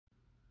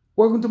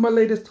Welcome to my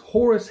latest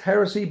Horus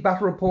Heresy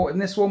battle report. In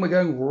this one we're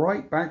going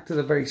right back to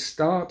the very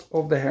start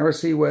of the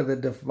heresy where the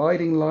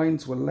dividing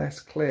lines were less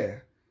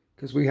clear.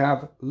 Because we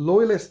have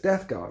Loyalist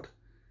Death Guard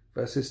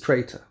versus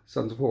Traitor,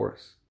 Sons of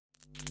Horus.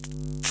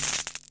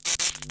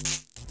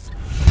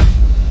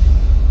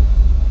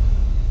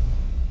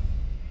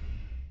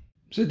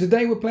 So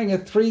today we're playing a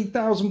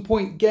 3,000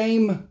 point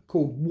game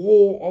called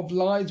War of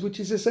Lies, which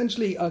is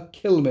essentially a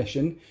kill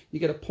mission. You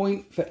get a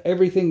point for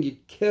everything you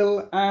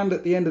kill, and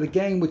at the end of the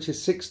game, which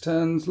is 6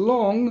 turns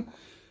long,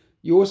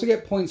 you also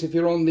get points if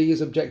you're on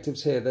these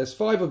objectives here. There's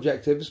 5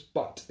 objectives,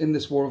 but in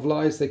this War of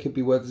Lies they could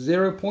be worth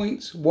 0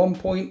 points, 1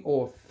 point,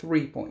 or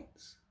 3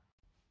 points.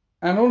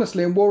 And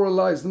honestly, in War of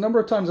Lies, the number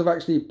of times I've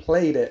actually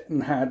played it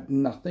and had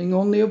nothing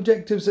on the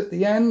objectives at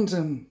the end,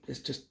 and it's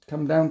just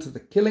come down to the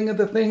killing of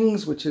the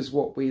things, which is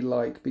what we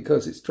like,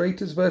 because it's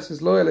traitors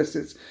versus loyalists.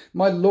 It's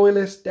my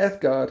Loyalist Death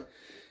Guard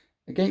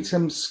against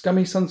some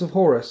scummy Sons of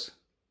Horus.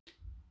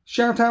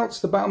 Shout-outs,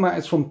 the battle mat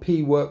is from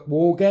P-Work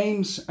War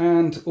Games,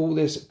 and all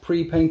this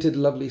pre-painted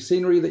lovely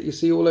scenery that you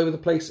see all over the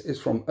place is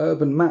from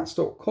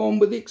urbanmats.com,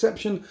 with the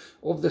exception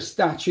of the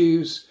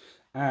statues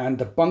and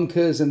the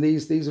bunkers, and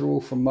these are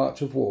all from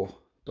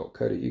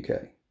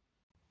marchofwar.co.uk.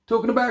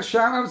 Talking about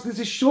shout-outs, this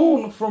is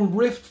Sean from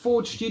Rift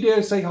Forge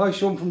Studios. Say hi,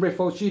 Sean from Rift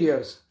Forge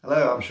Studios.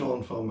 Hello, I'm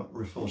Sean from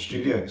Rift Forge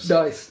Studios.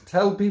 Nice.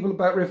 Tell people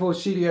about Rift Forge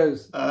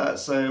Studios.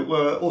 So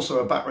we're also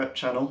a bat rep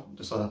channel,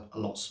 just a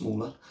lot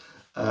smaller.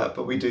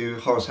 But we do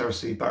Horus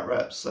Heresy bat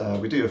reps.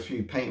 We do a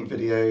few painting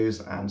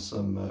videos and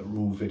some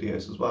rule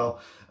videos as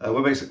well.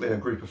 We're basically a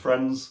group of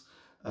friends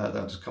that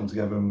just come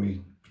together and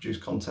we produce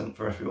content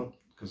for everyone,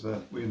 because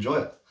we enjoy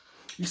it.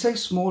 You say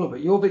smaller, but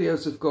your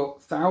videos have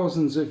got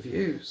thousands of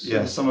views.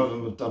 Yeah, some of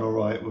them have done all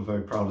right. We're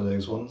very proud of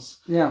those ones.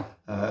 Yeah.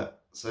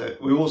 So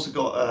we've also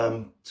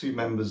got 2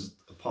 members,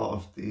 a part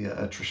of the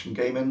Attrition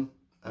Gaming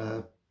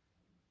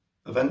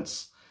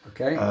events.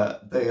 Okay.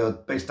 They are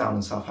based down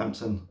in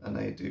Southampton and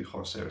they do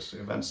Horus Heresy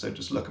events. So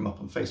just look them up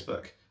on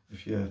Facebook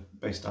if you're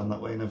based down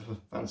that way and ever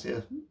fancy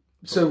it.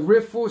 So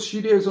Rift Forge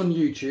Studios on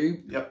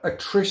YouTube. Yep.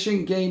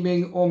 Attrition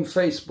Gaming on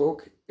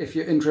Facebook, if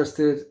you're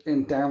interested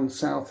in down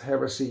south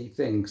heresy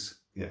things.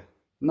 Yeah.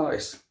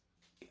 Nice.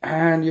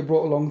 And you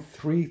brought along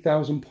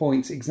 3,000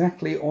 points,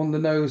 exactly on the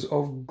nose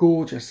of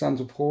gorgeous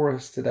Sons of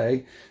Horus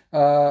today.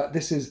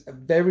 This is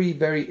very,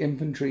 very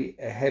infantry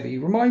heavy.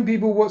 Remind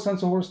people what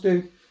Sons of Horus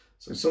do.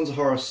 So Sons of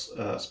Horus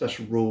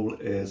special rule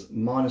is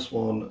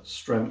 -1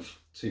 strength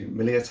to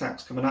melee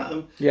attacks coming at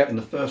them in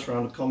the first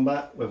round of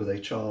combat, whether they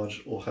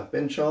charge or have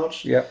been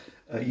charged. Yep.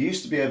 You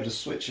used to be able to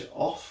switch it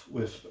off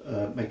with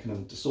making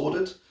them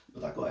disordered,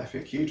 but that got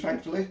FAQ'd,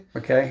 thankfully.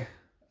 Okay.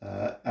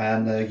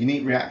 And the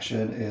unique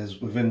reaction is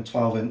within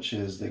 12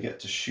 inches they get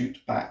to shoot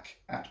back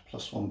at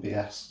 +1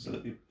 BS, so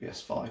it'll be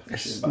BS5.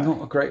 It's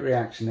not a great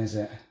reaction, is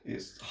it?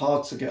 It's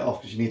hard to get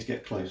off because you need to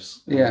get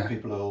close. Yeah.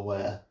 People are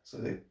aware, so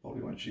they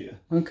probably won't shoot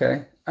you.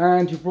 Okay.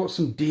 And you brought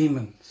some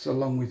demons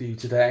along with you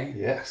today.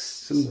 Yes.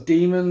 Some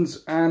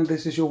demons, and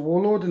this is your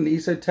Warlord, an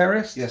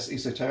Esoterrorist? Yes,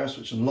 Esoterrorist,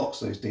 which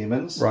unlocks those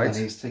demons. Right. And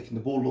he's taking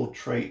the Warlord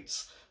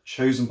traits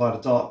chosen by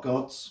the Dark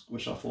Gods,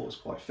 which I thought was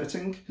quite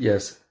fitting.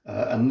 Yes.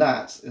 And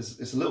that is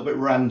it's a little bit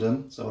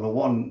random. So on a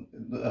 1,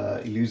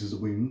 he loses a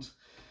wound.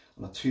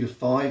 On a 2 to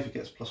 5, he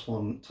gets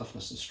 +1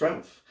 toughness and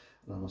strength.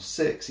 And on a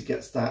 6, he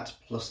gets that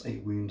plus a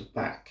wound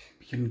back.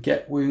 You can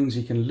get wounds,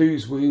 you can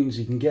lose wounds,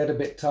 you can get a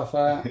bit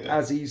tougher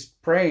as he's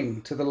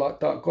praying to the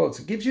Dark Gods.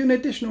 It gives you an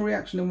additional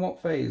reaction in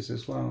what phase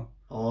as well?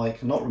 I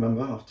cannot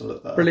remember. I have to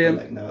look that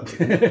Brilliant. up.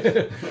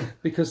 Brilliant.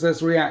 Because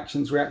there's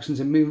reactions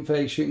in movement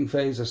phase, shooting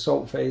phase,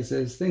 assault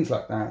phases, things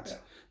like that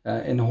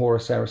in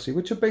Horus Heresy,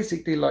 which are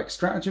basically like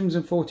stratagems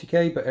in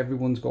 40k, but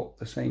everyone's got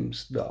the same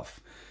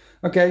stuff.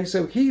 Okay,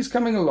 so he's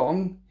coming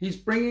along. He's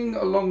bringing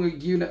along a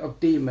unit of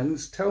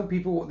demons. Tell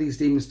people what these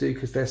demons do,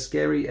 because they're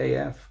scary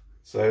AF.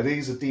 So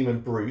these are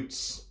demon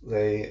brutes.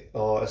 They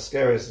are as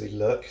scary as they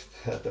look.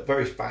 They're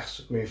very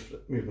fast with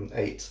movement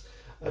 8.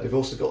 They've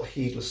also got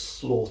heedless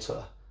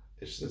slaughter,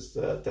 which is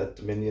the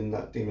dominion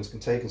that demons can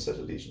take. Instead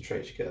of legion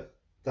traits, you get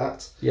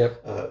that.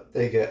 Yep.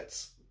 They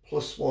get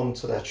 +1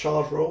 to their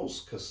charge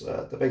rolls, because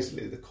they're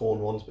basically the corn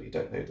ones, but you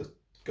don't know the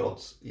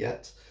gods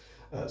yet.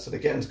 So they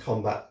get into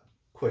combat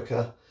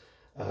quicker.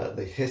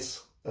 They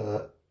hit,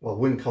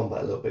 win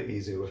combat a little bit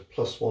easier with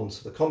 +1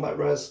 to the combat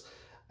res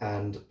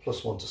and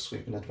 +1 to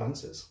sweeping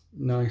advances.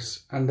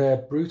 Nice. And they're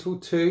brutal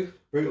 2.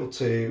 Brutal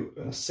 2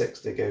 and a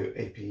 6, they go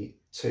AP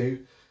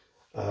 2.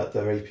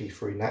 They're AP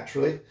 3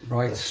 naturally.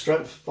 Right. They're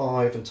strength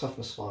 5 and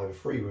toughness 5 with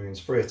 3 wounds,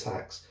 3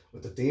 attacks.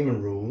 With the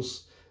demon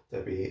rules,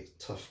 there'll be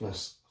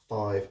toughness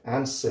 5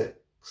 and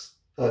 6,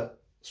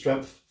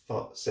 strength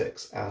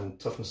 6 and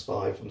toughness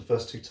 5 on the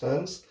first 2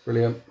 turns.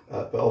 Brilliant.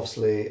 But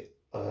obviously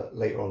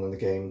later on in the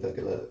game they're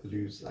going to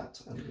lose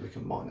that and we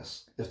can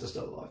minus if they're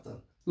still alive then.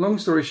 Long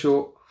story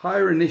short,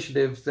 higher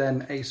initiative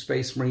than a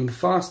Space Marine,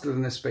 faster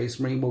than a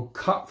Space Marine, will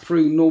cut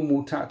through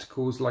normal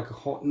tacticals like a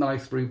hot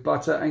knife through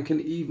butter, and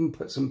can even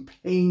put some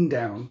pain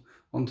down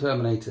on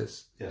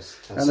Terminators. Yes,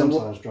 and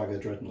sometimes drag a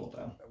Dreadnought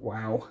down.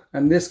 Wow.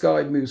 And this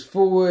guy moves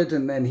forward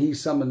and then he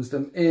summons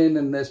them in,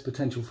 and there's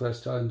potential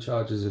first turn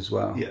charges as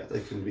well. Yeah,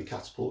 they can be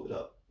catapulted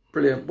up.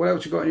 Brilliant. What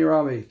else you got in your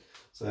army?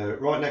 So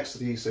right next to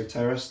the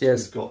Esoterrorist,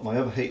 yes, we've got my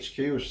other HQ,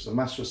 which is a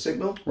Master of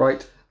Signal.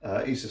 Right.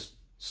 He's just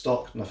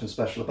stock, nothing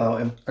special about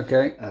him.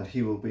 Okay. And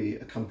he will be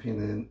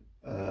accompanying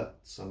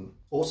some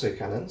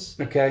autocannons.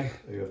 Okay.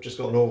 Who have just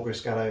got an augury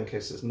scanner in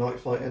case there's night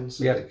fighting,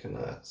 so they can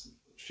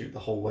shoot the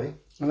whole way.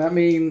 And that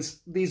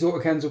means these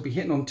autocannons will be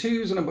hitting on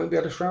 2s and I won't be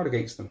able to shroud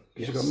against them.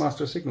 Because yes, you've got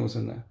Master of Signals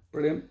in there.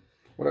 Brilliant.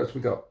 What else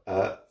we got?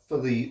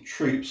 For the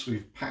troops,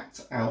 we've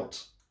packed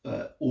out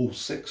all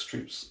 6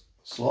 troops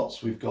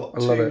slots. We've got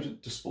 2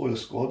 despoiler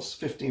squads,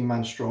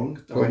 15-man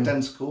strong. They're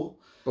identical.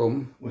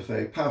 Boom. With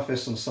a power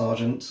fist and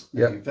sergeant, a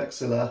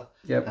vexilla,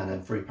 and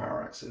then 3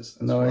 power axes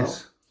as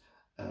nice.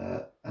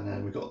 Well. And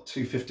then we've got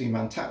 2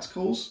 15-man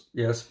tacticals.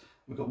 Yes.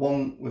 We've got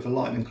 1 with a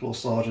lightning claw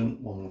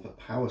sergeant, 1 with a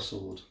power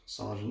sword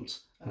sergeant,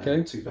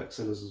 and 2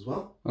 vexillas as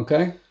well.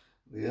 Okay.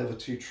 The other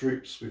 2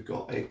 troops, we've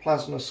got a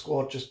plasma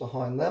squad just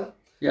behind them.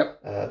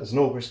 Yep. There's an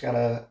augury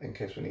scanner in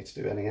case we need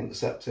to do any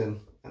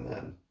intercepting, and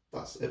then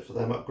that's it for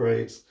them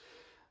upgrades.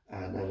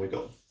 And then we've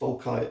got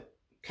Volkite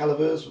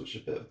calivers, which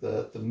is a bit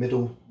of the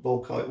middle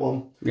Volkite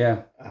one.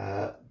 Yeah.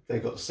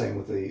 They've got the same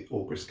with the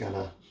augury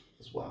scanner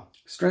as well.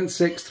 Strength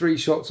 6, 3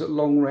 shots at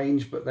long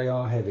range, but they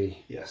are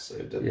heavy. Yes,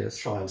 so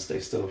try and stay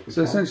still if we can.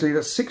 So essentially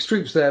that's 6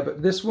 troops there,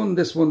 but this one,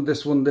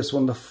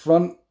 the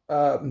front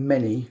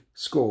many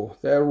score.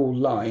 They're all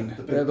line.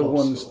 They're the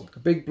ones, the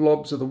big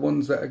blobs are the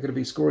ones that are going to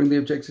be scoring the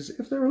objectives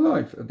if they're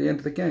alive at the end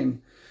of the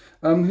game.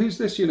 Who's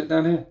this unit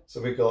down here?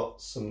 So we've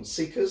got some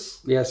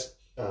Seekers. Yes.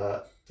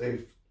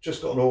 They've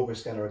just got an augury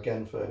scanner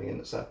again for any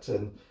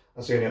intercepting.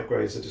 That's the only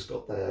upgrades. They've just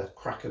got their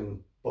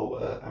Kraken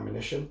bolter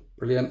ammunition.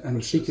 Brilliant.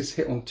 And Seekers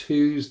hit on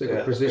 2s. They've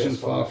got precision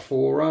fire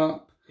 4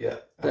 up. Yeah.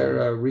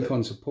 They're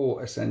recon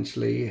support,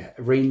 essentially,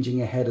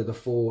 ranging ahead of the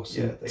force.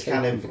 Yeah, they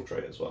can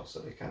infiltrate as well, so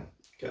they can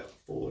get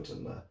forward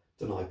and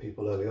deny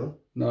people early on.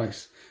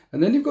 Nice.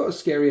 And then you've got a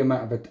scary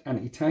amount of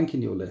anti-tank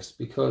in your list,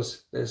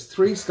 because there's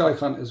 3 Sky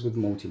Hunters with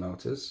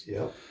multi-melters.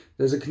 Yeah.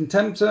 There's a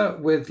Contemptor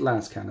with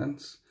las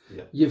cannons.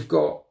 Yeah. You've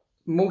got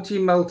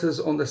multi-melters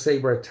on the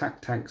Sabre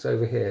attack tanks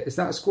over here. Is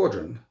that a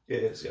squadron?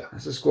 It is, yeah.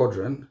 That's a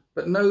squadron,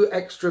 but no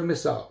extra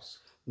missiles.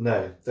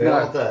 No, they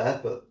are there,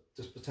 but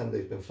just pretend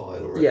they've been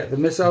fired already. Yeah, the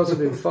missiles have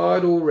been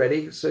fired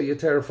already, so you're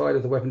terrified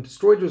of the weapon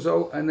destroyed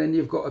result, and then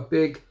you've got a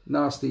big,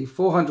 nasty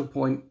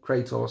 400-point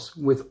Kratos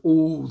with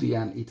all the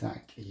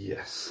anti-tank.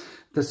 Yes.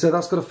 So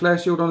that's got a flare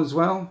shield on as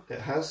well?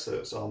 It has, so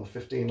it's armor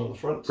 15 on the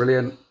front.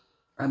 Brilliant.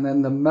 And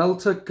then the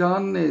melter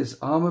gun is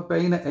armor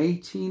bane at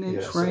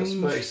 18-inch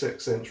range. So it's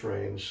 36-inch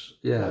range.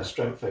 Yeah.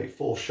 Strength 8,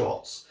 4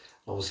 shots.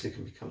 Obviously, it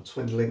can become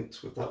twin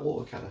linked with that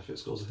autocannon if it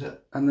scores a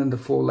hit. And then the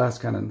 4 las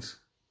cannons.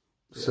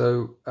 Yeah.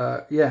 So,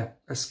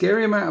 a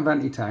scary amount of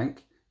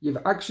anti-tank. You've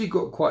actually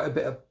got quite a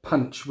bit of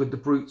punch with the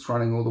brutes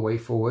running all the way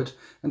forward.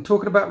 And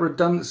talking about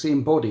redundancy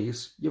in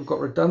bodies, you've got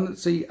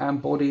redundancy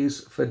and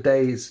bodies for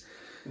days.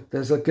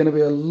 There's going to be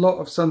a lot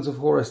of Sons of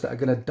Horus that are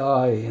going to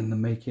die in the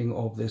making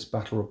of this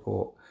battle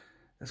report.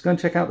 Let's go and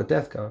check out the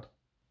Death Guard.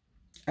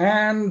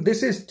 And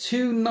this is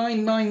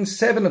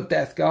 2997 of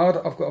Death Guard.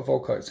 I've got a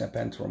Volkite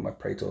Serpentor on my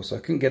Praetor, so I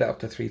can get it up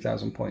to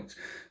 3,000 points.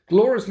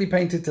 Gloriously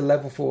painted to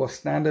level 4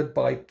 standard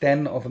by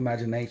Den of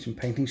Imagination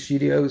Painting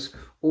Studios.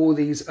 All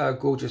these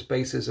gorgeous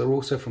bases are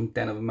also from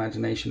Den of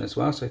Imagination as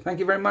well. So thank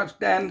you very much,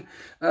 Den.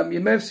 You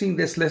may have seen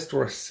this list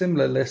or a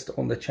similar list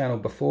on the channel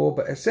before,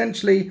 but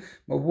essentially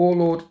my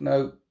Warlord,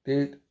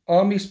 the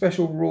Army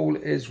Special rule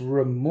is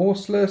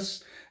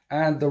Remorseless.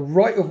 And the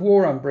Rite of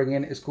War I'm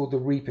bringing is called the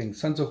Reaping.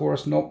 Sons of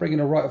Horus not bringing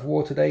a Rite of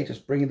War today,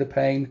 just bringing the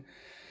pain.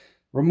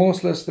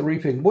 Remorseless, the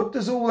Reaping. What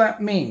does all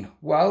that mean?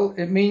 Well,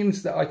 it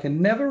means that I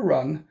can never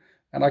run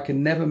and I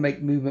can never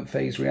make movement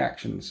phase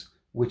reactions,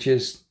 which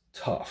is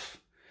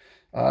tough.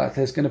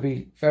 There's going to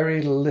be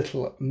very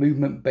little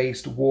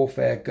movement-based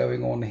warfare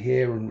going on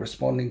here and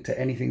responding to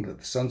anything that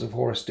the Sons of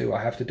Horus do.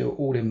 I have to do it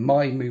all in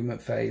my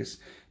movement phase.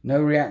 No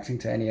reacting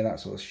to any of that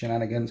sort of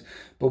shenanigans.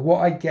 But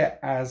what I get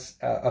as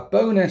a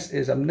bonus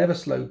is I'm never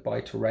slowed by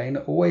terrain.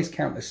 I always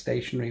count as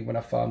stationary when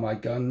I fire my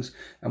guns.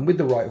 And with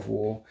the Rite of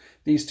War,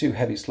 these 2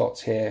 heavy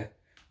slots here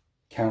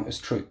count as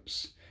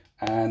troops.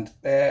 And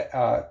there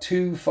are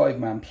 2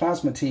 5-man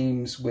plasma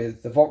teams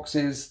with the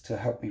Voxes to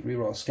help me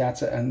reroll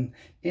scatter. And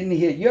in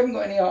here, you haven't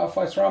got any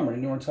Artificer armor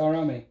in your entire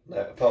army.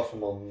 No, apart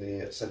from on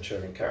the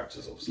Centurion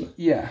characters, obviously.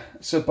 Yeah,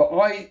 so but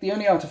the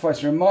only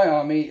Artificer in my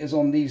army is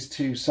on these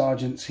 2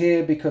 sergeants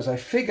here, because I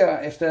figure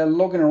if they're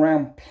logging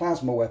around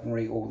plasma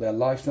weaponry all their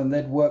life, then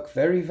they'd work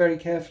very, very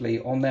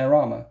carefully on their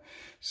armor.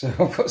 So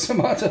I've got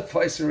some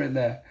Artificer in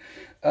there.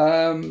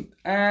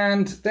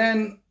 And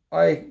then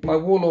my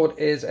Warlord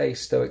is a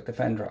Stoic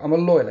Defender. I'm a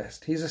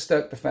Loyalist. He's a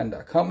Stoic Defender.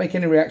 I can't make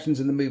any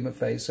reactions in the movement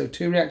phase, so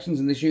 2 reactions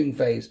in the shooting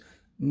phase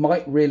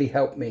might really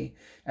help me.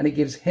 And it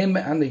gives him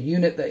and the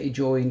unit that he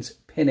joins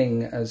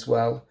pinning as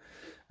well.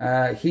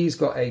 He's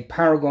got a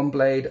Paragon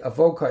Blade, a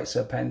Volkite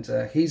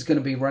Serpenter. He's going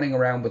to be running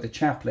around with a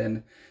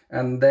Chaplain,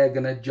 and they're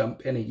going to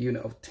jump in a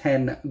unit of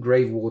 10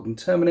 Grave Warden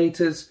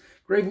Terminators.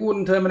 Grave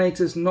Warden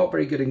Terminators, not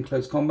very good in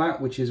close combat,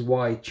 which is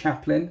why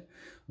Chaplain.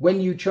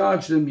 When you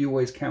charge them, you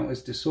always count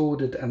as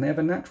disordered, and they have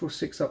a natural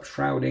 6-up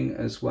shrouding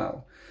as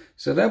well.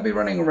 So they'll be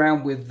running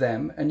around with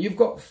them, and you've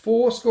got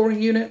 4 scoring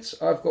units.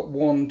 I've got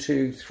 1,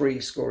 2, 3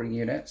 scoring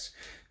units.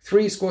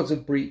 3 squads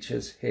of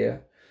breachers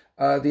here.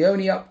 The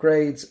only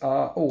upgrades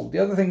are... Oh, the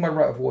other thing my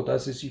Rite of War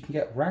does is you can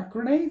get rag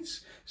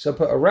grenades. So I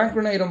put a rag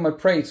grenade on my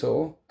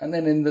Praetor, and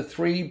then in the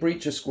 3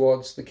 breacher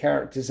squads, the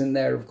characters in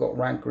there have got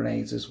rag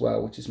grenades as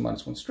well, which is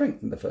 -1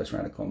 strength in the first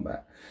round of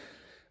combat.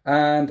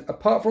 And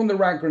apart from the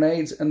rag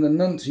grenades and the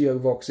Nuncio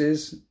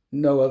Voxes,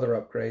 no other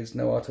upgrades,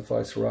 no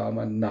Artificer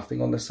armor,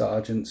 nothing on the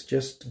sergeants,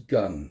 just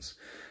guns.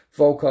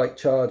 Volkite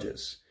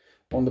chargers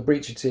on the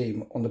breacher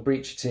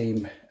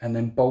team, and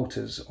then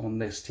bolters on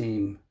this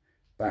team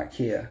back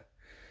here.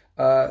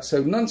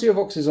 So Nuncio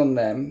Voxes on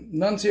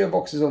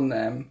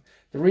them.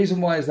 The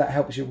reason why is that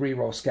helps you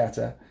reroll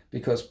scatter,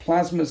 because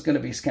Plasma's going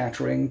to be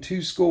scattering, 2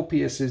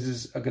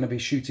 Scorpiuses are going to be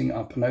shooting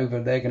up and over,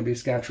 they're going to be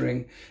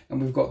scattering,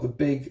 and we've got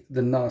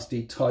the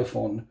nasty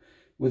Typhon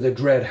with a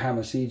Dread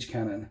Hammer Siege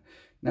Cannon.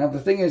 Now the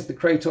thing is, the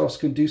Kratos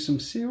can do some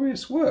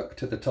serious work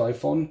to the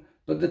Typhon,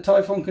 but the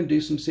Typhon can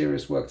do some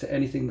serious work to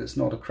anything that's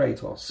not a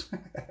Kratos.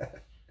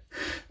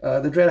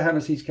 The Dread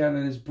Hammer Siege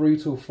Cannon is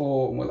brutal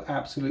 4 and will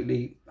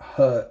absolutely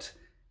hurt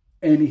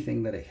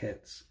anything that it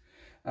hits.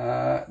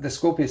 The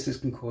Scorpiuses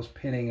can cause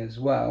pinning as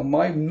well.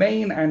 My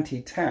main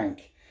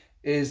anti-tank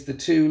is the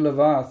 2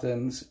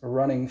 Leviathans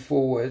running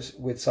forward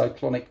with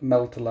Cyclonic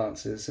Melter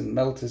Lances and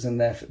Melters in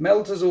there.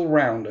 Melters all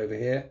round over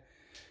here.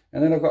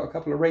 And then I've got a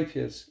couple of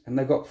Rapiers, and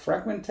they've got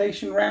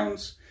Fragmentation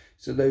rounds.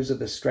 So those are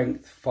the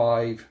Strength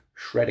 5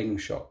 shredding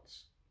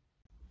shots.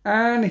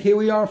 And here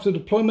we are after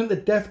deployment. The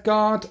Death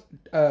Guard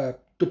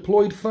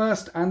deployed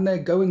first, and they're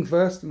going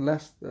first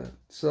unless the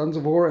Sons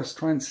of Horus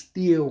try and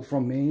steal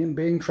from me, and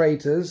being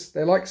traitors,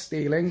 they like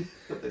stealing.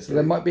 So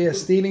there might be a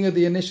stealing of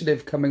the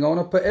initiative coming on.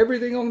 I've put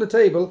everything on the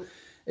table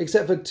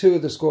except for 2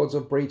 of the squads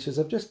of breachers.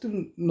 I've just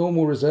done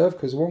normal reserve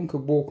because 1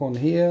 could walk on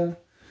here,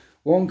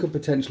 1 could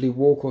potentially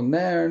walk on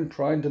there and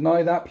try and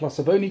deny that. Plus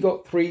I've only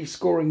got 3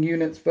 scoring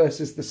units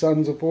versus the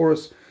Sons of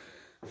Horus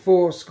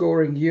 4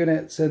 scoring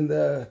units, and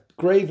the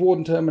Grave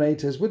Warden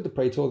Terminators with the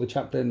Praetor, the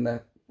Chaplain,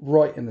 they're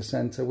right in the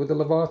centre, with the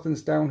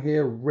Leviathans down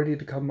here ready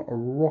to come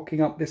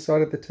rocking up this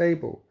side of the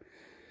table.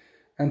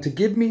 And to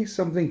give me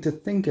something to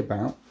think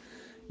about,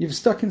 you've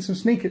stuck in some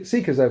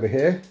Seekers over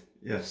here.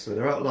 Yes, so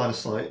they're out of line of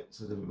sight,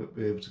 so they'll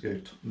be able to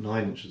go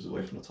 9 inches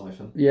away from the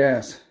Typhon.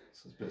 Yes.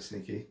 So it's a bit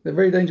sneaky. They're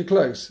very danger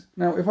close.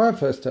 Now, if I had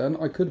first turn,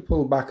 I could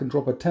pull back and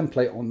drop a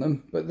template on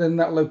them, but then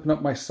that'll open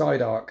up my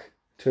side arc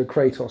to a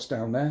Kratos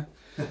down there.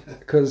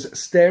 Because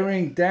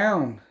staring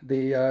down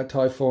the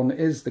Typhon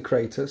is the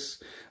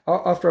Kratos.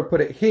 After I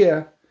put it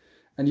here,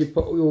 and you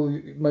put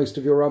most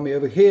of your army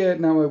over here,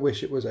 now I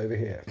wish it was over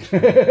here.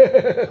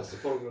 That's the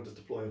problem with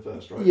deploying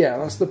first, right? Yeah,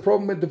 that's the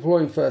problem with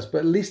deploying first, but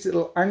at least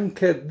it'll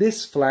anchor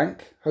this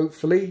flank,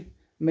 hopefully,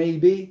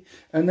 maybe.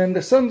 And then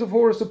the Sons of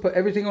Horus will put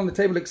everything on the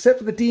table except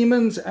for the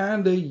demons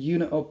and a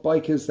unit of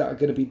bikers that are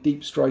going to be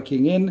deep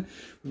striking in.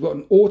 We've got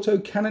an auto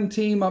cannon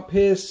team up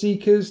here,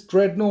 Seekers,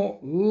 Dreadnought,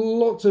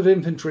 lots of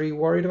infantry.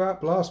 Worried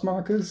about blast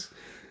markers?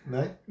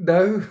 No.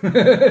 No?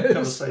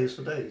 Cover saves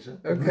for days,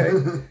 yeah?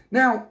 Okay.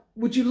 Now,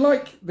 would you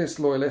like this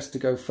loyalist to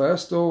go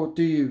first, or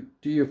do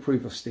you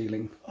approve of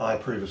stealing? I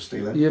approve of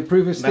stealing. You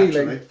approve of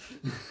stealing?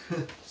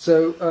 Naturally.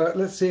 So,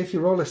 let's see if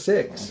you roll a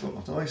 6. I've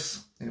got my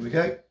dice. Here we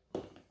go.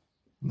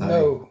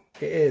 No,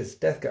 it is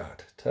Death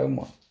Guard, turn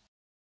 1.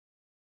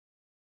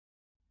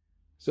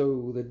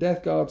 So the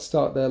Death Guard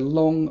start their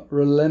long,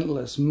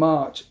 relentless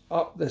march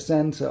up the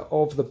centre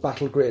of the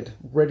battle grid,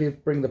 ready to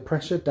bring the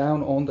pressure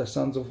down on the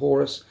Sons of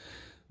Horus.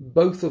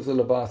 Both of the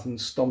Leviathans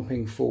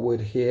stomping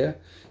forward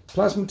here.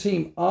 Plasma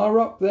team are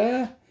up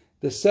there.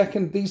 These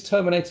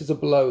Terminators are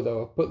below though.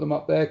 I'll put them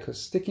up there because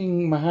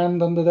sticking my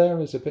hand under there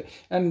is a bit...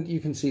 And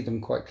you can see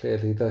them quite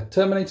clearly. The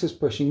Terminators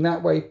pushing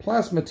that way,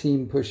 Plasma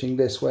team pushing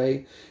this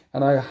way.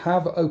 And I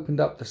have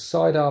opened up the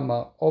side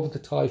armour of the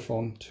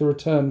Typhon to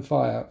return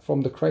fire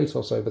from the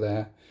Kratos over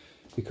there.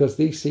 Because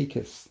these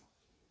Seekers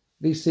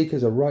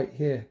are right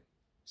here.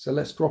 So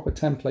let's drop a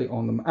template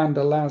on them and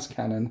a las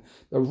cannon.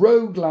 The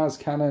rogue las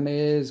cannon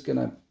is going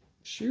to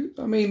shoot.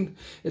 I mean,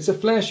 it's a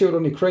flare shield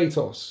on your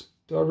Kratos.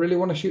 Do I really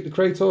want to shoot the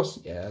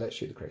Kratos? Yeah, let's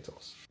shoot the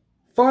Kratos.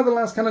 Fire the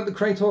las cannon at the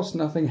Kratos.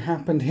 Nothing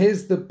happened.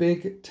 Here's the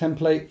big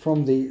template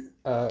from the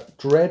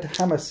Dread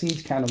Hammer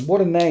Siege Cannon. What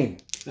a name.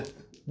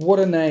 What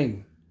a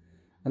name.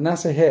 And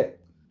that's a hit.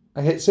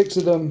 I hit 6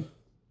 of them.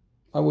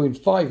 I wound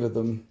 5 of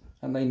them.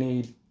 And they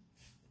need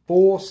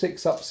 4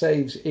 6-up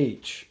saves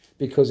each.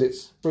 Because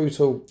it's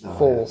brutal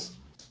 4. Yes.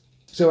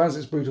 So as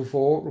it's brutal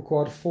 4, it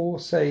required 4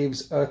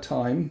 saves a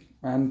time.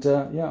 And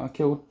yeah, I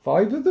killed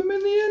 5 of them in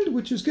the end,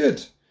 which is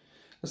good.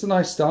 That's a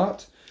nice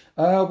start.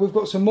 We've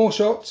got some more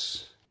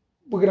shots.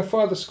 We're going to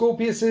fire the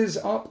Scorpiuses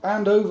up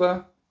and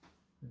over.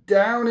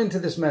 Down into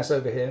this mess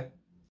over here.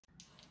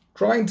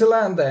 Trying to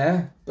land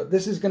there, but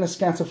this is going to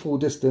scatter full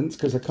distance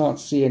because I can't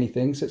see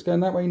anything. So it's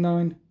going that way,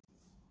 9.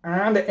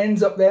 And it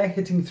ends up there,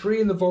 hitting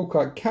 3 in the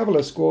Volkite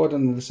Cavalier squad,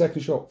 and the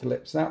second shot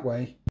flips that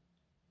way.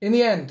 In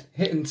the end,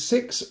 hitting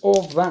 6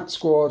 of that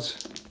squad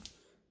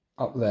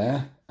up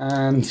there,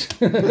 and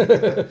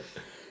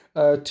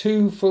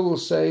 2 full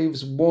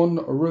saves, 1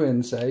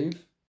 ruin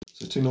save.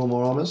 So 2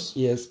 normal armors.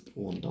 Yes.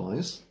 1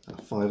 dies.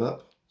 5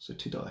 up, so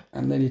 2 die.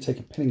 And then you take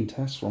a pinning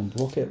test from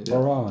Rocket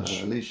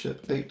Barrage.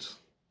 Leadership 8.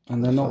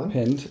 And they're not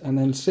pinned. And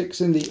then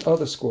 6 in the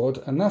other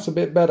squad, and that's a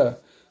bit better.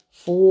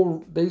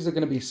 4, these are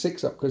going to be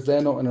 6 up because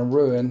they're not in a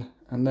ruin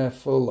and they're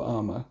full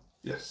armor.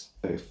 Yes.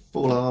 So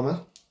full armor,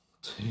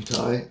 2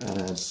 die,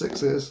 and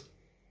 6s.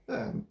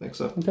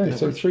 Mix up. Okay,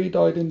 so 3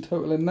 died in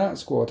total in that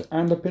squad,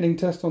 and a pinning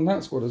test on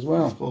that squad as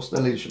well. Of course,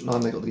 their leadership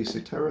 9, they got the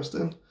EC terrorist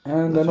in.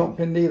 And they're not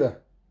pinned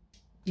either.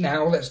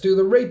 Now let's do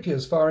the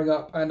rapiers firing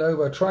up and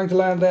over, trying to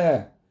land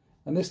there.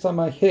 And this time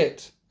I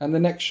hit, and the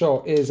next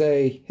shot is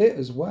a hit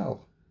as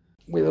well.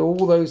 With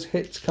all those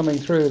hits coming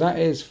through, that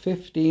is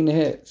 15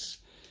 hits.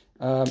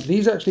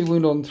 These actually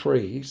wound on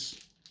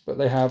 3s, but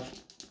they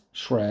have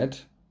shred.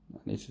 I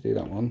need to do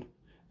that one.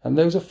 And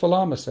those are full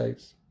armor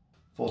saves.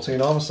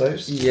 14 armor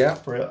saves. Yeah.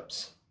 3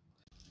 ups.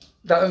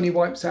 That only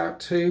wipes out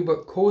 2,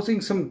 but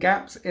causing some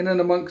gaps in and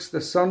amongst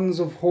the Sons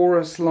of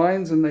Horus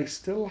lines, and they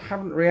still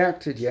haven't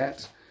reacted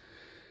yet.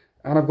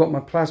 And I've got my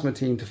plasma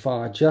team to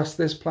fire, just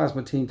this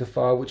plasma team to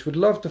fire, which would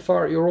love to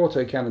fire at your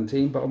autocannon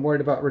team, but I'm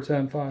worried about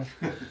return fire.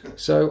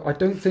 So I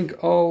don't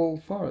think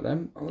I'll fire at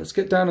them. Let's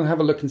get down and have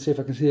a look and see if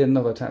I can see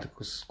another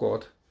tactical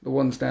squad. The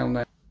ones down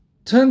there.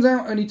 Turns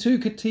out only 2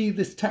 could see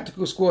this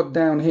tactical squad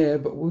down here,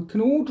 but we can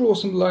all draw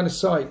some line of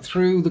sight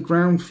through the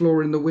ground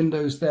floor in the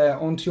windows there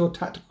onto your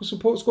tactical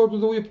support squad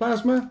with all your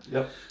plasma.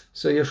 Yep.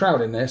 So you're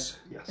shrouding this.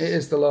 Yes. It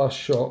is the last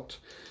shot.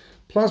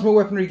 Plasma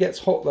weaponry gets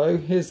hot though.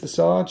 Here's the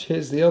Sarge,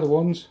 here's the other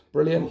ones.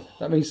 Brilliant. Oh.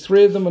 That means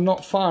 3 of them are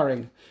not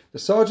firing. The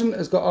Sergeant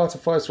has got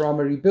Artificer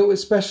armor. He built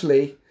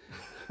especially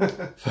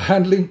for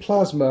handling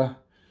plasma,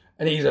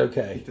 and he's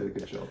okay. He did a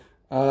good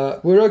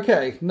job. We're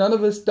okay. None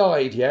of us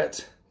died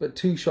yet, but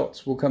 2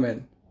 shots will come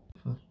in.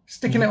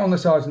 Sticking it on the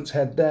Sergeant's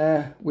head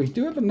there. We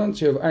do have a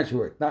nuncio.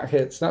 Actually, wait, that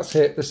hits. That's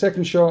hit. The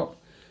second shot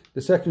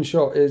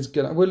is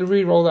gonna. We'll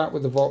re-roll that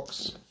with the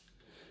Vox.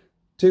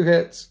 2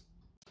 hits.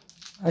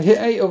 I hit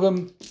 8 of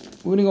them,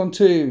 wounding on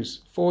 2s,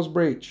 4's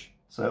breach.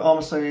 So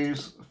armor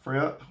saves, 3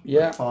 up,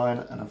 yeah, fine,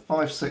 and then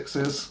 5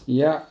 6s,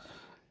 yeah,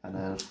 and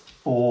then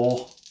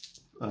 4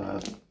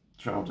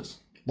 shrouders.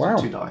 Wow.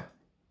 So 2 die.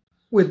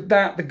 With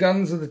that, the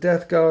guns of the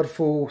Death Guard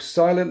fall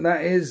silent.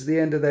 That is the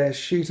end of their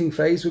shooting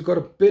phase. We've got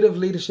a bit of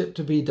leadership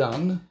to be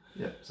done.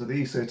 Yeah, so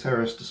the ESO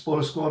terrorist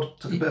spoiler squad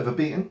took a bit of a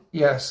beating.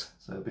 Yes.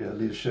 So it'll be a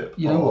leadership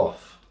You know what?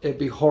 It'd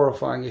be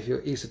horrifying if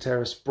your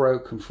Esoterrorist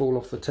broke and fall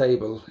off the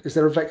table. Is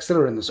there a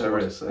Vexilla in the squad? There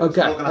is. So okay, it's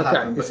not going to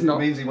happen, but it's not.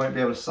 It means he won't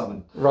be able to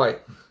summon. Right.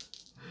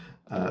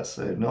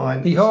 So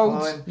 9. He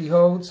holds. Fine. He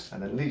holds.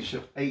 And then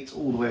leadership 8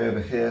 all the way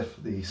over here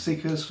for the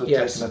Seekers for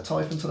yes. taking a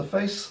Typhon to the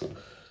face.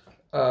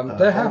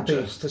 They're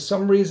happy. For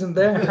some reason,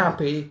 they're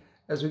happy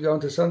as we go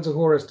into Sons of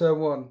Horus turn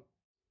 1.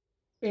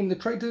 In the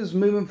Traitors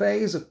movement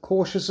phase, a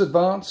cautious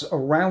advance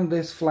around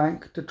this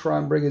flank to try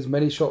and bring as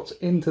many shots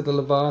into the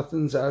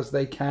Leviathans as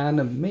they can,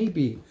 and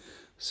maybe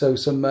sow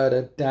some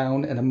murder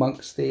down and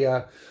amongst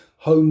the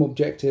home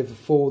objective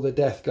for the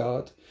Death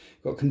Guard.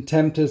 Got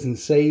Contemptors and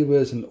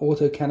Sabres and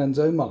autocannons.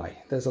 Oh my,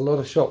 there's a lot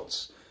of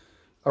shots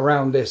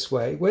around this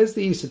way. Where's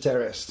the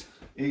Esoterrorist?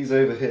 He's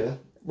over here.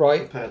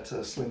 Right. Prepared to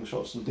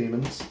slingshots and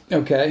demons.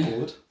 Okay.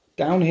 Forward.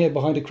 Down here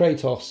behind a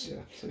Kratos.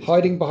 Yeah, so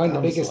hiding behind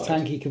the biggest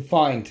tank he can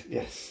find.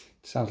 Yes.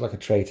 Sounds like a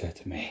traitor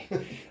to me.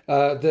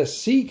 The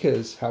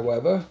Seekers,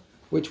 however,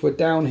 which were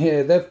down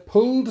here, they've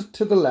pulled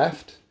to the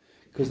left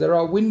because there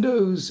are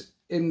windows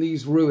in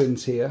these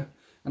ruins here.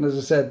 And as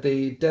I said,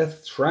 the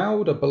Death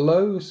Shroud are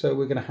below, so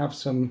we're going to have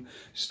some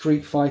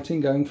street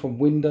fighting going from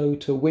window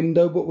to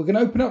window. But we're going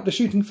to open up the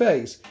shooting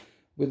phase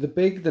with the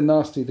big, the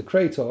nasty, the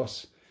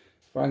Kratos,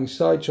 firing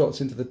side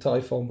shots into the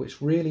Typhon,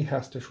 which really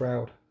has to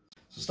shroud.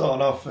 So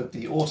starting off with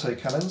the auto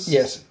cannons.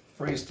 Yes.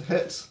 Freeze to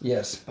hit.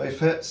 Yes. Both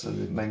hits, so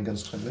the main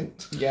gun's twin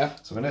linked. Yeah.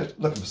 So we're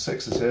looking for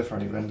 6s here for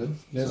any rending.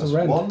 There's so a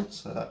rend. 1,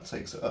 so that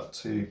takes it up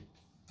to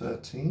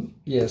 13.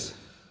 Yes.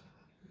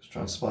 Which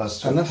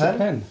transpires to and a that's pen. a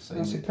pen. So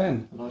that's a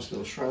pen. A nice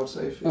little shroud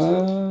save.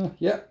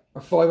 Yeah,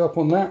 a 5 up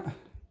on that.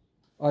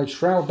 I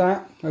shroud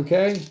that,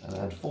 okay. And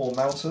then 4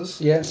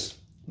 mouters. Yes.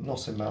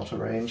 Not in mouter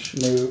range.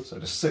 No. So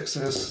just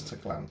 6s to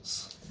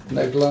glance.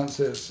 No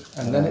glances.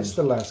 And then it's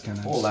the las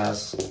cannons. 4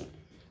 las.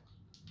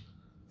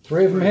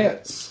 3 of them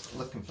hits.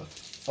 Looking for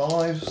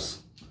 5s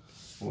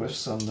with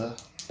Sunder.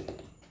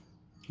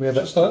 We have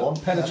a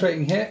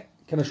penetrating hit.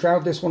 Can I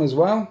shroud this one as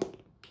well?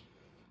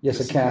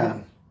 Yes, I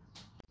can.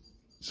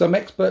 Some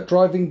expert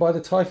driving by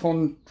the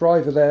Typhon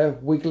driver there,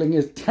 wiggling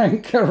his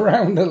tank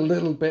around a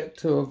little bit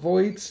to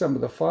avoid some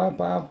of the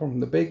firepower from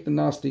the big, the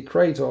nasty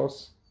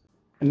Kratos.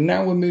 And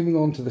now we're moving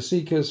on to the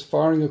Seekers,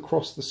 firing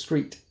across the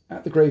street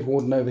at the Grave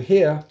Warden over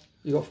here.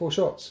 You got 4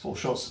 shots. 4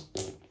 shots.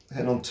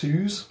 Hitting on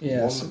 2s.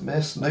 Yes. 1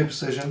 miss. No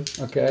precision.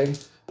 Okay.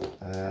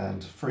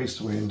 And freeze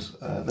to wound,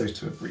 those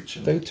two are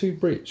breaching. Those two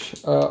breach.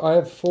 I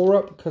have 4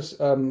 up because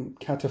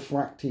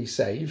Cataphracti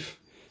save.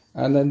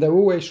 And then they're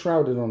always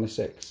shrouded on a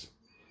 6.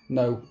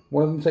 No,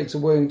 one of them takes a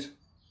wound.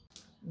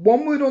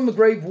 1 wound on the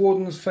Grave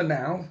Wardens for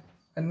now.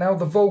 And now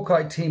the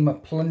Volkite team are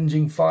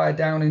plunging fire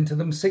down into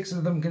them. 6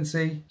 of them can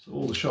see. So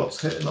all the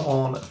shots hitting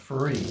on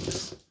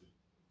freeze.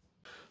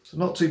 So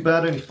not too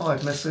bad, only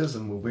 5 misses,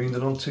 and we're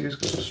wounded on 2s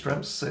because we're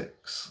strength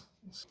 6.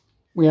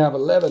 We have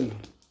 11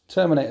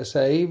 Terminator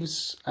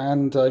saves,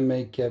 and I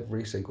make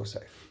every single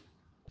save.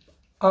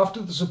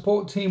 After the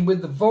support team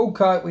with the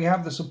Volkite, we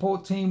have the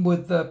support team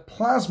with the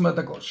Plasma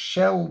that got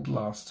shelled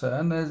last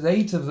turn. There's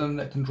 8 of them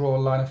that can draw a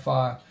line of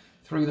fire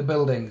through the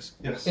buildings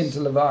into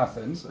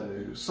Leviathan.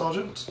 So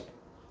Sergeant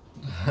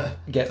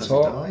gets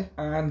hot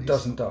and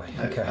doesn't die.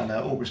 No, okay. And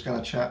Augury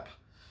Scanner chap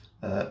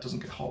doesn't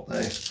get hot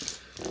there.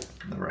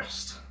 And the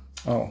rest.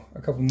 Oh,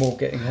 a couple more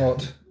getting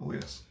hot. Oh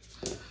yes.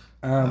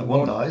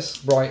 1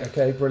 dies. Right,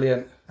 okay,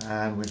 brilliant.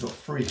 And we've got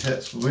 3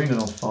 hits. We're wounded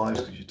on 5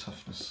 because your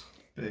toughness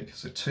big.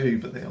 So 2,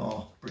 but they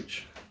are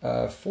breach.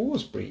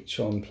 4's breach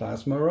on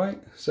Plasma, right?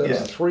 So yeah.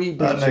 that's 3 breach.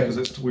 No, because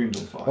it's to wound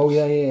on 5. Oh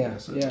yeah.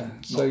 So,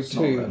 so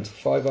 2,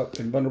 5 up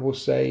invulnerable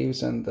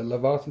saves, and the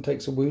Leviathan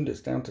takes a wound.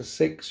 It's down to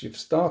 6. You've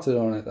started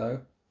on it though.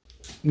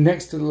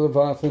 Next to the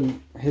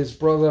Leviathan, his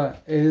brother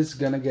is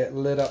going to get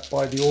lit up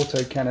by the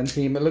autocannon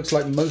team. It looks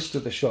like most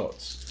of the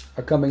shots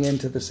are coming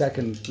into the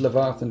second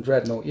Leviathan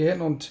Dreadnought. You're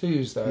hitting on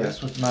 2s though.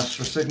 Yes, with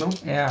Master Signal.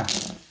 Yeah.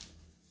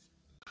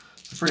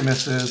 3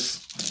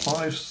 misses,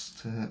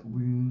 5s to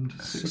wound,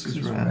 6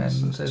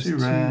 Rens. So There's 2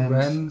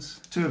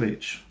 Rens, 2 of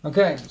each.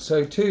 Okay,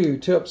 so 2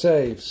 up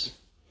saves.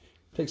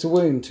 Takes a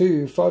wound,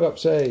 2 5 up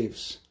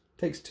saves.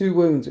 Takes 2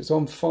 wounds, it's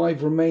on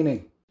 5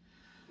 remaining.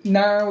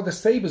 Now the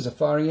Sabres are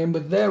firing in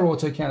with their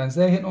autocannons.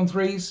 They're hitting on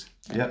 3s.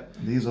 Yep,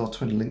 these are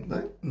twin linked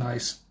though.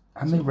 Nice.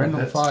 And they rend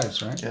on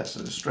 5s, right? Yeah,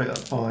 so straight up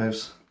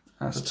 5s.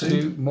 That's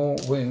 2 more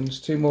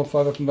wounds, 2 more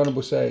 5 up and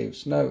vulnerable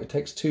saves. No, it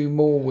takes 2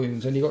 more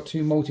wounds, and you've got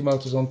 2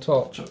 multi-melters on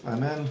top. Chuck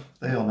them in.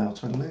 They are now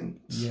twin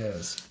linked.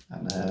 Yes.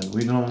 And then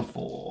wounded on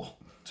 4.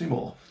 2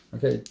 more.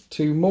 Okay,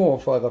 2 more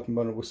 5 up and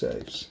vulnerable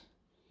saves.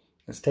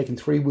 It's taken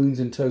 3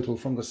 wounds in total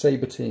from the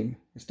Sabre team.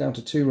 It's down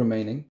to 2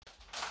 remaining.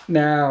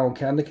 Now,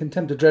 can the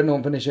Contemptor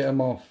Dreadnought finish him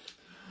off?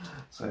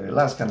 So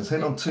last cannon's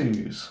hit on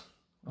 2s.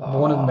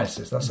 One of them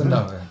misses. That's a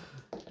no.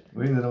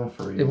 Wounded on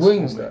 3s. It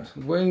wounds though.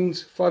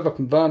 Wounds 5 up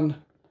and bun.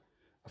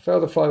 I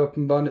failed the 5 up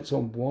and bun. It's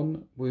on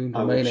 1 wound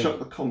remaining. I will chuck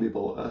the combi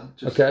bolter.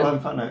 Okay. I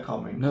haven't found out it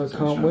can't wound. No, it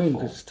can't wound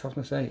because it's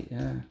toughness 8.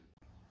 Yeah.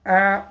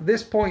 At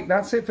this point,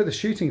 that's it for the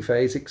shooting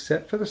phase,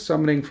 except for the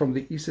summoning from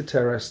the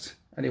Esoterrorist.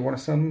 And you want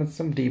to summon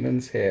some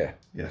demons here.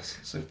 Yes.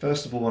 So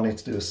first of all, I need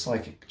to do a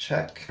psychic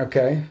check.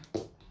 Okay.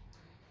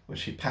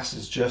 Which he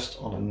passes just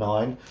on a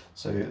 9,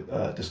 so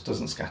this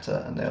doesn't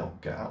scatter and they'll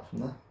get out from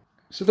there.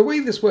 So the way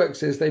this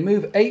works is they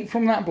move 8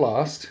 from that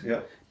blast. Yeah.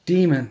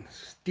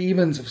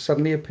 Demons have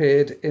suddenly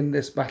appeared in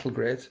this battle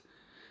grid.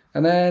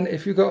 And then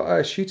if you've got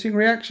a shooting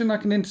reaction, I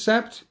can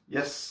intercept.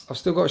 Yes. I've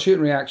still got a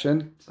shooting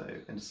reaction. So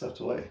intercept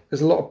away.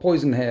 There's a lot of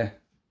poison here.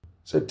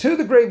 So 2 of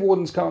the Grave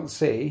Wardens can't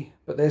see,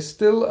 but there's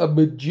still a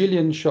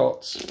bajillion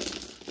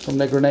shots from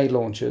their grenade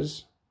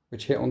launchers,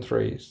 which hit on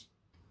 3s.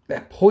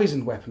 They're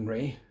poisoned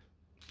weaponry.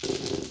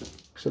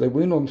 So they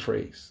wound on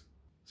 3s.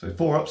 So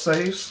 4 up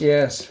saves.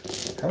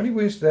 Yes. How many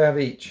wounds do they have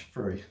each?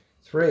 3.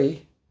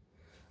 3.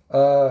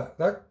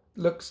 That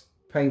looks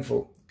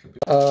painful.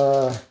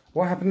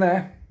 What happened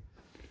there?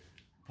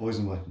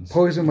 Poison weapons.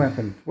 Poison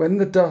weapon. When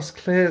the dust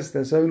clears,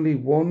 there's only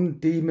 1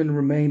 demon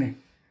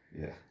remaining.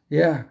 Yeah.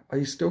 Yeah. Are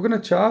you still going to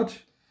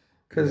charge?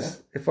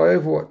 Because if I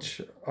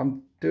overwatch,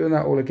 I'm doing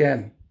that all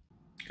again.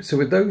 So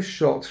with those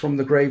shots from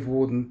the Grave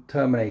Warden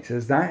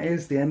Terminators, that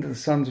is the end of the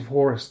Sons of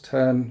Horus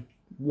turn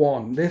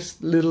 1.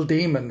 This little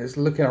demon is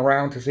looking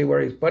around to see where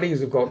his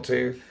buddies have got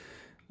to.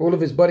 All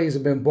of his buddies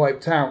have been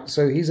wiped out,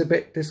 so he's a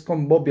bit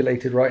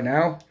discombobulated right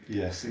now.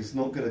 Yes, he's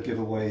not going to give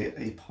away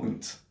a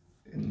point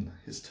in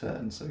his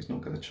turn, so he's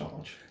not going to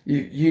charge.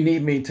 You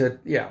need me to...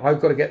 Yeah,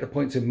 I've got to get the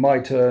points in my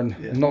turn,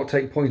 and not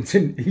take points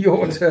in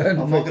your turn.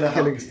 I'm not going to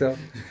killing stuff.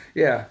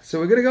 Yeah, so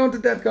we're going to go on to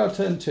Death Guard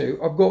turn 2.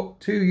 I've got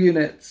 2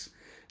 units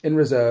in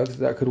reserve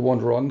that could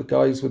wander on. The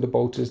guys with the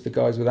bolters, the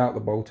guys without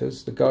the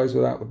bolters. The guys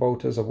without the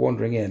bolters are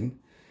wandering in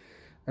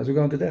as we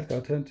go on to Death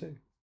Guard turn 2.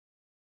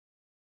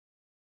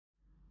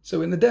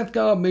 So in the Death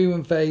Guard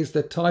movement phase,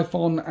 the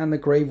Typhon and the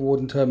Grave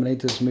Warden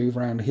Terminators move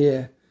around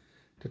here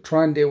to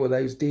try and deal with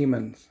those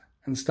demons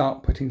and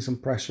start putting some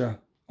pressure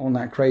on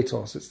that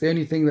Kratos. It's the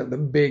only thing that the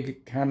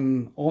big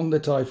cannon on the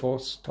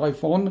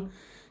Typhon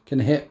can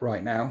hit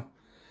right now.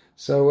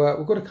 So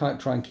we've got to kind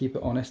of try and keep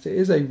it honest. It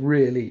is a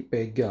really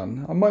big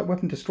gun. I might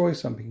weapon destroy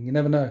something, you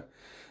never know.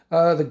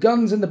 The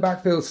guns in the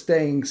backfield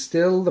staying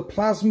still. The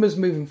plasma's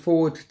moving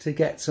forward to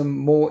get some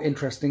more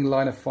interesting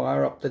line of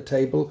fire up the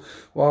table,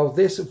 while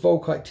this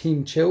Volkite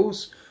team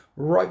chills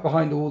right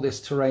behind all this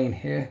terrain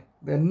here.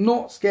 They're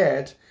not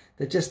scared.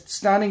 They're just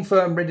standing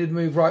firm, ready to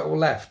move right or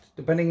left,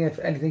 depending if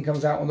anything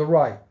comes out on the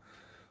right.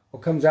 or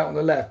comes out on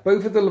the left.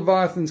 Both of the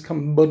Leviathans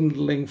come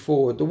bundling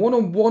forward. The one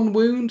on 1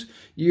 wound,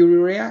 you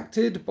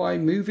reacted by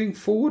moving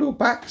forward or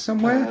back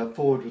somewhere?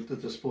 Forward with the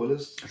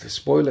despoilers. The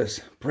spoilers,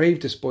 brave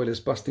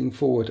despoilers busting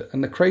forward.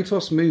 And the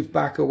Kratos moved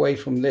back away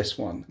from this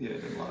one. Yeah,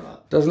 didn't like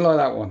that. Doesn't like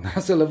that one.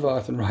 That's a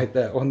Leviathan right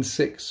there on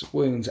 6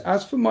 wounds.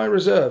 As for my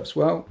reserves,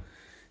 well,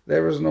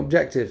 there is an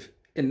objective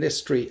in this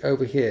street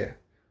over here,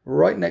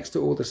 right next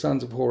to all the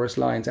Sons of Horus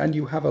lines, and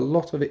you have a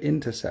lot of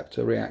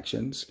interceptor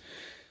reactions.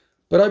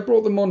 But I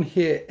brought them on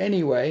here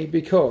anyway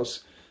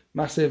because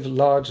massive,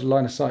 large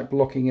line of sight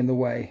blocking in the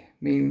way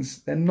means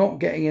they're not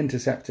getting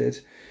intercepted.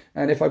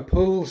 And if I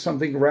pull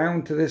something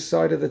round to this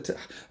side of the...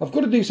 I've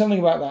got to do something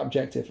about that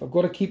objective. I've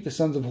got to keep the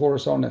Sons of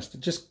Horus honest. I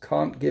just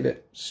can't give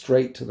it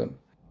straight to them.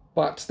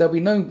 But there'll be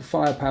no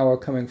firepower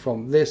coming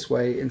from this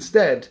way.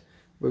 Instead,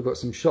 we've got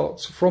some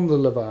shots from the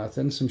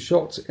Leviathan, some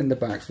shots in the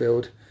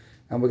backfield,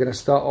 and we're going to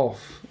start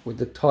off with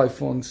the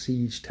Typhon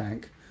siege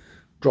tank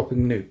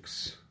dropping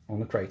nukes on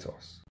the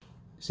Kratos.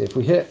 See if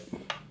we hit.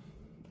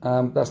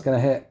 That's going to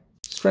hit.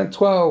 Strength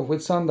 12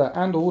 with Sunder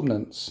and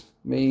Ordnance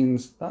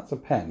means that's a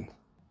pen.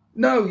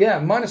 No, yeah,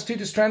 -2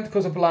 to strength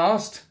because of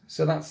blast.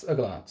 So that's a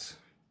glance.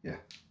 Yeah.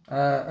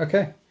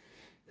 Okay.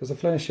 Because of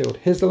flare shield.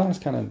 Here's the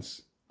last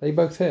cannons. They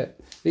both hit.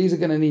 These are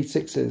going to need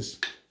 6s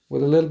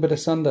with a little bit of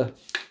Sunder.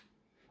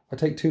 I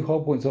take 2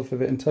 hull points off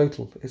of it in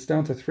total. It's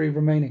down to 3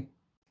 remaining.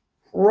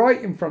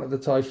 Right in front of the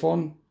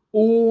Typhon,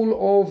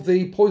 all of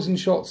the poison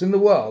shots in the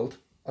world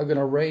are going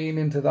to rain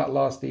into that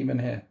last demon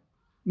here.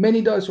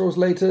 Many dice rolls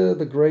later,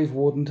 the Grave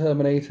Warden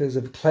Terminators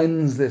have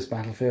cleansed this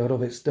battlefield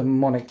of its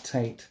demonic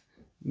taint,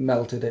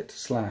 melted it to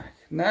slack.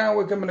 Now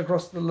we're coming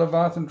across the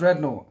Leviathan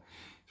Dreadnought.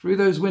 Through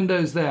those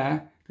windows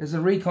there's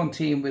a recon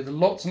team with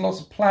lots and lots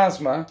of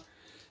plasma.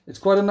 It's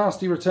quite a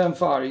nasty return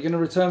fire. Are you going to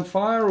return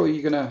fire or are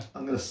you going to...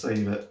 I'm going to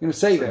save it. You're going to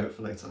save it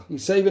for later. You're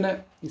saving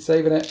it. You're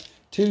saving it.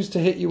 2s to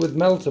hit you with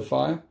melter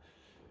fire.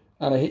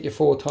 And I hit you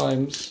 4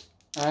 times.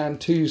 And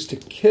 2s to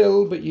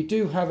kill. But you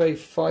do have a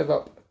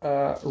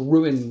 5-up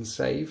ruin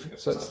save. Yep,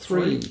 so it's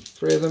 3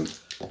 of them.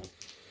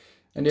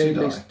 And you only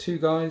lose 2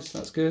 guys.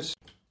 That's good.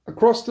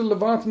 Across to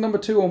Leviathan number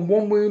 2 on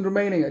 1 wound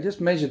remaining. I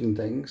just measured in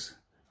things.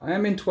 I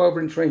am in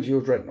 12-inch range of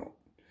your Dreadnought.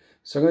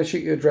 So I'm going to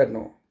shoot you a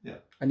Dreadnought. Yeah.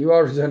 And you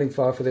are returning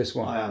fire for this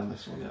one. I am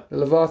this one, yeah. The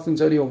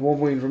Leviathan's only on 1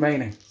 wound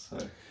remaining. So,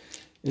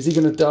 is he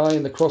going to die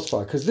in the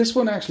crossfire? Because this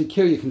one actually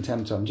kill your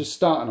Contemptor. I'm just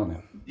starting on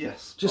him.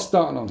 Yes. Just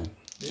starting on him.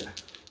 Yeah.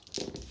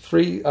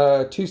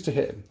 2s to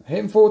hit him. Hit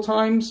him 4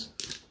 times.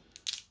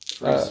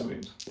 3s to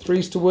wound.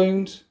 3s to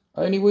wound.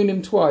 I only wound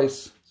him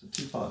twice. So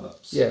 2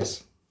 5-ups.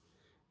 Yes.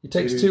 He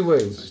takes 2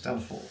 wounds. So he's down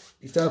 4.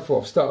 He's down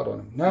 4. I've started on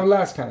him. Now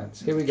last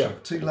cannons. Here we go.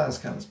 2 las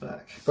cannons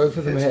back. Both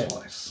of them hit.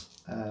 Twice.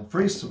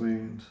 3s to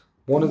wound.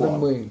 One of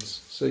them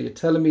wounds. So you're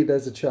telling me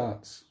there's a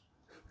chance.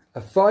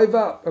 A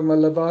 5-up and my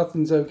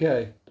Leviathan's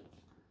okay.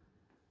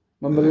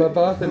 When the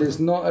Leviathan is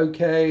not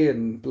okay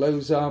and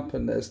blows up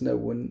and there's no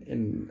one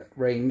in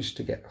range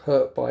to get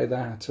hurt by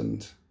that.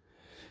 And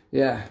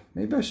yeah,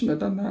 maybe I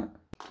shouldn't have done that.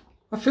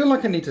 I feel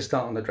like I need to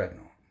start on the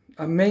Dreadnought.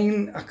 I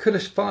mean, I could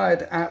have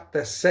fired at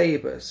the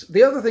Sabres.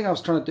 The other thing I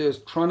was trying to do is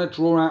trying to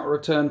draw out a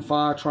return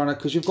fire,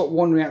 because you've got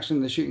 1 reaction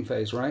in the shooting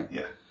phase, right?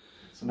 Yeah.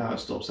 So now it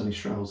stops any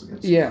shrouds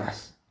against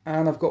Yes.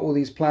 And I've got all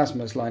these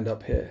plasmas lined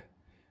up here.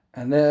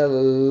 And they're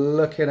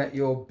looking at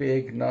your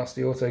big,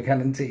 nasty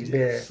autocannon team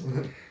here.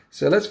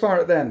 So let's fire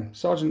at them.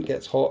 Sergeant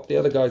gets hot. The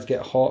other guys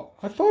get hot.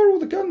 I fire all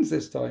the guns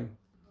this time.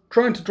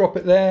 Trying to drop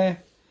it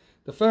there.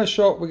 The first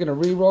shot we're going to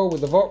re-roll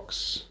with the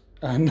Vox.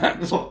 And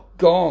that's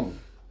gone.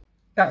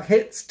 That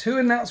hits 2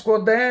 in that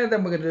squad there.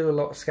 Then we're going to do a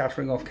lot of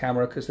scattering off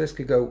camera because this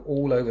could go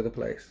all over the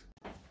place.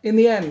 In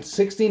the end,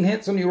 16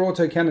 hits on your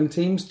autocannon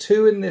teams.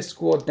 2 in this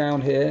squad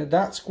down here.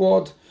 That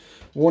squad...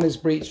 1 is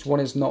breached, 1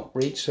 is not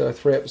breached, so a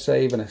 3-up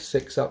save and a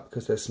 6-up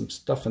because there's some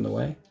stuff in the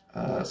way.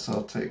 So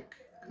I'll take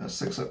a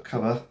 6-up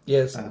cover.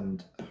 Yes.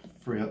 And a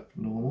 3-up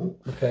normal.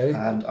 Okay.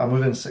 And I'm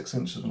within 6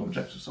 inches of an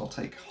objective, so I'll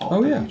take half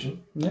the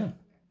region. Yeah.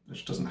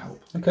 Which doesn't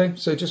help. Okay,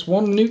 so just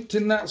 1 nuked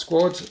in that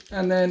squad,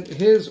 and then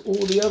here's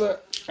all the other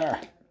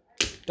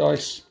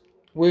dice.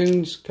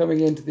 Wounds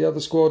coming into the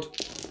other squad.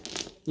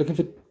 Looking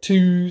for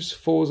 2s,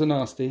 4s are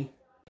nasty.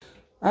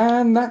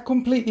 And that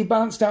completely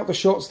balanced out the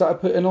shots that I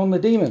put in on the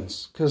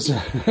demons. Because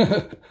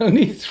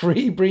only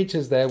 3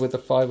 breaches there with the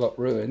 5-up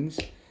ruins.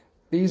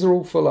 These are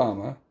all full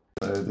armour.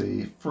 So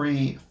the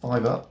 3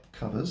 5-up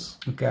covers.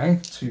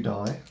 Okay. 2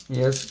 die.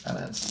 Yes. And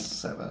then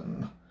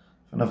 7.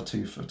 Another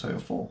 2 for a total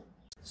of 4.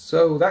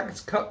 So that's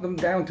cut them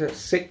down to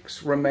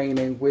 6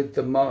 remaining with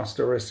the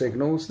Master of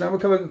Signals. Now we're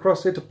coming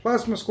across here to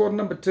Plasma Squad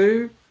number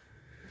 2.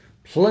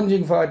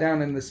 Plunging fire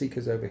down in the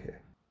Seekers over here.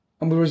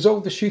 And we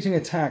resolved the shooting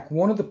attack.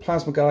 One of the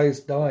plasma guys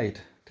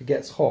died to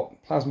Gets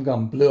Hot. Plasma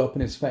gun blew up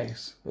in his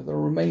face. But the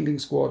remaining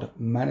squad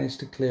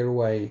managed to clear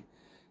away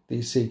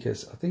these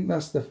Seekers. I think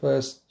that's the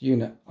first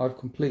unit I've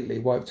completely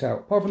wiped out.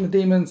 Apart from the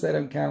demons, they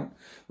don't count.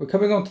 We're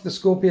coming on to the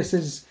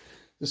Scorpiuses,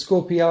 the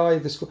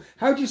Scorpii,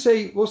 how do you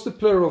say, what's the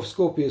plural of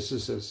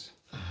Scorpiuses?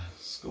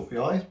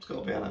 Scorpio Eye, it's got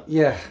to be in it.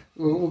 Yeah,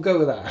 we'll go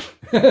with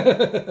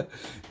that.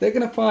 They're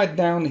going to fire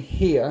down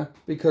here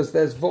because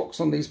there's Vox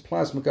on these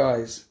plasma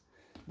guys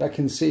that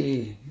can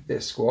see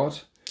this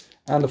squad.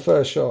 And the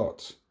first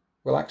shot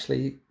will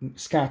actually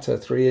scatter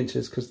 3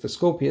 inches because the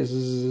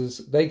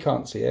Scorpios, they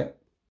can't see it.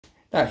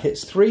 That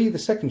hits 3. The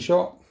second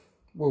shot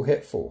will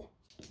hit 4.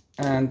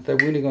 And they're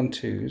wounding on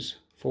 2s.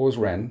 4's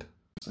rend.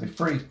 So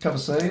 3 cover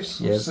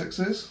saves, yes.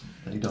 6s,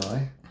 they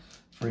die.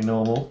 3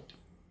 normal,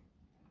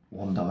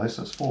 1 dies,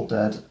 so it's 4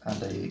 dead,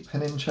 and a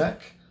pin-in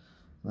check.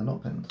 They're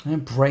not pinned.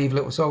 And brave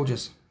little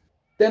soldiers.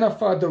 Then I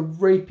fired the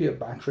rapier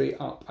battery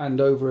up and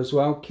over as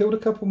well, killed a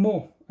couple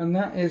more, and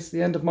that is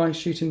the end of my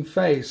shooting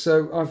phase.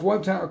 So I've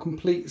wiped out a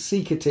complete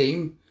Seeker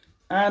team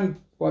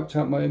and wiped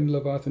out my own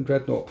Leviathan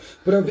Dreadnought.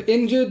 But I've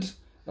injured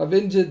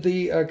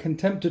the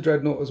Contemptor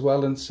Dreadnought as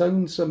well and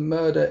sown some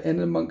murder in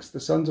amongst the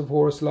Sons of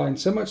Horus line,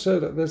 so much so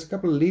that there's a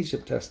couple of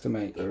leadership tests to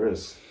make. There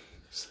is.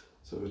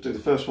 So we'll do the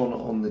first one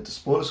on the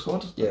Despoiler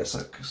Squad. Yes.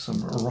 Like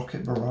some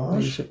Rocket Barrage.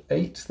 Leadership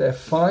 8, they're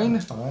fine.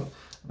 Fine. And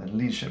then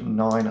Leadership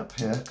 9 up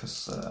here,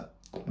 because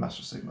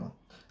Master Signal.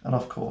 And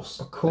of course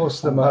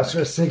the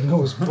Master of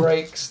Signals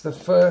breaks. The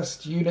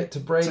first unit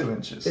to break 2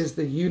 inches. is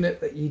the unit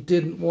that you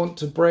didn't want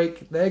to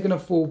break. They're going to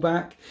fall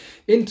back.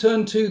 In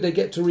turn 2, they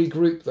get to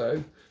regroup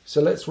though. So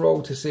let's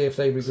roll to see if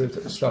they regroup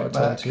at the start of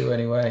turn 2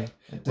 anyway.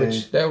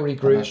 Which they'll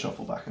regroup. And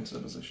shuffle back into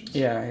the positions.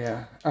 Yeah,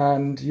 yeah.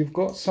 And you've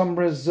got some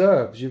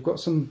reserves. You've got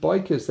some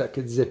bikers that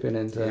could zip in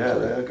turn 2. Yeah,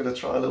 they're going to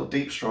try a little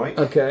deep strike.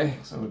 Okay.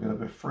 So we're going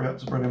to be free up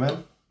to bring them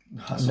in.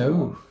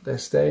 No, they're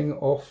staying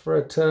off for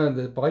a turn.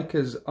 The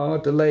bikers are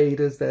delayed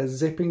as they're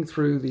zipping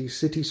through the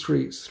city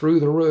streets, through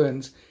the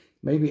ruins,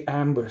 maybe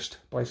ambushed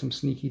by some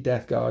sneaky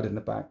Death Guard in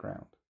the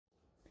background.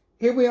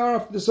 Here we are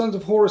after the Sons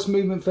of Horus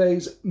movement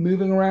phase,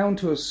 moving around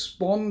to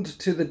respond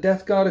to the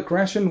Death Guard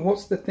aggression.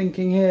 What's the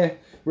thinking here?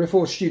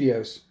 Riffle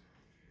Studios.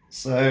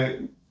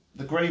 So,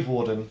 the Grave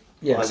Warden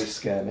really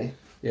scare me.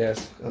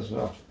 Yes. As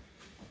I've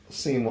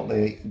seen what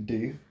they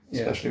do,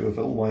 especially with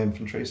all my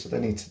infantry, so they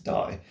need to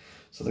die.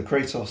 So the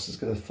Kratos is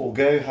going to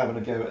forego having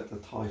a go at the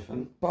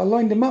Typhon. But I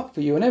lined him up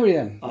for you and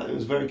everything. It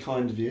was very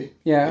kind of you.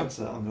 Yeah. But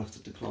I'm going to have to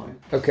decline.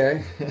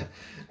 Okay.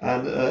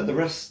 And the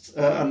rest,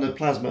 and the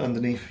plasma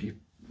underneath, you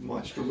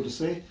might struggle to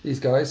see. These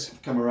guys.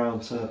 Come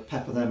around to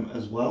pepper them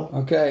as well.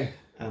 Okay.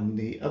 And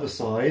the other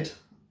side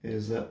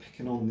is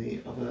picking on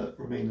the other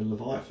remaining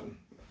Leviathan.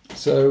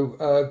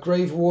 So,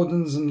 Grave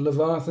Wardens and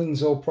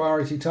Leviathans are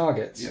priority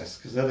targets? Yes,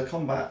 because they're the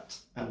combat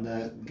and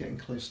they're getting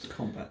close to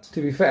combat.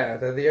 To be fair,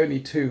 they're the only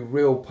 2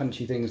 real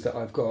punchy things that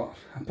I've got.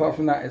 Apart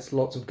from that, it's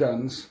lots of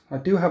guns. I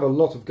do have a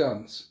lot of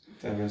guns.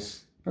 There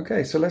is.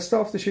 Okay, so let's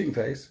start off the shooting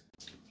phase.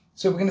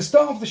 So we're going to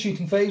start off the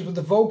shooting phase with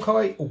the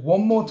Volkite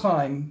one more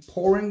time,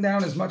 pouring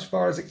down as much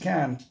fire as it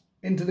can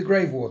into the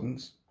Grave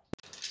Wardens.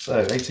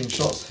 So 18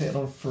 shots hitting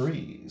on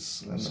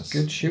 3s. That's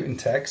good shooting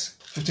techs.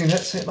 15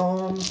 hits hitting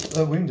on,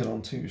 wounded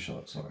on 2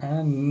 shots. Sorry.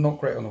 And not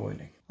great on the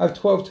wounding. I have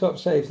 12 2-up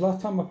saves.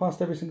 Last time I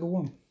passed every single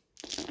one.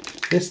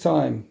 This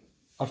time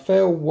I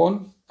fail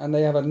 1 and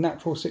they have a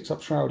natural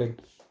 6-up shrouding.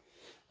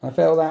 I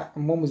fail that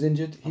and 1 was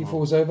injured. He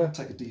falls over.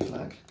 Take a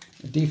deflag.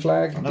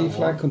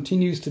 Deflag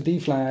continues to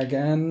deflag,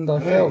 and I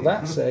failed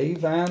that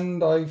save,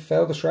 and I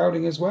failed the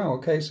shrouding as well.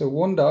 Okay, so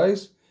 1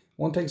 dies,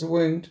 1 takes a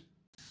wound.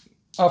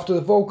 After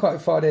the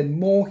Volkite fired in,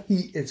 more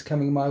heat is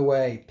coming my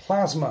way.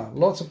 Plasma,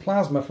 lots of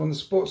plasma from the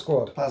support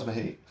squad. Plasma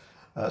heat.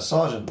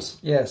 Sergeant.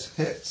 Yes.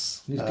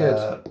 Hits. He's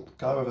good.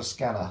 Guy with a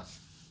scanner.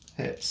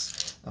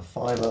 Hits. And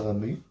 5 other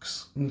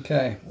mooks.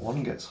 Okay.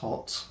 1 gets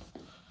hot.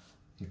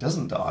 He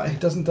doesn't die. He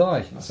doesn't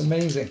die. That's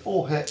amazing.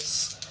 4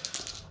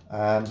 hits.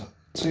 And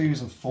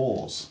 2s and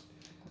 4s.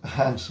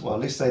 And, well, at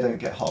least they don't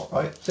get hot,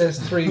 right? There's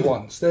 3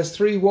 1s. There's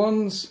 3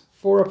 1s,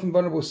 4 up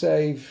invulnerable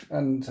save,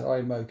 and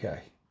I'm okay.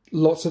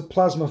 Lots of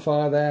plasma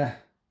fire there,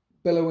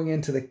 billowing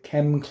into the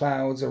chem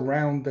clouds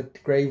around the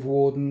Grave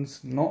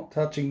Wardens, not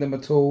touching them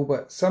at all,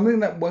 but something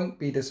that won't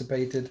be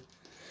dissipated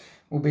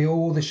will be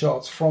all the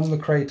shots from the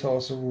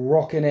Kratos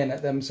rocking in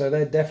at them, so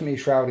they're definitely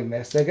shrouding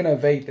this. They're going to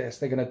evade this.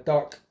 They're going to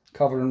duck,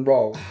 cover and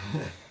roll.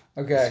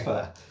 Okay. That's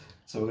fair.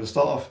 So we're going to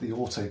start off with the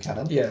auto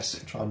cannon. Yes.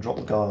 Try and drop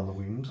the guy on the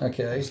wound.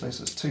 Okay. So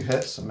it's 2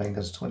 hits and main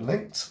gun's twin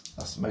linked.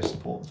 That's the most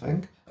important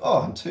thing.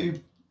 Oh, and 2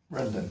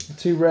 rending.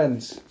 2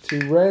 rends.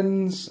 2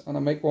 rends, and I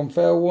make 1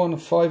 fail 1,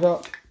 5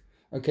 up.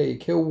 Okay, you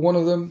kill 1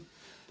 of them,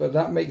 but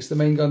that makes the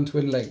main gun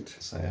twin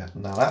linked. So yeah,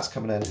 now that's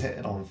coming in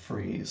hitting on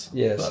 3s.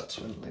 Yes. But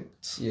twin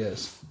linked.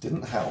 Yes.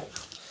 Didn't help.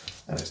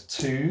 And it's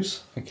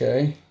 2s.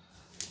 Okay.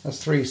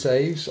 That's 3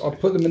 saves. I'll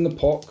put them in the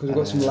pot because we've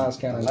got some las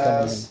cannons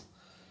coming in.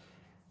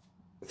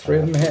 3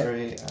 of them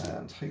hit. 3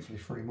 and hopefully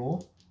 3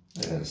 more.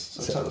 Yes,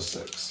 so total of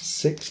 6.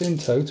 6 in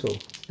total.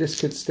 This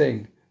could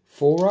sting.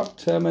 4 up,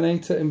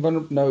 Terminator,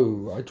 invulnerable.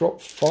 No, I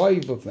dropped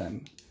 5 of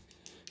them.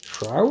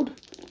 Shroud?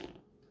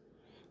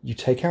 You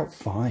take out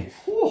 5.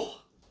 Ooh.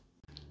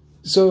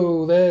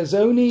 So there's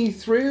only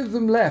 3 of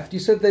them left. You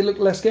said they look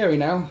less scary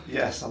now.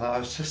 Yes, and I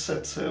was just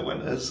said to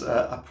Winters,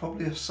 I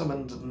probably have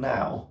summoned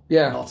now,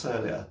 Yeah. not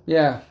earlier.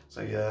 Yeah.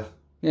 So yeah,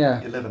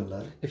 Yeah. 11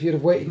 low. If you'd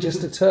have waited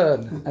just a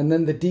turn and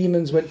then the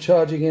demons went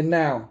charging in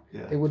now,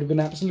 it would have been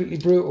absolutely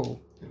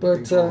brutal.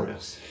 But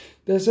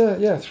there's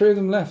 3 of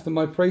them left, and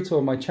my Praetor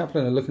and my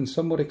Chaplain are looking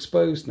somewhat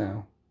exposed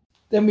now.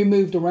 Then we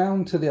moved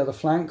around to the other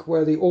flank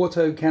where the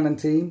auto cannon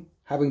team,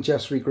 having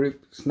just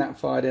regrouped, snap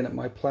fired in at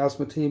my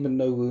plasma team and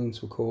no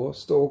wounds were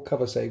caused. All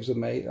cover saves were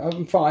made.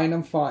 I'm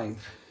fine.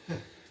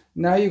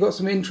 Now you've got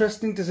some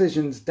interesting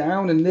decisions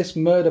down in this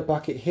murder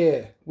bucket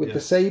here with the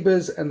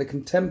Sabres and the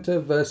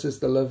Contemptor versus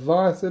the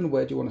Leviathan.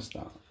 Where do you want to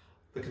start?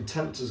 The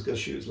Contemptor's going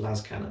to shoot his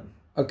las cannon.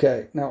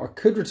 Okay, now I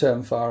could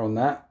return fire on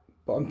that,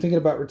 but I'm thinking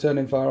about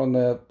returning fire on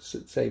the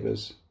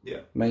Sabres. Yeah.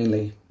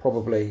 Mainly,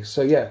 probably.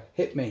 So yeah,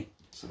 hit me.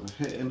 So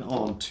we're hitting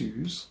on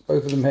 2s.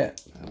 Both of them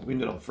hit.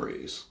 Wounded on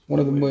 3s. One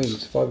of them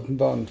wounds, 5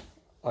 combined.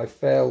 I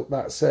failed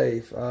that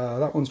save.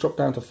 That one's dropped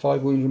down to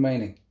 5 wounds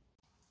remaining.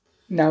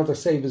 Now the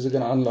Sabres are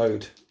going to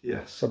unload.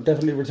 Yes. So I'm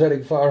definitely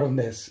returning fire on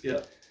this.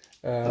 Yeah.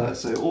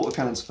 So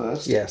autocannons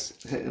first. Yes.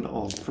 Hitting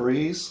on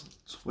 3s.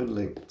 Twin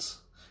linked.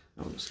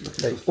 I'm just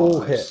looking they for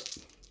all 5s.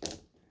 hit.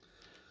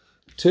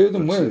 2 of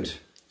them wound.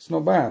 It's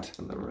not bad.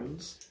 And the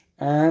rings.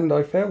 And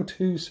I failed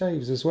 2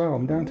 saves as well.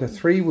 I'm down to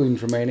 3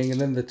 wounds remaining,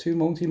 and then the 2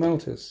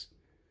 multi-melters.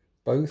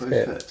 Both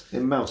hit.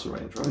 In melter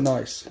range, right?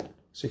 Nice.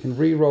 So you can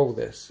re-roll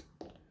this.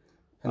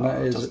 And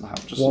that is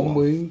 1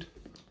 wound.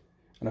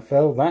 And I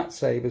failed that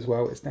save as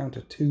well. It's down to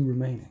 2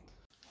 remaining.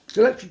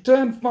 So let's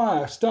return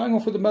fire. Starting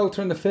off with the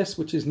Melter and the Fist,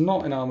 which is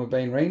not in Armour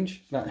Bane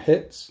range. That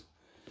hits.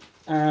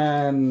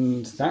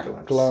 And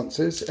that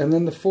glances. And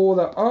then the 4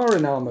 that are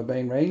in Armour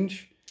Bane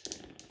range,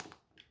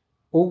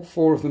 all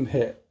 4 of them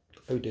hit.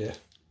 Oh dear.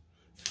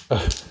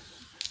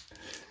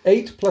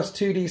 8 plus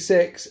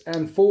 2d6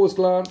 and 4's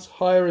glance,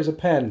 higher is a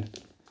pen.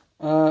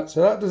 So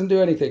that doesn't do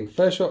anything.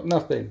 First shot,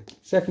 nothing.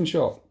 Second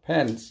shot,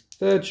 pens.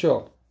 Third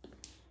shot,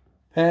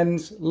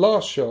 pens.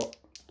 Last shot,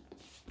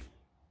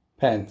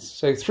 pens.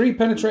 So 3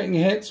 penetrating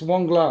hits,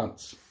 1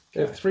 glance.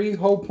 They have 3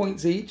 whole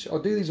points each. I'll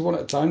do these one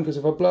at a time because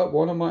if I blow up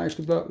one, I might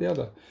actually blow up the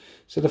other.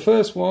 So the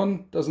first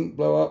one doesn't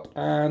blow up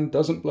and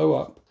doesn't blow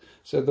up.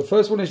 So the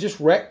first one is just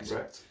wrecked.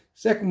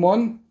 Second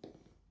one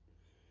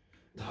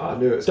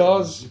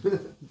does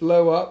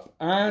blow up,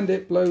 and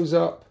it blows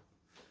up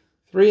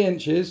 3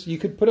 inches. You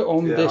could put it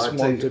on this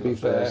one, to be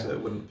fair. So it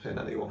wouldn't pin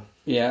anyone.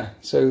 Yeah,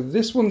 so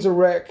this one's a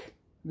wreck.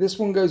 This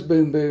one goes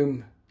boom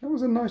boom. That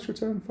was a nice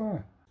return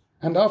fire.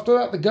 And after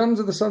that, the guns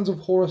of the Sons of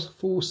Horus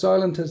fall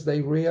silent as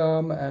they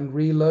rearm and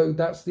reload.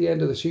 That's the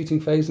end of the shooting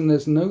phase, and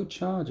there's no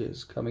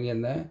charges coming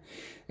in there.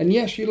 And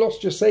yes, you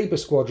lost your Sabre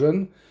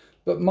squadron,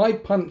 but my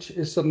punch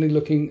is suddenly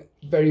looking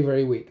very,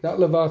 very weak. That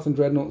Leviathan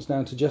Dreadnought's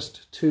down to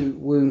just 2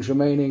 wounds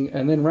remaining.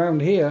 And then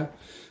round here,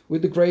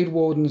 with the Grade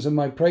Wardens and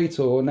my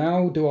Praetor,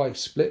 now do I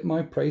split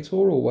my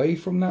Praetor away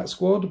from that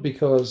squad?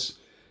 Because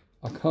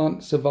I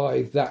can't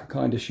survive that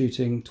kind of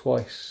shooting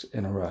twice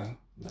in a row.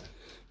 No.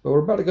 But we're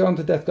about to go on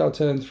to Death Guard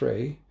turn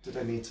 3. Do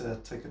they need to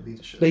take a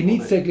leadership? They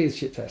need to take a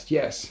leadership test,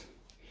 yes.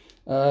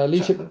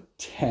 Leadership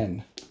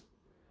 10.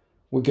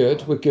 We're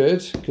good,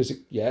 because,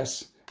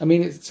 yes. I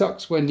mean, it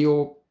sucks when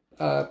your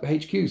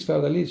HQs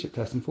fail their leadership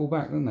test and fall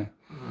back, don't they?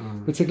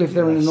 Particularly if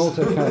they're in an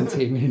auto-cannon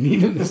team and you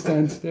need them to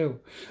stand still.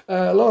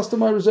 Last of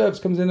my reserves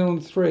comes in on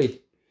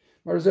 3.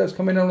 My reserves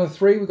come in on a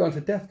 3. We're going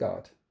to Death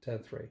Guard, turn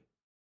 3.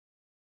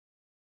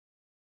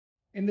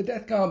 In the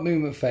Death Guard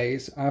movement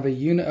phase, I have a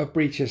unit of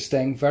breachers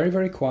staying very,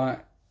 very quiet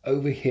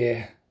over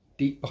here,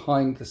 deep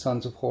behind the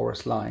Sons of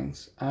Horus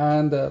lines.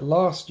 And the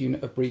last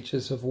unit of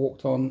breachers have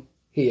walked on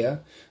here,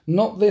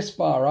 not this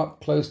far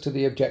up, close to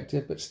the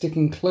objective, but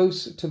sticking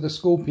close to the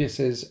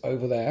Scorpiuses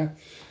over there,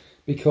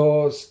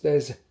 because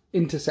there's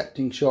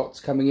intercepting shots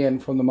coming in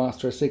from the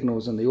Master of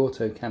Signals and the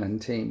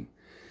autocannon team.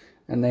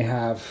 And they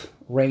have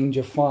range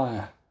of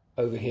fire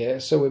over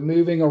here, so we're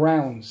moving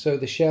around, so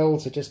the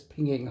shells are just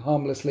pinging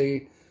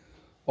harmlessly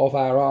off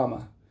our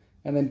armour.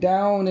 And then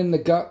down in the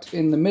gut,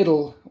 in the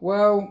middle,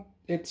 well,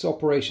 it's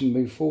Operation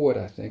Move Forward,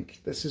 I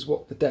think. This is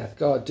what the Death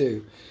Guard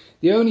do.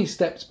 The only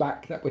steps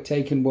back that were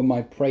taken were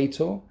my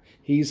Praetor.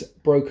 He's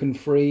broken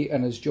free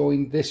and has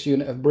joined this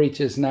unit of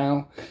breachers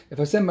now. If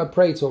I send my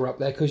Praetor up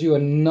there, because you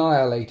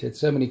annihilated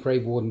so many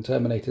Grave Warden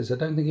Terminators, I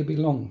don't think it'd be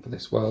long for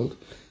this world.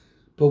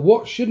 But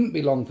what shouldn't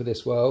be long for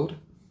this world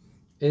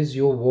is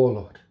your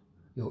Warlord,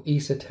 your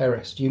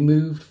esoterist. You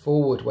moved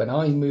forward when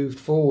I moved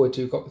forward.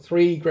 You've got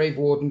 3 Grave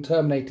Warden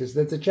Terminators.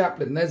 There's a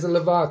Chaplain, there's a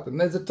Leviathan,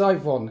 there's a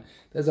Typhon.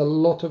 There's a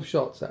lot of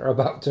shots that are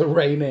about to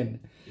rain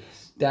in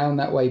down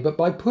that way. But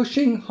by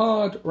pushing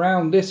hard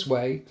round this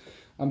way,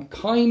 I'm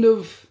kind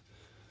of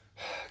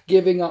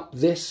giving up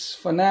this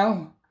for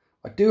now.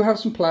 I do have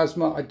some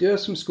plasma. I do have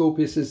some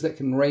Scorpiuses that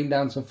can rain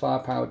down some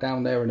firepower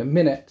down there in a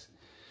minute.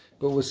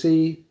 But we'll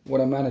see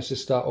what I manage to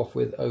start off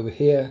with over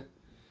here.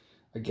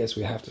 I guess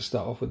we have to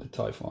start off with the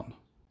Typhon.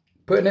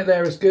 Putting it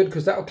there is good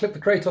because that'll clip the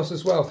Kratos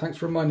as well. Thanks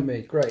for reminding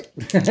me. Great.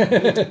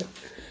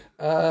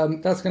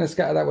 That's going to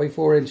scatter that way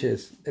 4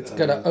 inches. It's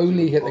going to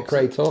only hit the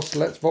Kratos.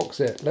 Let's Vox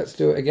it. Let's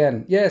do it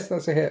again. Yes,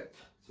 that's a hit.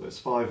 So it's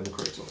 5 in the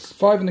Kratos.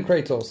 5 in the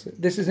Kratos.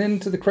 This is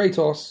into the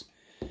Kratos.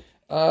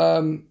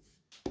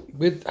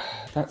 With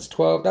that's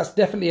 12. That's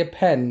definitely a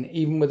pen,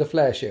 even with a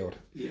flare shield.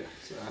 Yeah,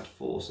 so I had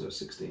 4, so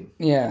 16.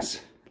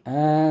 Yes.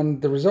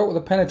 And the result of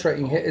the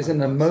penetrating hit is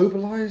an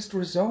immobilized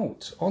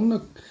result. On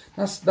the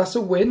that's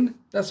a win.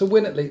 That's a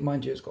win at least.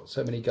 Mind you, it's got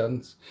so many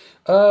guns.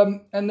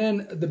 And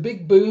then the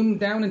big boom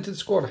down into the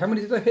squad. How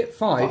many did I hit?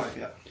 5? 5,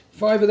 yeah.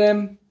 5 of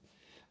them.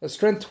 At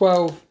strength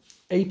 12,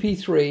 AP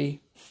 3,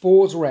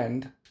 4's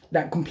rend.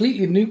 That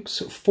completely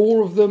nukes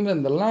 4 of them,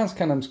 and the last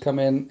cannons come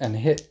in and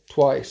hit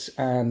twice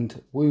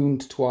and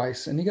wound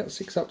twice. And you got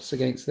 6 ups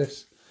against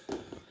this.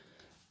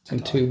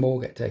 And 2 more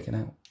get taken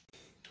out.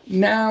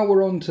 Now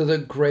we're on to the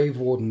Grave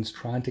Wardens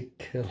trying to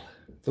kill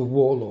the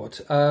Warlord.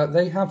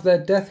 They have their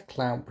Death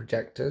Cloud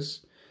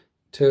projectors.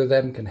 2 of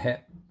them can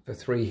hit for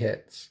 3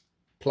 hits,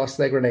 plus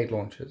their grenade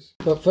launchers.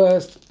 But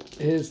first,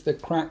 here's the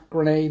crack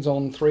grenades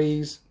on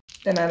 3s.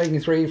 Then adding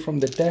 3 from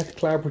the Death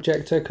Cloud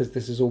projector, because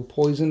this is all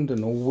poisoned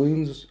and all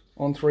wounds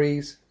on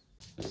 3s.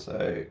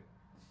 So,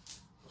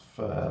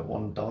 for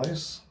 1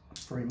 dice,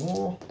 3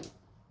 more.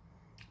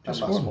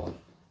 Just and that's 1.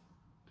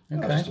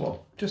 Okay. Okay,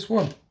 just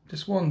one.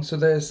 Just one. So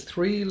there's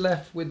 3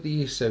 left with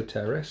the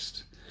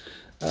Esoterrorist.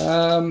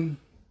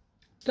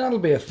 That'll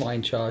be a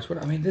fine charge.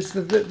 But I mean, there's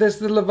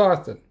the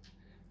Leviathan.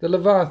 The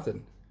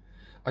Leviathan.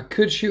 I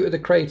could shoot at the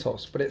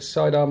Kratos, but it's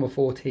side armor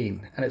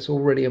 14, and it's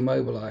already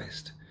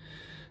immobilized.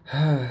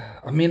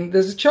 I mean,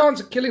 there's a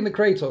chance of killing the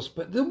Kratos,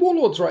 but the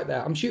Warlord's right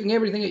there. I'm shooting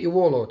everything at your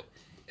Warlord.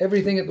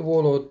 Everything at the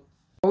Warlord.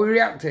 Are we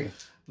reacting?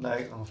 No,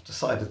 I've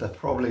decided they're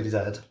probably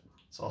dead.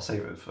 So I'll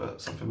save it for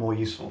something more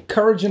useful.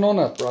 Courage and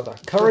honour, brother.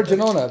 Courage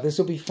and honour. This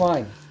will be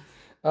fine.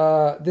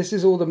 This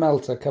is all the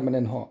Melter coming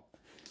in hot.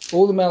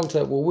 All the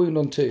Melter will wound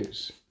on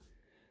 2s.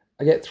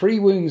 I get 3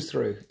 wounds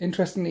through.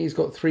 Interestingly, he's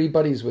got 3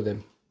 buddies with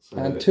him. So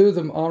and 2 of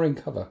them are in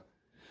cover.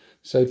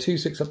 So 2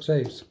 6-up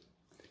saves.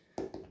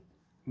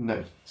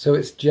 No. So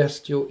it's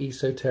just your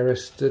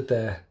Esoterrorist stood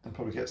there. And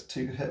probably gets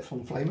 2 hit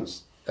from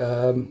Flamers.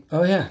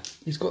 Oh yeah.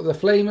 He's got the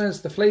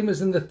Flamers. The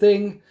Flamers and the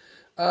Thing.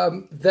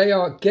 They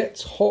are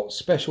Gets Hot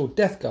Special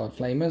Death Guard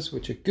Flamers,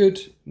 which are good.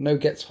 No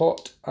Gets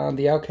Hot. And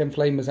the Alchem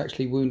Flamers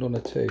actually wound on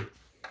a 2.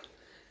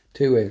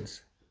 2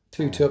 wins.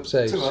 2 2-up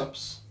saves. 2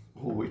 ups.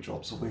 Oh, he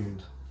drops a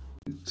wound.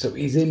 So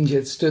he's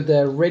injured, stood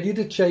there ready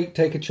to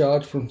take a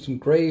charge from some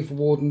Grave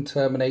Warden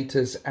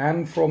Terminators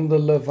and from the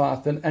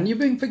Leviathan. And you've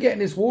been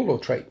forgetting his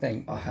Warlord trait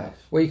thing. I have.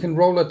 Where you can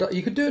roll a...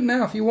 You could do it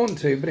now if you want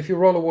to, but if you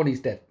roll a 1,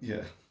 he's dead. Yeah.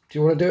 Do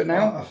you want to do it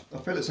now? I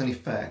feel it's only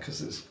fair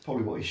because it's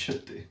probably what he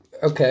should do.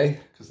 Okay.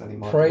 Because then he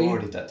might Pray be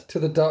already dead. To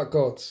the Dark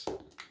Gods.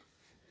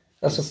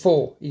 That's a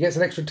 4. He gets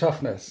an extra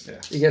toughness.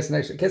 Yes. He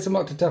gets him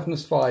up to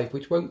toughness 5,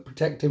 which won't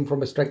protect him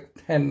from a strength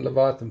 10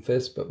 Leviathan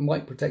Fist, but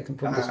might protect him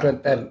from the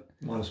strength 10.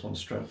 -1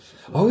 strength.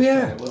 Oh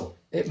yeah. It will.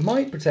 It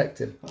might protect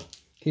him.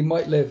 He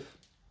might live.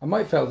 I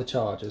might fail the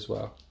charge as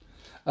well.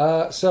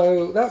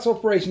 So that's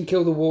Operation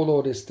Kill the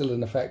Warlord is still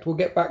in effect. We'll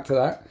get back to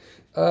that.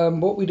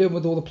 What are we doing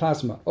with all the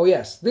plasma? Oh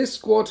yes, this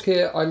squad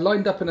here I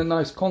lined up in a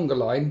nice conga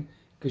line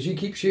because you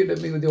keep shooting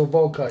at me with your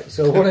Volkite.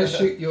 So I want to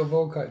shoot your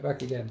Volkite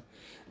back again.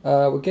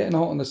 We're getting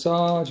hot on the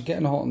Sarge,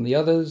 getting hot on the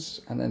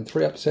others, and then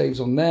 3-up saves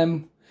on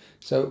them.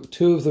 So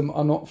 2 of them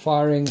are not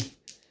firing,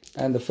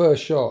 and the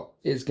first shot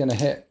is going to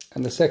hit,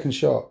 and the second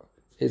shot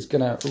is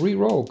going to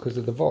re-roll because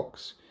of the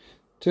Vox.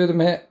 2 of them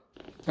hit,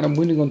 and I'm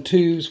winning on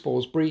 2s,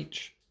 4's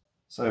breach.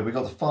 So we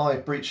got the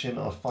 5 breaching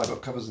our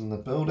 5-up covers in the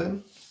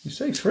building. You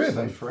saved 3 of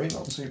them. 3,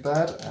 not too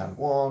bad, and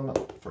 1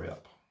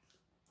 3-up,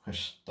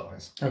 which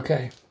dies.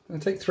 Okay, I'm going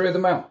to take 3 of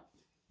them out.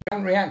 I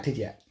haven't reacted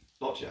yet.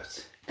 Not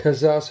yet.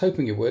 Because I was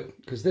hoping you would,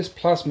 because this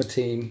plasma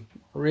team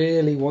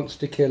really wants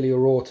to kill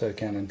your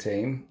autocannon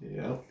team.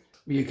 Yeah.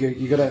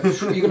 You're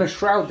gonna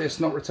shroud this,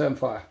 not return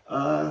fire.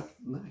 No.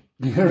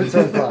 You're gonna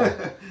return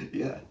fire.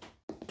 Yeah.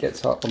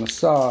 Gets up on the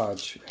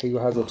Sarge, who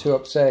has a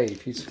 2-up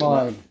save. He's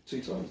fine.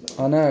 2 times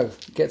now. I know.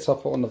 Gets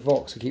up on the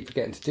Vox. I keep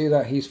forgetting to do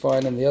that. He's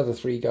fine, and the other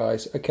 3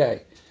 guys.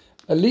 Okay.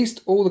 At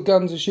least all the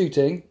guns are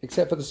shooting,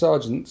 except for the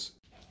sergeants.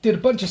 Did a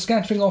bunch of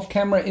scattering off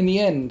camera in the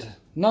end.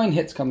 9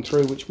 hits come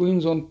through, which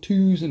wounds on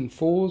 2s and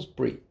 4's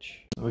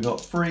breach. We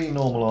got 3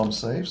 normal arm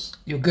saves.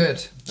 You're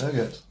good. They're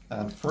good.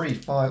 And 4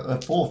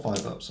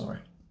 5-up, sorry.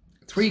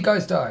 3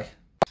 guys die.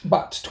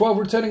 But 12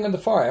 returning under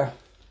fire.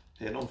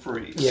 Hitting on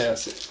 3s.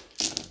 Yes.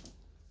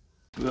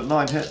 We've got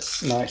 9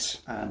 hits. Nice.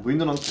 And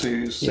wounded on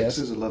 2s. 6s Yes.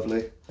 are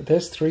lovely.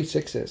 There's 3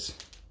 6s.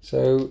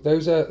 So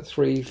those are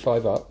 3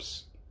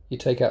 5-ups. You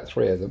take out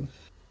 3 of them.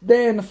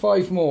 Then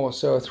 5 more.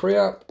 So a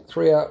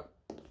 3-up,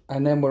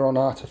 and then we're on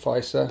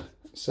Artificer.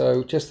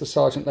 So just the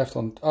sergeant left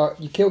on.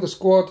 You killed the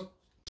squad.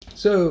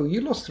 So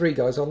you lost 3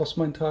 guys. I lost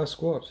my entire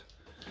squad.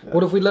 Yeah.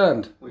 What have we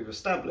learned? We've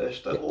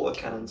established that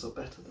autocannons are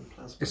better than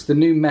plasma. It's the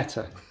new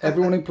meta.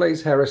 Everyone who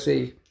plays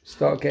Heresy,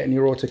 start getting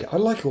your autocannons. I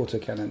like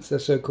autocannons. They're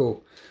so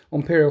cool.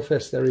 On Imperial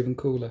Fist, they're even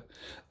cooler.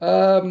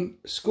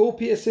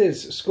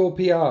 Scorpiuses,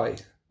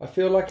 Scorpii. I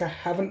feel like I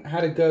haven't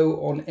had a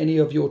go on any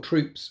of your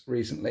troops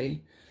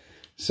recently.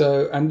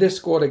 So, and this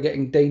squad are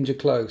getting danger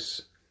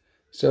close.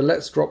 So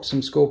let's drop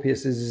some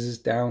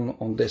Scorpiuses down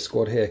on this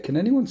squad here. Can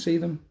anyone see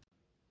them?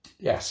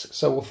 Yes,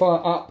 so we'll fire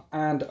up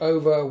and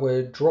over.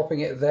 We're dropping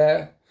it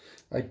there.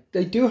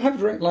 They do have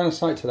direct line of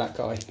sight to that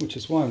guy, which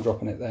is why I'm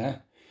dropping it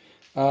there.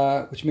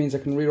 Which means I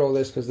can re-roll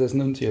this because there's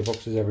Nuncio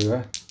Voxes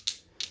everywhere.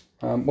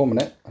 1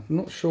 minute. I'm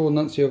not sure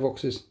Nuncio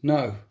Voxes.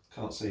 No.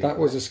 Can't see. That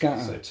was a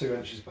scatter. So 2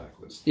 inches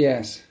backwards.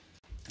 Yes.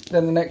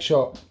 Then the next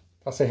shot.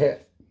 That's a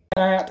hit.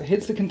 That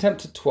hits the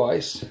Contemptor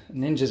twice.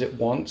 Ninjas it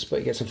once, but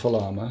he gets a full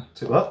armour.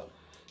 2 up.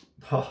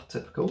 Oh,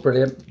 typical.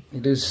 Brilliant. He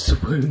does the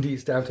wound.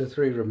 He's down to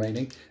 3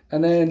 remaining.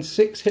 And then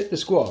 6 hit the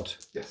squad.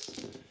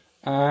 Yes.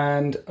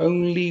 And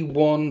only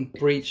 1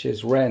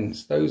 breaches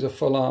Rens. Those are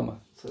full armour.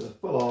 So the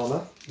full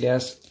armour.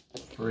 Yes.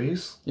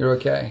 3s. You're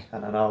okay.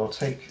 And then I will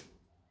take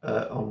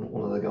on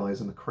one of the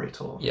guys in the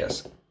Krator.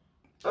 Yes.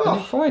 Oh. And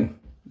you're fine.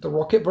 The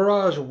rocket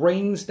barrage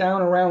rains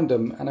down around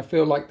them, and I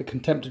feel like the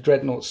Contemptor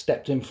Dreadnought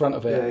stepped in front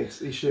of it.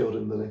 Yeah, he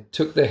shielded him, didn't he?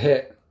 Took the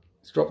hit.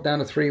 It's dropped down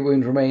to 3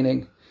 wounds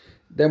remaining.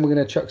 Then we're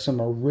going to chuck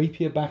some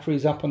rapier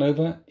batteries up and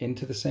over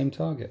into the same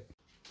target.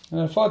 And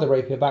I fired the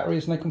rapier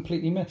batteries and they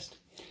completely missed.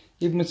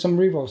 Even with some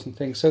rerolls and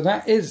things. So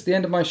that is the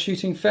end of my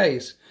shooting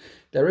phase.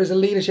 There is a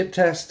leadership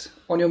test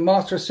on your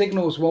Master of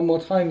Signals one more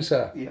time,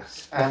 sir.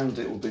 Yes, and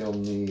it will be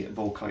on the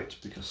Volkite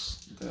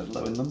because they're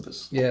low in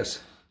numbers.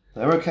 Yes.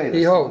 They're okay.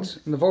 He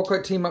holds. And the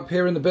Volkite team up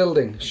here in the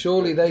building,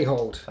 surely they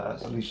hold. So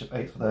leadership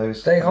 8 for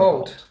those. They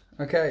hold.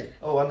 Okay.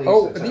 Oh,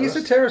 and he's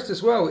a terrorist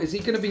as well. Is he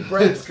going to be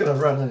brave? He's going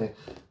to run, isn't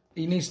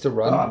he? He needs to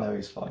run. Oh, no,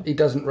 he's fine. He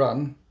doesn't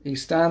run. He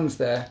stands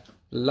there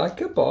like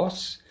a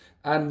boss,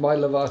 and my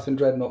Leviathan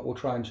Dreadnought will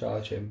try and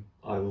charge him.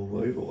 I will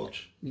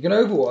Overwatch. You can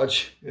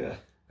Overwatch? Yeah.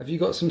 Have you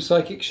got some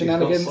psychic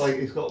shenanigans?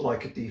 He's got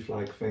like a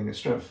D-flag thing. It's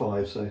strength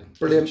 5, so brilliant.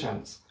 There's a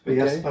chance. But he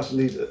has to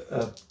lead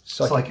a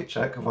psychic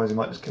check, otherwise he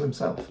might just kill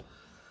himself,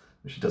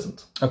 which he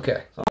doesn't.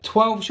 Okay.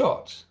 12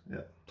 shots?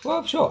 Yeah.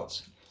 12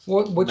 shots?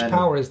 Which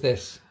power is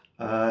this?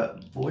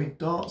 Void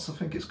darts, I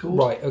think it's called.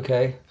 Right,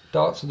 okay.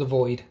 Darts of the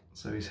Void.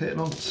 So he's hitting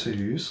on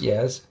 2s.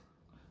 Yes.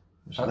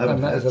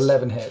 And that is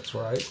 11 hits,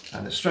 right?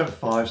 And it's strength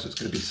 5, so it's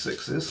going to be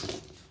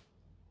 6s.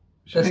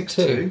 That's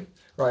 2.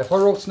 Right, if I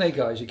roll Snake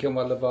Eyes, you kill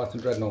my Leviathan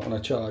Dreadnought on a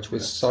charge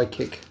with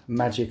psychic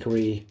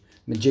magickery.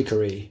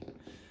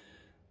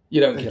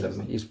 You don't kill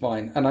him, he's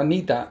fine. And I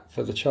need that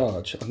for the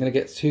charge. I'm going to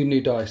get 2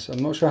 new dice.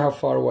 I'm not sure how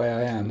far away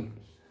I am.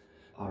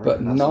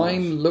 But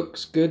 9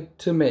 looks good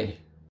to me.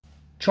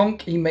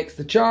 Chonk, he makes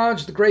the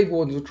charge. The Grave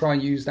Wardens will try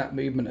and use that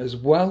movement as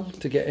well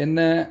to get in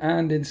there.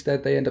 And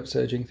instead they end up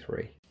surging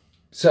 3.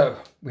 So,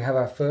 we have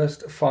our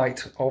first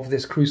fight of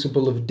this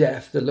Crucible of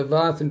Death. The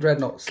Leviathan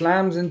Dreadnought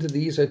slams into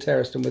the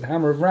Esoterist and with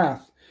Hammer of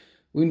Wrath,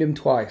 wound him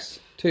twice.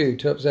 2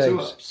 up saves. 2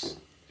 ups.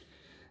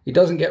 He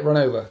doesn't get run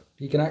over.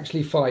 He can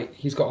actually fight.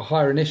 He's got a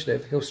higher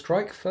initiative. He'll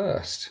strike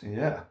first.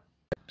 Yeah.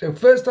 So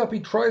first up, he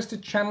tries to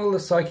channel the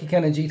psychic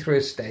energy through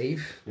his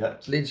stave. Yeah.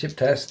 Leadership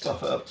test.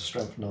 Stuff it up to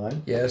strength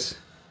 9. Yes.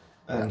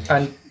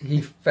 And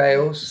he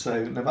fails.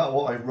 So no matter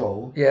what I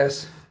roll.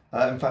 Yes.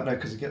 In fact, no,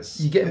 because he gets.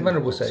 You get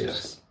invulnerable saves.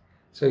 Yes.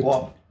 So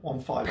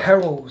 1-5.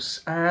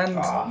 Perils, and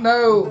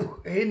no,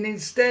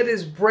 instead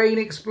his brain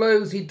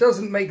explodes. He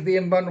doesn't make the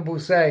invulnerable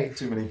save.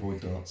 Too many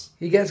void darts.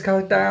 He gets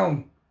cut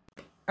down,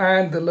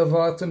 and the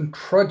Leviathan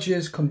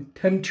trudges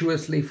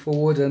contemptuously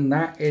forward, and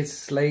that is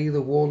slay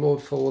the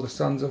warlord for the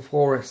Sons of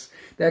Horus.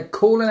 They're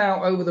calling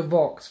out over the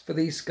Vox for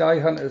these Sky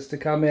Hunters to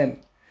come in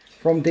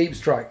from Deep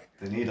Strike.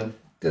 They need them.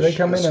 Do they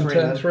come in on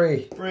turn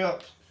 3? 3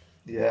 up.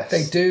 Yes.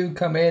 They do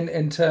come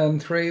in turn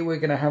 3. We're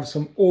going to have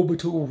some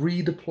orbital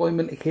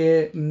redeployment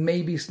here.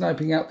 Maybe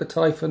sniping out the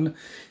Typhon.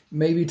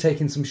 Maybe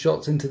taking some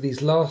shots into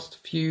these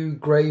last few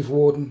Grave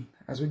Warden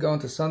as we go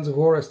into Sons of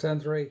Horus turn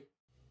 3.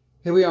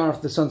 Here we are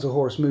after the Sons of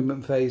Horus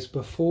movement phase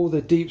before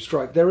the Deep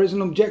Strike. There is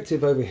an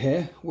objective over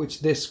here,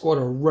 which this squad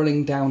are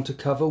running down to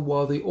cover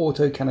while the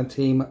autocannon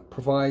team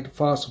provide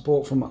fire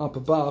support from up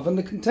above. And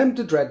the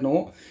Contemptor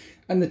Dreadnought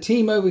and the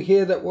team over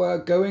here that were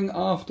going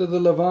after the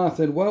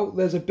Leviathan, well,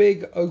 there's a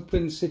big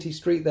open city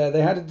street there.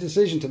 They had a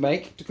decision to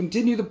make, to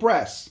continue the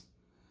press.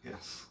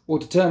 Yes. Or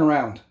to turn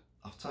around.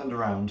 I've turned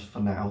around for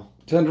now.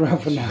 Turned around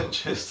for now.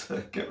 Just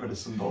to get rid of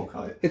some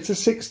Volkite. It's a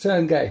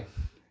 6-turn game.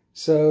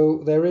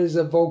 So there is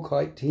a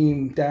Volkite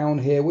team down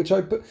here, which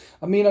I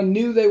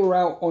knew they were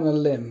out on a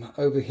limb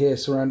over here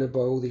surrounded by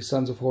all these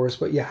Sons of Horus,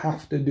 but you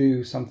have to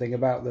do something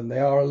about them. They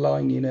are a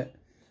line unit.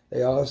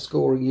 They are a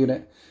scoring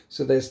unit.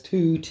 So there's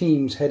 2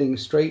 teams heading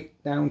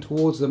straight down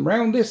towards them.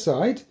 Round this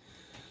side,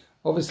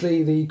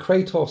 obviously the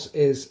Kratos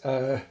is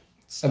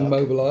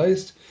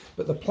immobilized,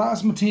 but the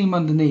Plasma team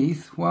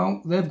underneath,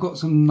 well, they've got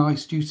some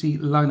nice juicy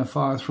line of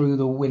fire through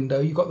the window.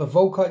 You've got the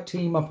Volkite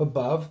team up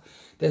above.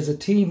 There's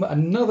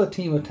another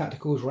team of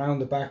tacticals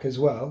round the back as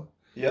well.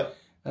 Yep.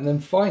 And then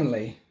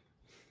finally,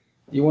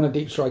 you want a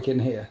deep strike in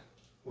here.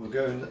 We're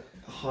going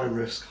high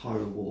risk, high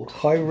reward.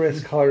 High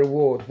risk, high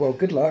reward. Well,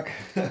 good luck.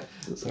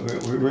 So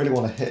we really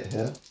want to hit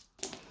here.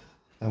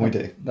 And we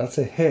do. That's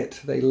a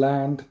hit. They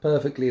land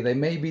perfectly. They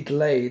may be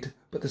delayed,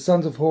 but the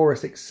Sons of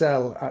Horus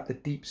excel at the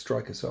deep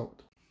strike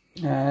assault.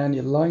 And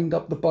you lined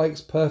up the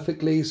bikes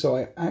perfectly, so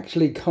I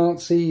actually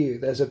can't see you.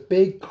 There's a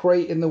big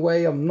crate in the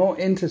way. I'm not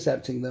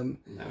intercepting them.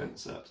 No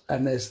intercept.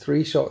 And there's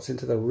 3 shots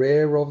into the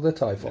rear of the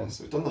Typhon. Yeah,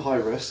 so we've done the high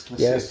risk.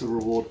 Let's see if the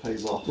reward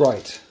pays off.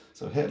 Right.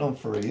 So hitting on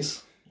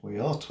 3s. We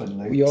are twin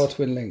linked. We are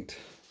twin linked.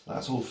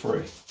 That's all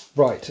 3.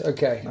 Right,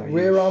 okay. No,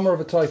 rear armour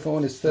of a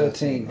Typhon is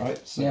 13.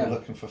 Right, so we're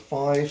looking for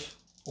 5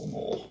 or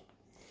more.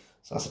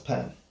 So that's a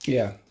pen.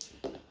 Yeah.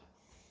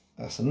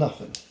 That's a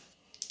nothing.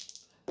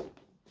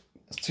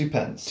 That's 2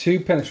 pens. 2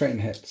 penetrating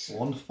hits.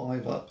 1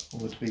 5 up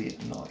would be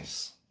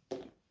nice.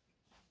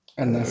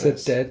 And that's a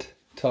dead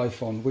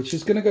Typhon, which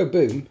is going to go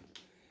boom.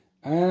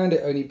 And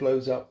it only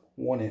blows up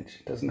 1 inch.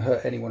 It doesn't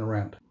hurt anyone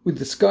around. With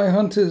the Sky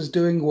Hunters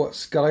doing what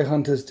Sky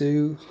Hunters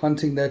do,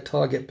 hunting their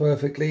target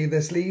perfectly,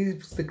 this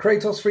leaves the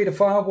Kratos free to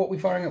fire. What are we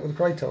firing at with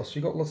the Kratos?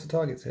 You've got lots of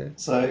targets here.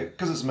 So,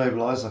 because it's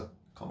mobilised, I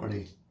can't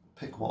really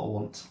pick what I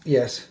want.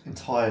 Yes.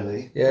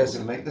 Entirely. Yes. We're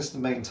going to make this the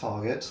main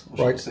target.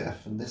 Right. See if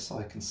from this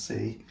side can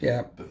see.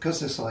 Yeah. Because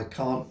this side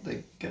can't,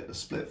 they get the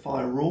split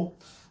fire rule,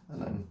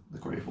 and then the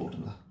Grave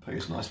Warden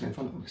pose nicely in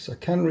front of them. So I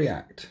can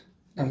react.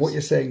 And what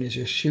you're saying is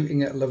you're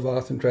shooting at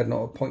Leviathan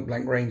Dreadnought at point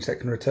blank range that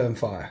can return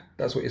fire.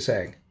 That's what you're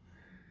saying.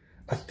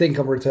 I think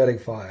I'm returning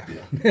fire.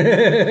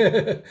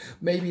 Yeah.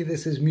 Maybe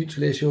this is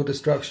mutually assured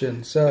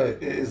destruction. So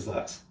it is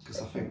that,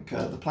 because I think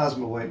the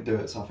plasma won't do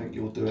it, so I think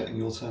you'll do it in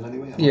your turn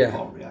anyway. And yeah. I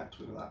can't react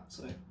with that,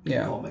 so you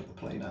can't make the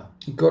play now.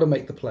 You've got to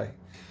make the play.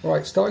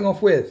 Right, starting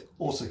off with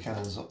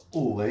autocannons are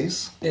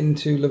always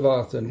into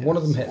Leviathan. Yes, one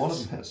of them hits. One of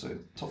them hits, so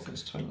Top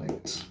Gun's twin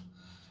linked.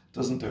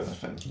 Doesn't do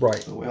anything.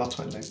 Right. But we are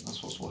twin linked,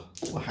 that's what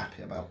we're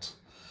happy about.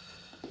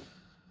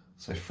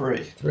 So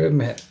 3. 3 of them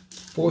hit.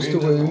 Force to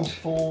wound.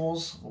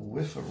 4s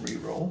with a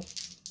reroll.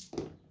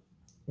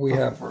 We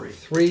have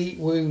 3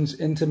 wounds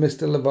into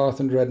Mr.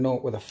 Leviathan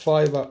Dreadnought with a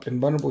 5 up,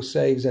 invulnerable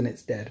saves, and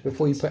it's dead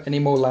before you put any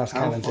more last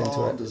cannons into it. How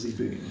far does he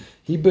boom?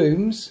 He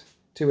booms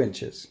 2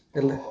 inches.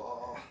 It'll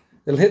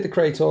hit the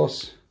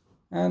Kratos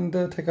and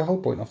take a hull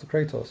point off the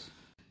Kratos.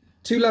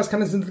 2 last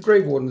cannons into the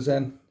Grave Wardens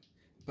then.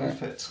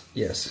 Both hit.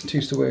 Yes,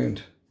 2's to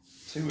wound.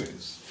 2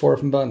 wounds. 4 of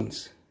them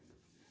buns.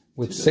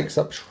 With 6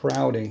 up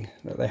shrouding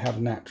that they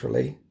have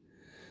naturally.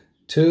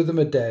 2 of them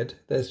are dead.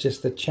 There's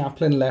just the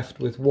chaplain left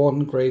with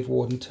 1 Grave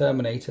Warden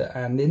Terminator,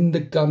 and in the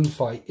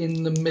gunfight,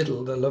 in the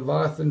middle, the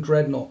Leviathan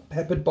Dreadnought,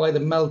 peppered by the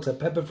melter,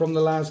 peppered from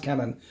the las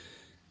cannon,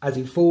 as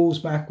he falls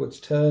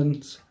backwards,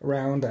 turns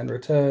around and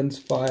returns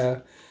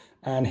fire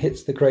and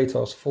hits the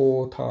Kratos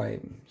 4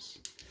 times.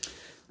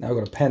 Now we've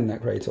got to pen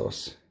that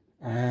Kratos.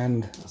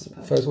 And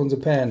first one's a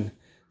pen.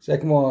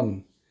 Second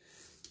one,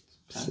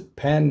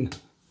 pen.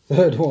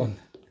 Third one,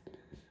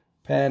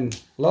 pen.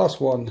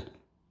 Last one,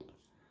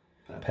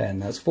 pen.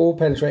 That's 4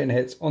 penetrating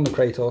hits on the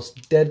Kratos.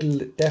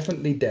 Dead,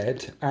 definitely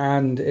dead,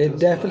 and it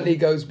definitely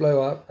goes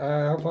blow up.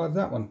 How far is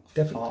that one?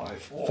 Definitely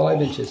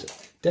 5 inches.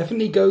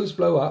 Definitely goes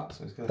blow up.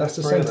 So that's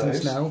the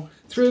sentence now.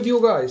 3 of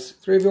your guys.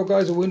 3 of your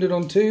guys are wounded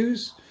on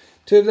 2s.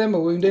 2 of them are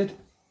wounded,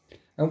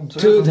 and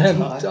 2 of them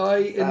die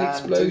in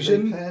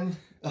explosion.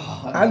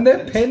 And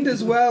they're pinned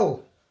as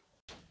well.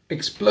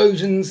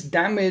 Explosions,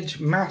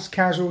 damage, mass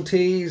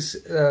casualties,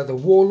 the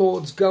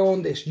Warlord's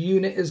gone, this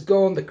unit is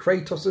gone, the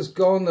Kratos is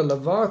gone, the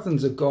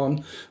Leviathans are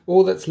gone.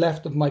 All that's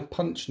left of my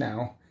punch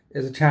now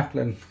is a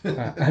chaplain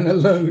and a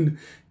lone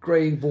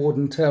Grave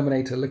Warden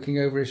Terminator looking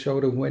over his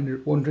shoulder,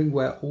 wondering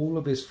where all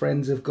of his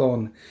friends have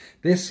gone.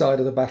 This side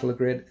of the battle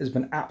grid has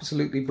been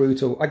absolutely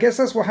brutal. I guess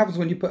that's what happens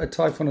when you put a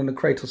Typhon and a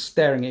Kratos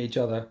staring at each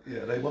other.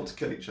 Yeah, they want to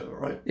kill each other,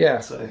 right?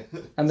 Yeah, so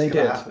and they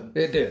did.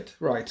 It did.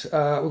 Right. We've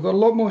got a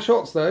lot more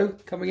shots, though,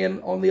 coming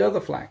in on the other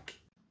flank.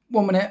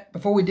 1 minute.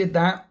 Before we did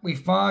that, we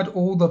fired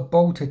all the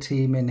bolter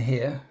team in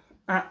here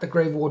at the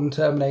Grave Warden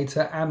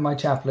Terminator and my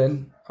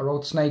chaplain, our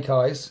old Snake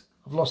Eyes.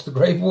 I've lost the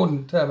Grave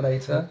Warden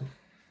Terminator.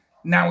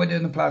 Now we're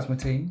doing the plasma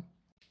team.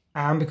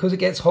 And because it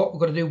gets hot, we've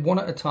got to do 1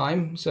 at a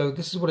time. So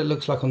this is what it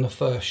looks like on the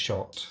first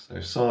shot. So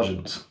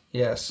Sergeant.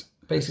 Yes.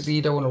 Basically,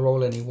 you don't want to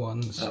roll any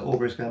 1s.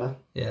 Aubrey scanner.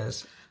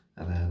 Yes.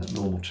 And then a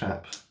normal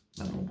chap.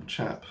 A normal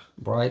chap.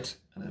 Right.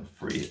 And then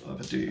 3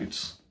 other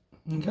dudes.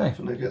 Okay.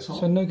 So no gets hot.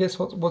 So no gets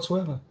hot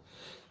whatsoever.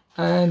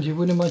 And you're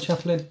winning my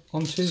chaplain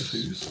on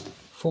 2s.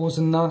 4s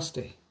and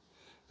nasty.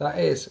 That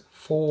is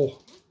 4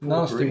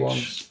 nasty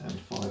ones. And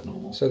 5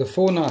 normal. So the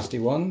 4 nasty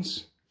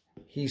ones,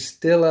 he's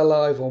still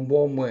alive on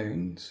 1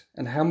 wound.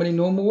 And how many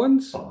normal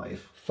ones? 5.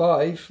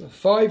 5.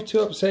 5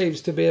 2-up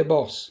saves to be a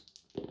boss.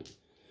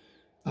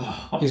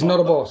 He's not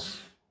a boss.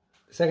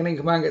 The second in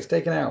command gets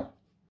taken out.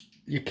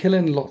 You're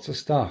killing lots of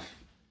stuff.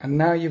 And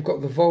now you've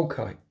got the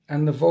Volkite.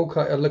 And the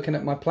Volkite are looking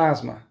at my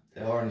plasma.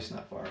 There are any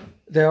snap firing.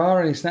 There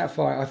are any snap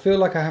fire. I feel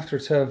like I have to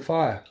return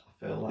fire.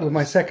 With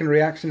my second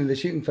reaction in the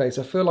shooting phase,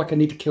 I feel like I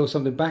need to kill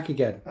something back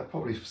again. That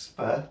probably is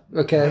fair.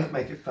 Okay.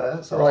 Make it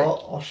fair. So right.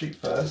 I'll shoot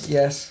first.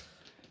 Yes.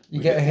 You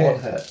get a hit.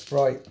 1 hit.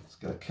 Right. It's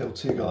going to kill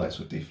 2 guys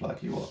with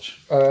deflag. You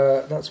watch.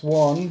 That's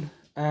 1.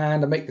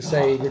 And I make the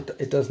save.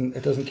 It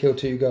doesn't kill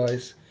 2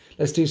 guys.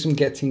 Let's do some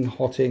getting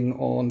hotting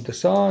on the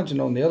Sarge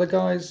and on the other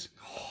guys.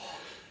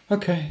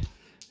 Okay.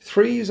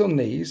 3s on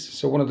these.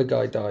 So 1 of the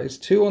guy dies.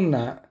 2 on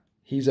that.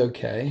 he's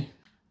okay.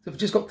 So I've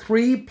just got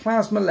 3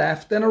 plasma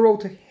left. Then I roll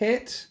to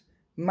hit.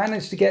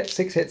 Managed to get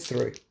 6 hits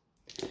through.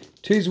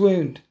 2's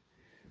wound.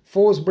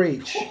 4's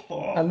breach.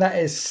 And that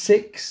is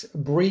 6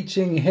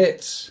 breaching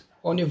hits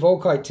on your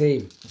Volkite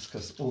team. That's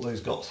because all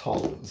those got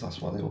holes. That's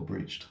why they all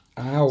breached.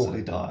 Ow. So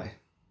they die.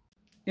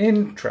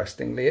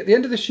 Interestingly, at the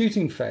end of the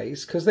shooting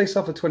phase, because they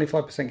suffer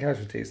 25%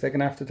 casualties, they're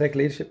going to have to take a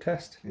leadership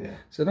test. Yeah.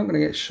 So they're not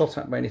going to get shot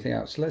at by anything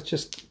else. So let's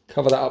just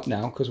cover that up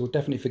now, because we'll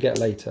definitely forget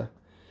later.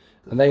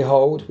 And they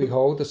hold, we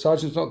hold. The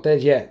sergeant's not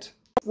dead yet.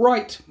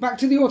 Right, back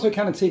to the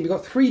autocannon team. We've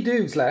got 3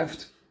 dudes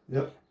left.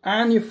 Yep.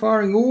 And you're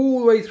firing all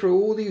the way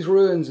through all these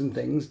ruins and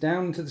things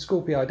down into the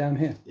Scorpii down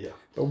here. Yeah.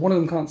 But one of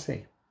them can't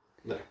see.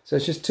 No. So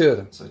it's just 2 of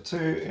them. So 2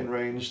 in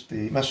range.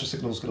 The master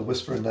signal's going to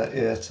whisper in their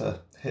ear to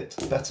hit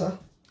better,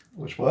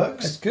 which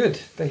works. That's good.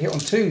 They hit on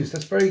 2s.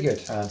 That's very good.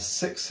 And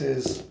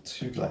 6's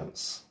 2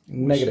 glance.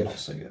 Negative. Not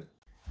so good.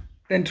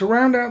 Then to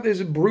round out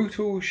this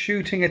brutal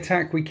shooting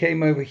attack, we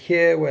came over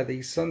here where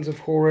the Sons of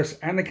Horus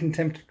and the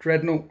Contempted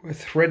Dreadnought were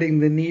threading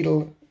the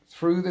needle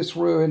through this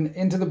ruin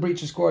into the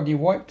Breacher Squad. You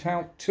wiped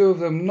out 2 of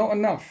them. Not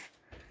enough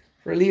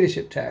for a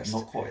leadership test.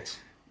 Not quite.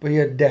 But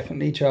you're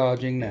definitely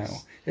charging now.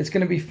 Yes. It's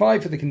going to be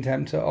 5 for the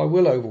Contemptor. I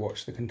will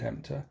overwatch the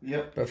Contemptor.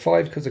 Yep. But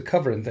 5 because of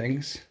covering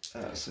things.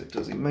 So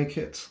does he make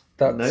it?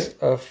 That's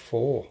a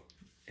 4.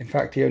 In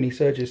fact, he only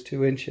surges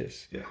 2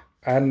 inches. Yeah.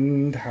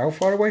 And how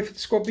far away for the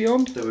squad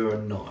beyond? They were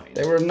a 9.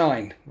 They were a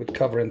 9 with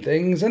covering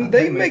things. And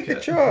they make the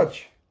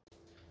charge.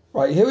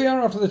 Right, here we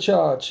are after the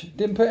charge.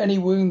 Didn't put any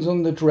wounds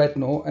on the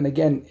Dreadnought. And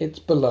again, it's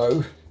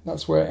below.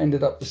 That's where it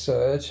ended up the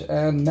surge.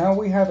 And now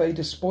we have a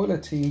Despoiler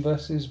team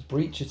versus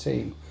Breacher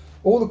team.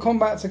 All the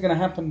combats are going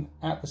to happen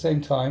at the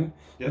same time.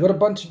 Yep. You've got a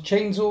bunch of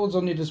chainsaws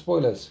on your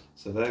Despoilers.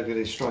 So they're going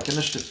to strike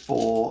initiative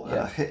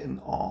 4, hitting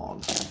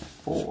on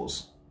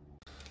 4s.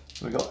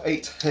 So we've got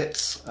 8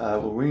 hits. We're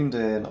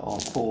wounding on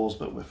 4s,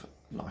 but with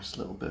a nice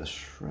little bit of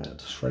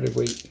shred. Shredded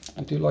wheat.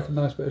 I do like a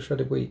nice bit of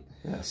shredded wheat.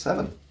 Yeah,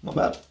 7. Not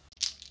bad.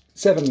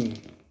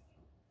 7.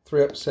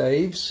 3 up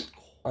saves.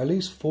 I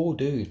lose 4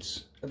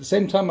 dudes. At the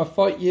same time I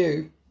fight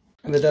you,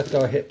 and the Death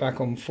Guard hit back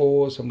on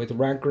 4s, and with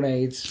rag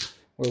grenades,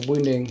 we're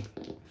wounding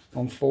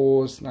on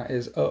 4s. That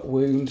is up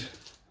wound.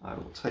 I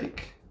will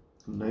take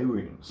no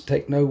wounds.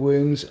 Take no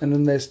wounds. And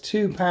then there's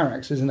 2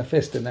 Paraxes and a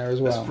fist in there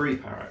as well. There's 3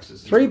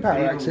 Paraxes. 3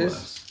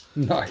 Paraxes.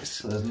 Nice.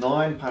 So there's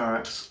 9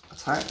 Parax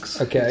attacks.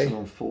 Okay.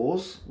 On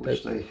 4s,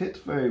 which they hit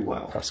very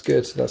well. That's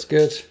good. That's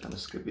good. And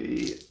this could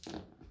be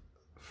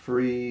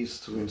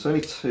 3s to wound. It's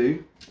only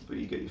 2, but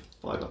you get your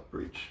 5 up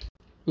breach.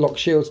 Lock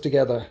shields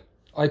together.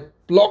 I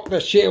block the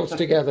shields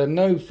together.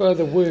 No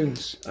further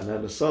wounds. And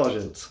then the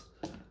sergeant.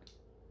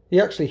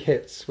 He actually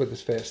hits with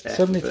his fist.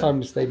 So many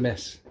times they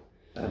miss.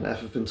 And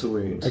F into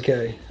wound.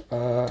 Okay,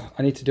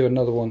 I need to do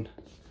another one.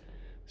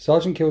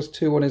 Sergeant kills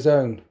 2 on his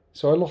own.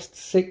 So I lost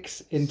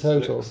 6 in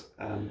total. 6,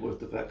 and with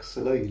the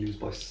Vexilla you lose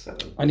by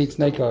 7. I need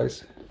Snake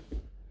Eyes.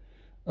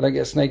 I don't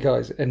get Snake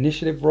Eyes.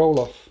 Initiative roll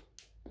off.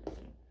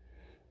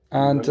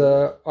 And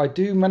I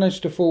do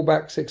manage to fall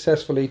back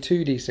successfully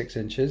 2d6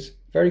 inches.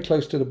 Very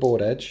close to the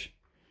board edge.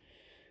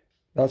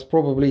 That's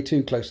probably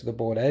too close to the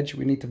board edge.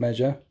 We need to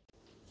measure.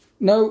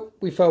 No,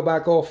 we fell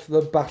back off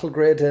the battle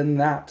grid, and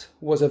that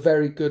was a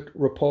very good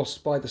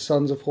riposte by the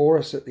Sons of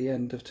Horus at the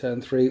end of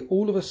turn 3.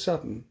 All of a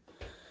sudden,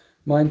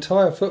 my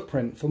entire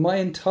footprint for my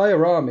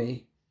entire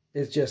army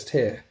is just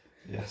here.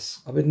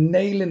 Yes. I've been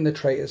nailing the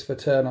traitors for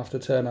turn after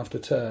turn after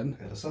turn.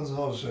 Yeah, the Sons of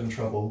Horus are in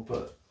trouble,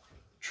 but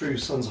true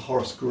Sons of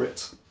Horus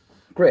grit.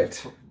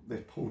 Grit.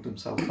 They've pulled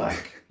themselves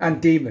back.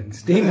 And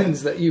demons.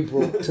 Demons that you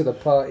brought to the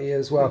party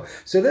as well.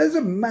 So there's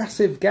a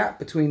massive gap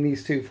between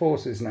these 2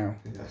 forces now.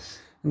 Yes.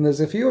 And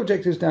there's a few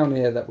objectives down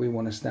here that we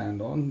want to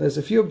stand on. There's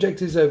a few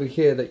objectives over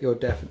here that you're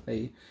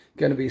definitely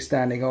going to be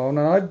standing on.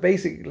 And I'm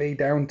basically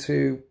down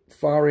to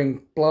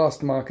firing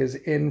blast markers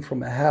in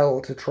from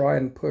hell to try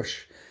and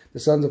push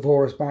the Sons of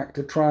Horus back,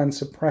 to try and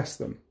suppress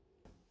them.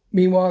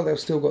 Meanwhile, they've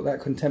still got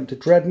that Contempted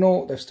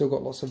Dreadnought. They've still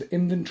got lots of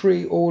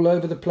infantry all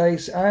over the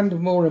place.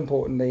 And more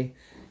importantly,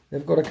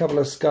 they've got a couple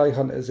of Sky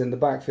Hunters in the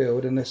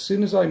backfield. And as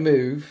soon as I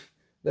move,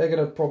 they're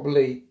going to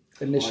probably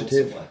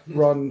initiative,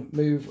 run,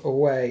 move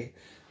away.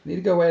 I need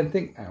to go away and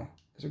think now,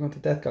 because we're going to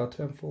Death Guard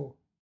turn 4.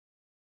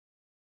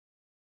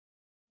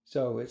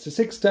 So it's a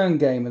 6-turn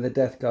game and the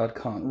Death Guard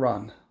can't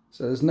run.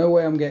 So there's no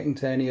way I'm getting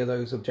to any of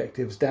those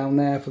objectives down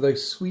there for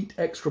those sweet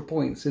extra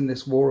points in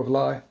this War of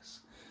Lies.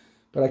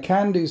 But I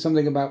can do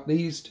something about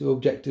these 2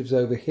 objectives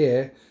over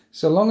here,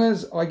 so long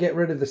as I get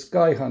rid of the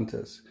Sky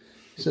Hunters.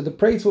 So the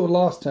Praetor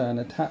last turn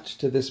attached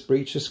to this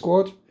Breacher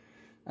Squad,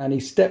 and he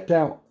stepped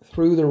out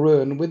through the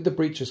ruin with the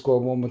Breacher Squad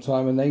one more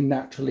time, and they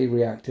naturally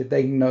reacted.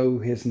 They know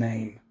his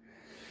name.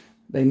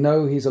 They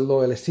know he's a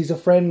loyalist. He's a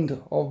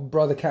friend of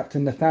Brother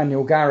Captain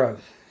Nathaniel Garrow.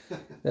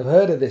 They've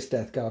heard of this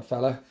Death Guard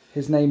fella.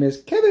 His name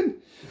is Kevin.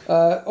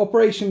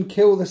 Operation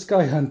Kill the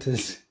Sky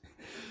Hunters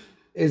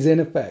is in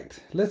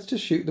effect. Let's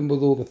just shoot them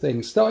with all the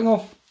things. Starting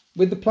off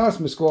with the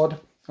Plasma Squad.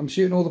 I'm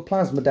shooting all the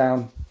plasma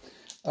down.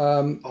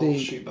 I'll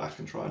shoot back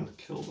and try and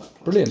kill that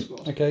plasma brilliant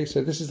squad. Okay,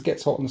 so this is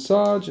gets hot on the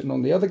Sarge and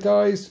on the other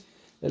guys.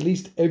 At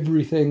least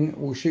everything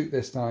will shoot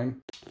this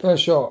time.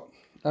 First shot.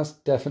 That's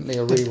definitely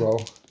a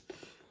reroll.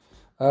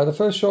 The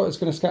first shot is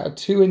going to scatter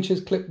 2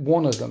 inches, clip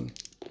 1 of them.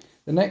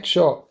 The next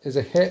shot is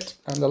a hit,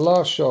 and the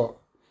last shot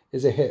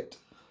is a hit.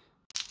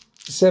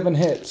 7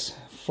 hits.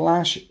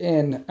 Flash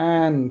in,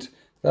 and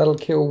that'll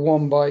kill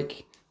 1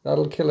 bike.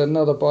 That'll kill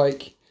another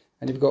bike.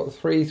 And you've got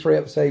 3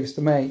 3-up saves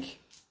to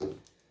make.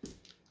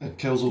 It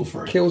kills all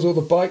 3. Kills all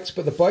the bikes,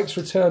 but the bikes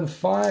return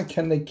fire.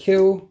 Can they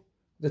kill?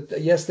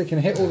 Yes, they can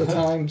hit all the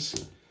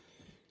times.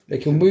 They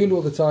can wound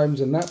all the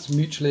times, and that's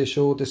mutually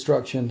assured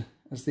destruction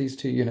as these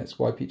 2 units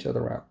wipe each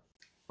other out.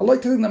 I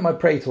like to think that my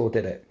Praetor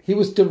did it. He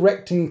was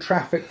directing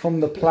traffic from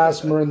the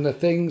plasma and the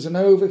things, and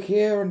over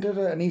here,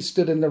 and he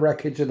stood in the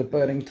wreckage of the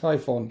burning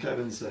Typhon.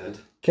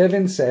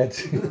 Kevin said,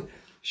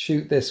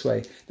 shoot this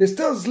way. This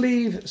does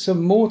leave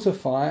some mortar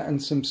fire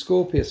and some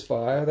Scorpius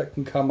fire that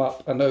can come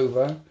up and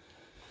over.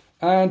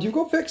 And you've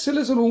got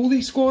Vexillers on all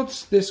these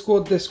squads. This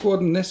squad,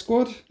 and this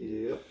squad.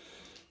 Yep.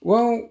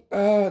 Well,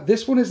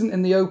 this one isn't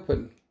in the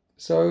open.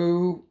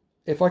 So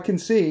if I can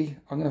see,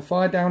 I'm going to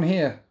fire down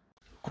here.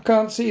 I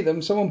can't see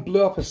them. Someone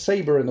blew up a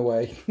saber in the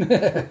way.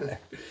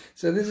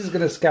 So this is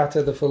going to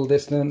scatter the full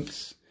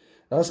distance.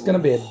 That's going to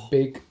be a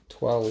big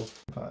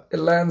 12. It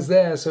lands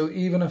there, so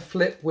even a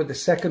flip with the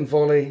second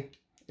volley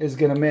is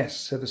going to miss.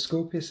 So the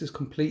Scorpius is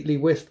completely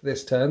whiffed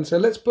this turn. So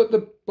let's put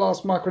the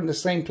blast marker in the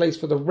same place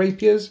for the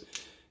rapiers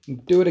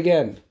and do it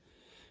again.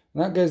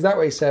 And that goes that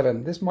way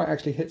 7. This might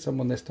actually hit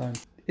someone this time.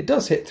 It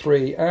does hit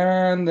 3,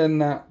 and then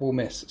that will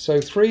miss. So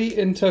 3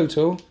 in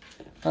total.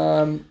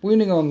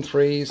 Wounding on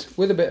 3s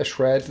with a bit of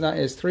shred. That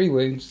is 3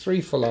 wounds,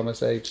 3 full armor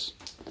saves.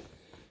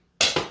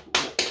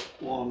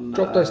 1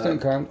 drop dice don't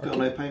count. Feel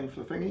no pain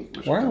for thingy,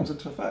 which Wow. comes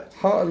into effect.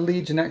 Heart of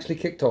Legion actually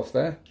kicked off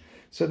there.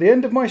 So at the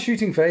end of my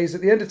shooting phase,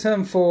 at the end of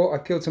turn 4,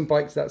 I killed some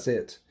bikes. That's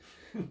it.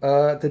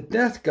 The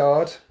Death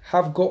Guard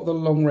have got the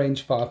long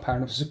range firepower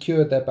and have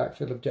secured their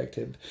backfield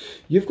objective.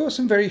 You've got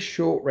some very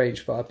short range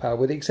firepower,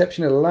 with the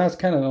exception of the last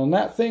cannon on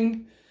that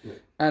thing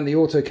and the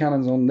auto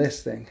cannons on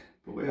this thing.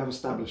 But we have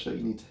established that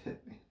you need to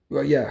hit me.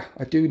 Well, yeah,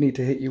 I do need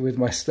to hit you with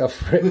my stuff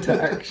for it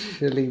to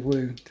actually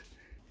wound.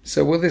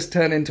 So will this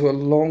turn into a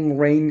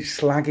long-range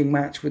slagging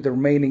match with the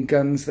remaining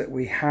guns that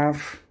we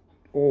have?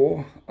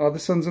 Or are the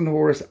Sons of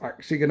Horus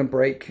actually going to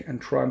break and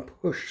try and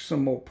push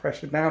some more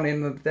pressure down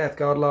in the Death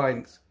Guard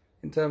lines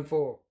in turn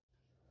 4?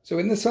 So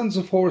in the Sons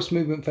of Horus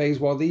movement phase,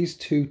 while these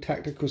 2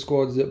 tactical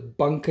squads that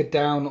bunker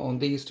down on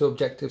these 2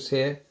 objectives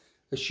here,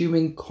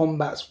 assuming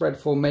combat spread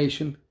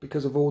formation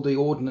because of all the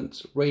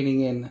ordnance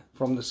raining in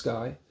from the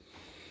sky,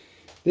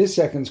 this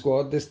second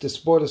squad, this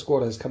Despoiler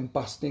squad, has come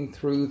busting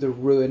through the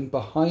ruin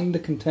behind the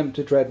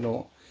Contemptor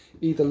Dreadnought,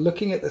 either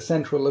looking at the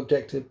central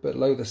objective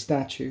below the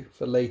statue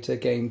for later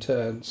game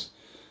turns,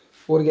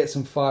 or to get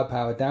some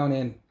firepower down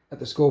in at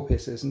the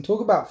Scorpiuses. And talk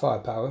about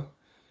firepower,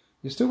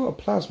 you've still got a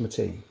plasma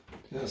team.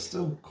 Yeah, there's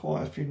still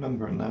quite a few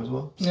number in there as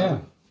well. So. Yeah,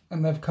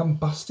 and they've come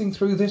busting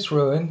through this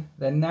ruin.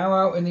 They're now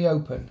out in the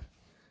open.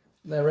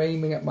 They're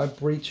aiming at my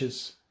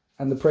breaches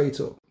and the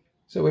Praetor.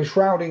 So we're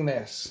shrouding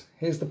this.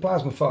 Here's the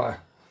plasma fire.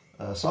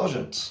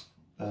 Sergeant,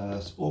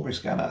 Aubrey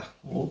scanner.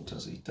 Oh,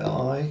 does he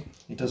die?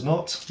 He does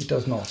not. He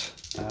does not.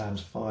 And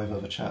 5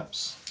 other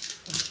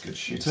chaps. Good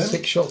shooting.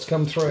 6 shots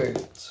come through.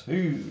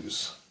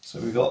 2s. So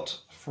we got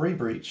 3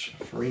 breach,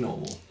 3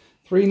 normal.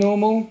 3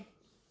 normal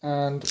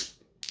and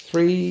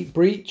 3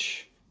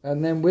 breach,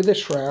 and then with a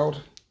shroud,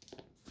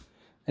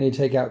 and you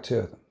take out 2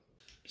 of them.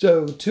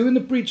 So 2 in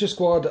the breacher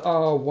squad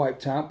are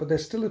wiped out, but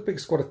there's still a big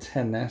squad of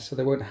 10 there, so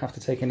they won't have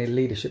to take any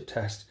leadership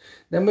test.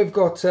 Then we've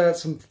got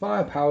some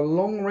firepower,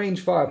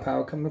 long-range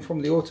firepower, coming from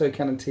the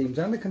autocannon teams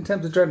and the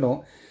Contemptor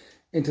Dreadnought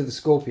into the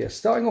Scorpius.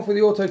 Starting off with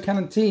the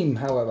autocannon team,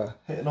 however.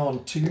 Hitting on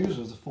 2s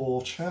with the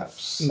 4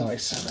 chaps.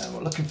 Nice. And then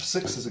we're looking for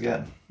 6s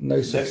again. No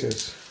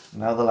 6s.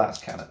 Now the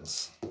last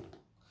cannons.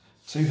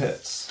 2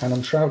 hits. And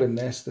I'm shrouding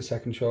this, the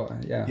second shot,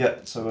 yeah. Yeah,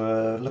 so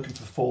we're looking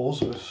for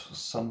 4s with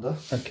Sunder.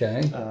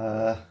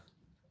 Okay.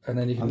 And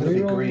then you can I'm going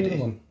to be reroll greedy. the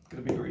other one.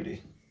 Going to be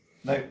greedy.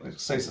 No, it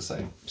stays the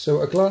same.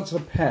 So a glance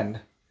of a pen.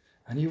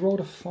 And you rolled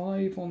a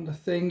 5 on the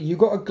thing. You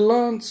got a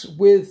glance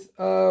with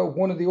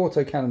one of the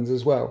autocannons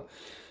as well.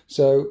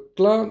 So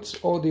glance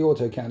or the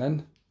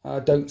autocannon.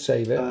 Don't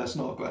save it. It's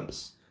not a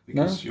glance.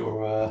 Because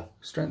you're...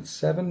 Strength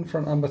 7,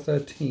 front number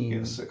 13. You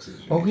get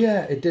 6s. Oh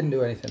yeah, it didn't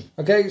do anything.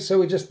 Okay, so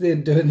we're just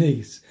doing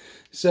these.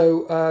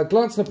 So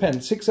glance and a pen.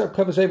 6-up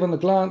cover save on the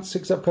glance,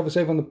 6-up cover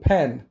save on the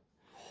pen.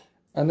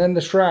 And then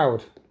the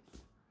shroud.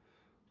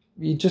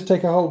 You just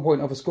take a hull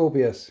point off a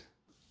Scorpius.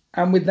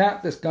 And with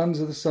that, the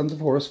guns of the Sons of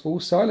Horus fall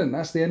silent.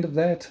 That's the end of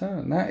their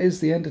turn. That is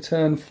the end of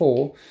turn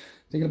 4.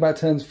 Thinking about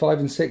turns 5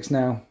 and 6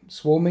 now.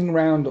 Swarming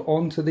round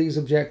onto these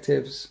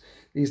objectives.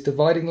 These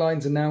dividing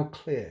lines are now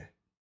clear.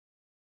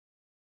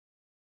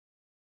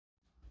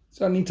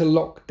 So I need to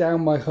lock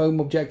down my home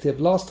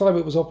objective. Last time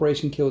it was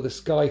Operation Kill the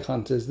Sky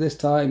Hunters. This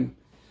time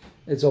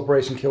it's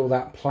Operation Kill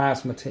that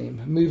plasma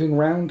team. Moving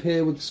around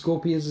here with the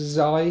Scorpius'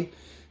 eye.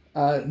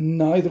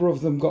 Neither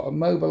of them got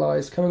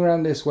immobilized. Coming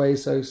around this way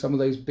so some of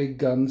those big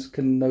guns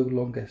can no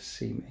longer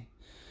see me.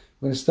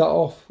 We're going to start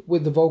off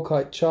with the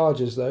Volkite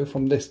Chargers though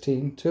from this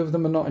team. 2 of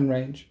them are not in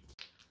range.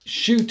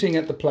 Shooting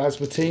at the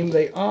Plasma team,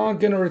 they are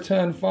going to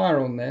return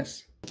fire on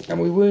this. And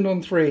we wound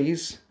on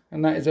 3s,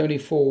 and that is only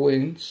 4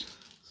 wounds.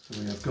 So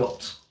we have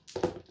got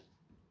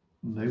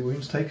no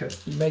wounds taken.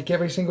 You make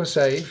every single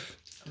save.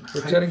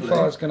 Returning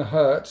fire is going to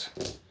hurt.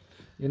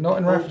 You're not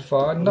in rapid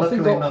fire.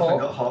 Nothing got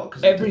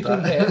hot.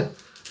 Everything hit.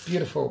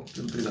 Beautiful.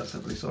 Didn't do that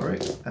separately, sorry.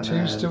 And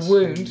 2s to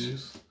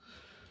wound.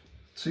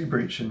 2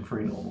 breaching,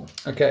 3 normal.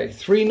 Okay,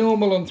 3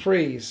 normal on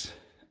 3s.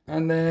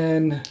 And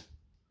then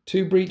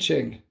 2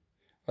 breaching.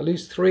 I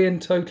lose 3 in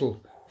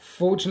total.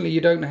 Fortunately,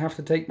 you don't have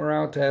to take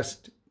morale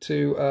test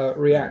to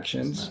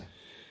reactions. No.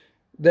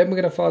 Then we're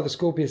going to fire the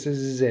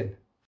Scorpiuses in.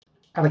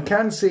 And I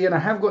can see, and I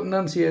have got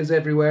Nuncios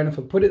everywhere, and if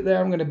I put it there,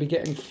 I'm going to be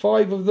getting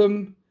 5 of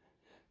them.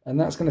 And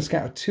that's going to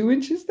scatter 2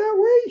 inches that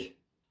way.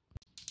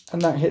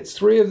 And that hits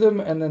 3 of them,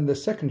 and then the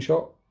second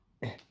shot,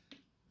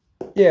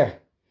 yeah,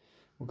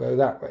 will go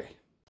that way.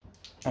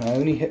 And I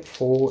only hit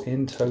 4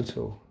 in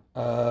total.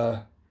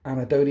 And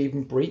I don't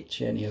even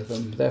breach any of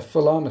them. They're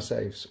full armor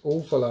saves,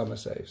 all full armor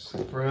saves.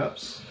 So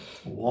perhaps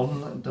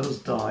one does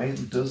die.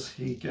 Does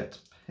he get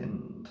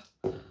pinned?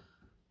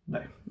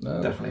 No,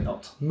 definitely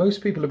not.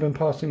 Most people have been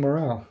passing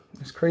morale.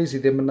 It's crazy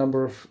the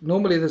number of...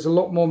 Normally there's a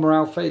lot more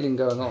morale failing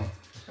going on.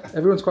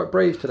 Everyone's quite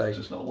brave today.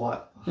 Just not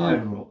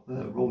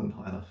rolling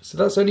high enough. So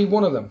that's only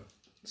one of them.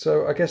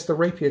 So I guess the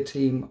Rapier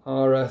team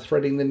are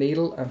threading the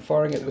needle and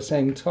firing at the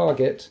same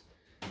target.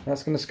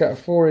 That's going to scatter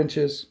 4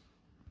 inches.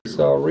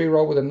 So I'll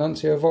re-roll with a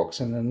Nuncio Vox,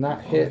 and then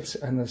that hits,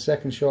 and the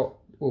second shot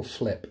will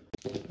flip.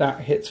 That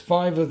hits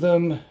 5 of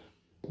them.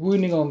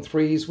 Wounding on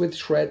 3s with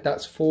Shred.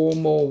 That's 4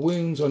 more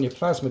wounds on your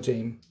Plasma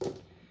team.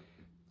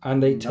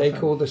 And they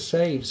take all the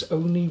saves.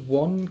 Only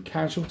 1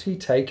 casualty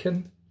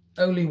taken.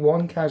 Only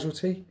 1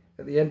 casualty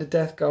at the end of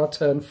Death Guard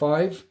turn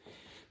 5.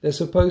 They're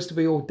supposed to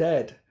be all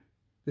dead.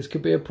 This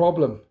could be a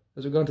problem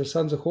as we go into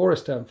Sons of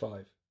Horus turn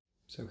 5.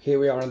 So here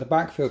we are in the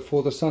backfield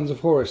for the Sons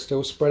of Horus,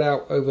 still spread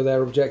out over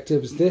their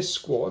objectives. This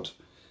squad,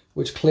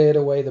 which cleared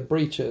away the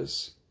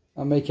breachers,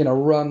 are making a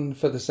run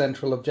for the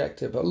central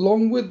objective,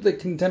 along with the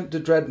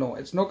Contemptor Dreadnought.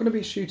 It's not going to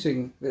be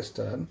shooting this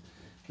turn.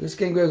 This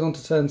game goes on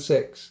to turn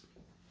 6.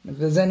 If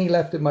there's any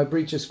left in my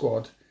breacher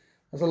squad,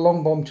 that's a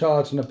long bomb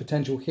charge and a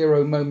potential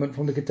hero moment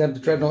from the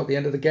Contemptor Dreadnought at the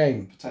end of the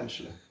game.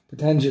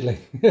 Potentially.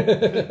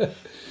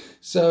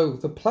 So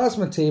the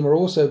Plasma team are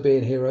also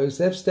being heroes.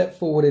 They've stepped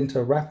forward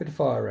into rapid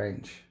fire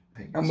range.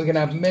 And we're going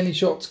to have many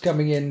shots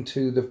coming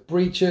into the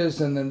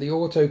breachers, and then the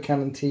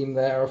autocannon team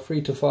there are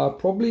free to fire,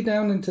 probably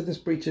down into this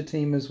breacher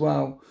team as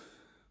well.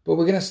 But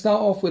we're going to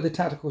start off with the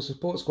tactical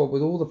support squad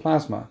with all the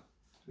Plasma.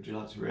 Would you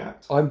like to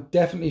react? I'm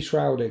definitely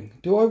shrouding.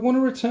 Do I want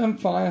to return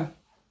fire?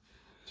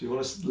 Do you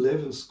want to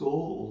live and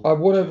score? I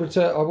want to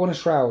return. I want to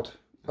shroud. Okay.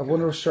 I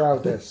want to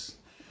shroud this.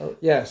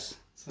 Yes.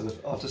 So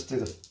I'll just do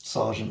the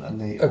sergeant and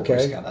the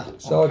scanner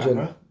sergeant,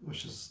 on camera,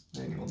 which is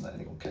the only one that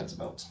anyone cares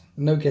about.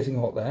 No getting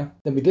hot there.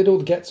 Then we did all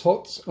the gets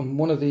hots, and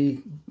one of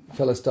the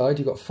fellas died.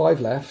 You got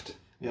 5 left.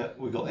 Yeah,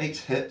 we got 8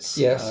 hits.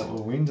 Yes.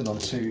 We're wounded on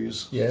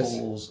 2s. Yes.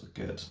 4s are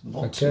good.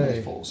 Not too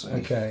many 4s.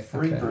 So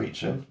 3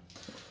 breaching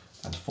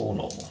and 4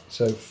 normal.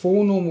 So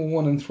 4 normal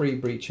 1 and 3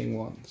 breaching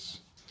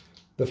ones.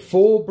 The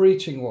 4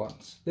 breaching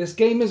ones. This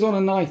game is on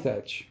a knife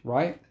edge,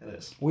 right? It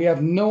is. We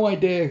have no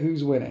idea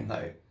who's winning.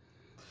 No.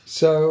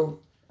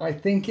 So I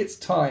think it's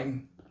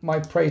time my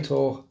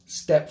Praetor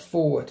stepped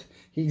forward.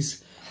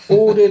 He's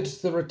ordered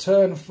the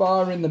return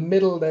fire in the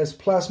middle. There's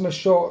plasma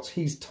shots.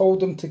 He's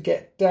told them to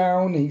get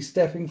down. He's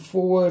stepping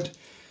forward.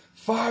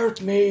 Fire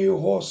at me,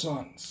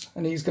 Horsons.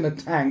 And he's going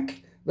to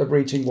tank the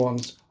breaching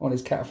ones on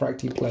his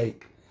cataphracti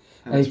plate.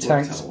 And he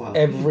tanks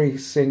every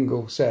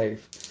single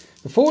save.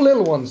 The 4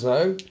 little ones,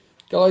 though,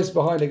 guys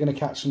behind are going to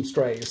catch some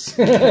strays.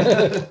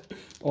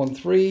 On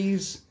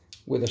 3s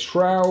with a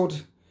shroud,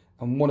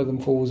 and one of them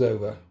falls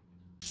over.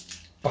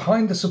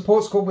 Behind the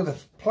support squad with a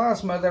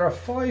Plasma, there are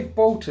 5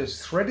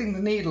 bolters threading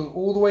the needle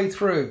all the way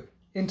through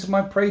into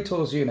my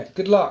Praetor's unit.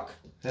 Good luck.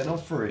 Then on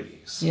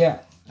 3s. Yeah.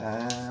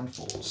 And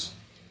 4s.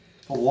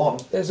 For 1.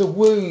 There's a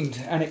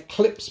wound, and it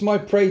clips my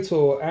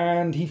Praetor,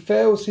 and he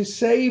fails his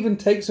save and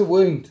takes a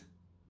wound.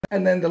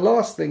 And then the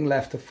last thing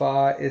left to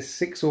fire is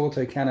 6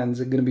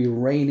 autocannons are going to be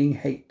raining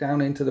hate down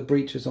into the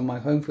breaches on my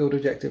home field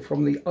objective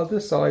from the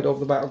other side of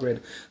the battle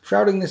grid.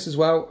 Shrouding this as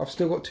well. I've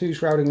still got 2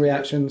 shrouding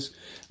reactions.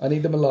 I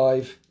need them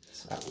alive.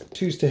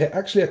 2s to hit.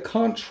 Actually, I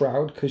can't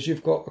shroud because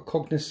you've got a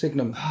Cognis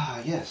Signum.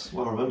 Ah, yes.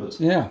 Well remembered.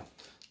 Yeah.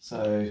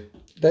 So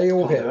they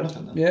all hit. Do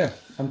anything, then. Yeah.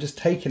 I'm just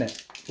taking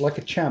it like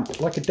a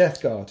champ, like a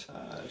Death Guard.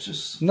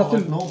 Just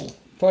nothing 5 normal.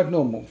 5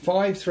 normal.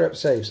 5 3-up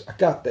saves. I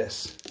got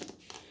this.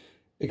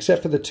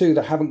 Except for the 2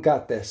 that haven't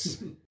got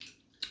this.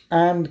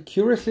 And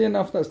curiously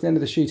enough, that's the end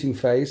of the shooting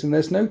phase, and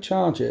there's no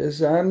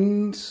charges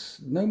and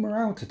no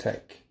morale to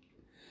take.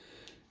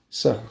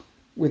 So,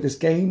 with this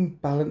game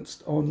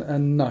balanced on a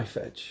knife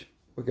edge,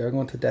 we're going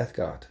on to Death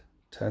Guard,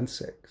 turn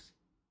 6.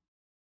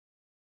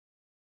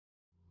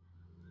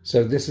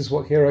 So this is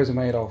what heroes are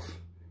made of.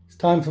 It's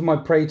time for my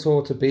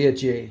Praetor to be a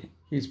G.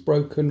 He's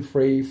broken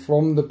free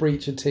from the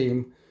Breacher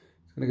team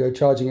It's going to go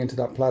charging into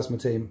that plasma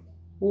team.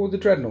 Or the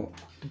Dreadnought,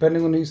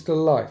 depending on who's still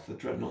alive. The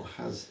Dreadnought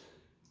has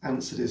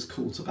answered his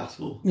call to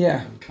battle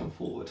and come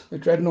forward. The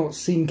Dreadnought's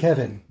seen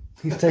Kevin.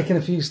 He's taken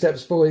a few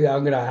steps forward.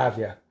 I'm going to have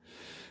you.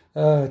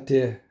 Oh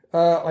dear.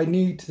 I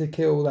need to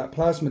kill that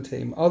plasma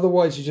team.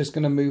 Otherwise, you're just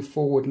going to move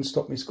forward and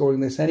stop me scoring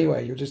this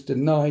anyway. You'll just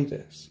deny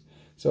this.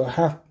 So I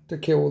have to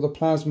kill the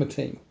plasma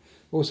team.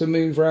 Also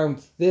move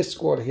around this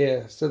squad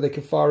here so they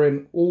can fire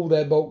in all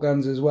their bolt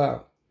guns as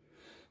well.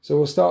 So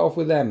we'll start off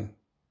with them.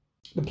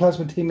 The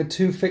plasma team are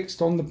too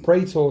fixed on the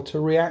Praetor to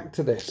react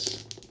to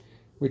this,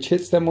 which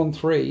hits them on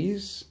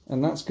 3s,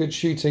 and that's good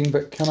shooting,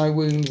 but can I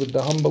wound with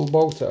the humble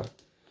bolter?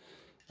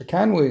 I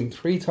can wound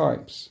 3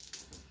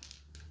 times.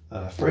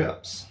 3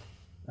 ups.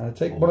 And I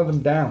take one of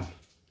them down.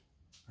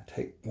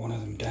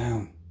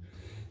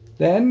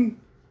 Then,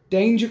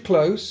 danger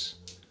close.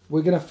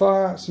 We're going to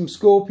fire some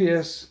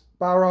Scorpius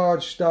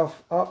barrage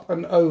stuff up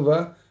and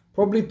over,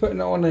 probably putting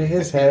it on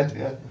his head.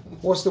 Yeah.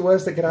 What's the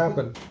worst that could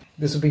happen?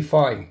 This will be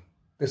fine.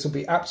 This will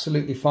be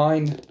absolutely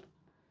fine.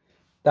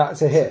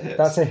 That's a hit.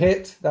 That's a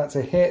hit. That's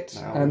a hit.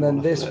 Now and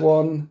then this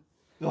one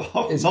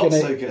is going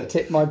to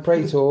tip my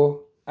Praetor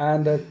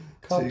and a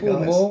couple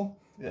more.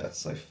 Yeah,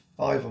 so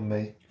 5 on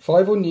me.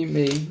 5 on you,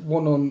 me.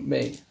 1 on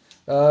me.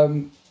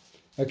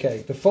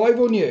 Okay, the 5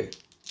 on you.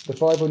 The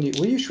 5 on you.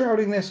 Were you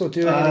shrouding this or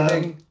doing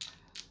anything?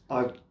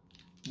 I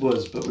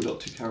was, but we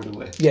got too carried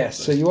away. Yes,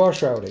 so you are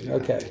shrouding. Yeah.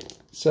 Okay,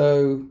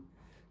 so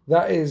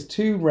that is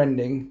 2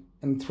 rending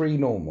and 3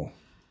 normal.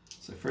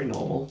 So 3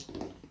 normal.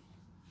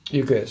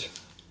 You're good.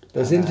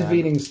 There's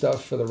intervening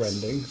stuff for the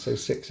rending, so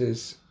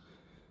 6s.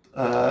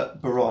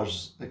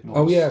 Barrage ignores.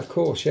 Oh yeah, of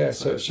course, yeah.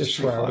 So it's just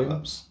shrouding.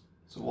 Ups.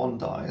 So 1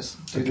 dies.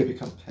 Do they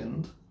become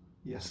pinned?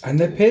 Yes. And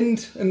they're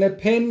pinned, and they're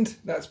pinned.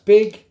 That's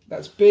big.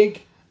 That's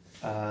big.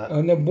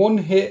 And then 1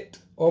 hit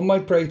on my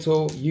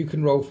Praetor. You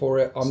can roll for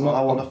it. I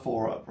want a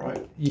 4-up,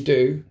 right? You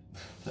do.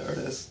 There it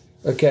is.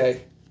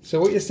 Okay. So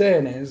what you're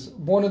saying is,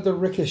 one of the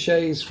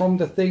ricochets from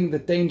the thing, the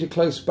danger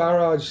close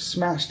barrage,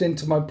 smashed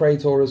into my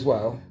Praetor as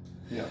well.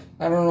 Yeah.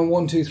 And on a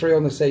 1, 2, 3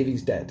 on the save,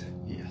 he's dead.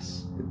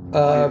 Yes. By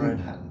your own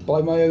hand.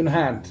 By my own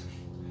hand.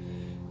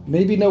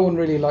 Maybe no one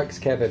really likes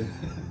Kevin.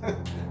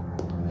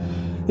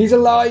 He's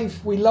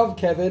alive. We love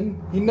Kevin.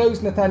 He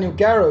knows Nathaniel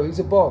Garrow. He's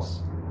a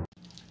boss.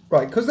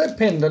 Right, because they're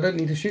pinned, I don't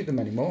need to shoot them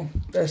anymore.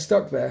 They're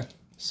stuck there.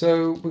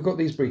 So we've got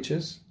these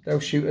breaches. They'll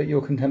shoot at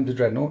your Contemptor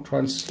Dreadnought. Try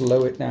and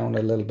slow it down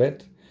a little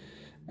bit.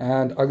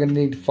 And I'm going to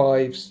need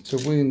 5s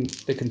to wound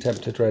the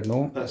Contemptor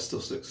Dreadnought. That's still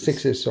 6s.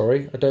 6s,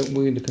 sorry. I don't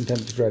wound the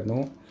Contemptor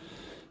Dreadnought.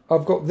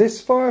 I've got this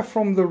fire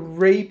from the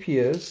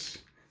rapiers.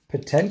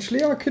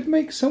 Potentially I could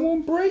make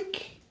someone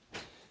break.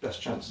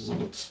 Best chances of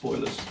the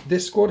spoilers.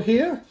 This squad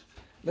here.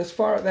 Let's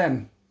fire at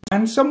them.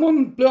 And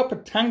someone blew up a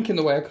tank in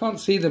the way. I can't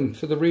see them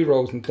for the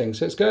rerolls and things.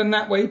 So it's going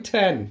that way,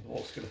 10.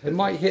 It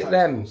might hit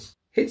them.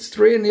 Hits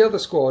 3 in the other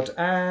squad.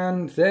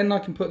 And then I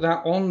can put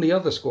that on the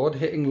other squad,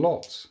 hitting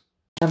lots.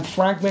 And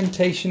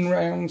fragmentation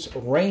rounds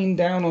rain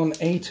down on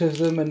 8 of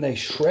them. And they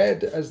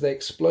shred as they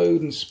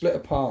explode and split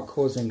apart,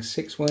 causing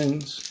 6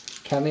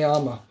 wounds. Can the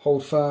armour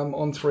hold firm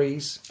on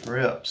 3s?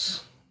 3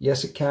 ups.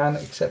 Yes, it can,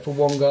 except for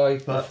 1 guy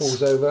who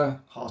falls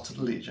over. Heart of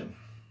the Legion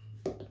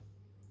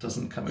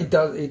doesn't come in.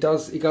 He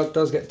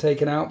does get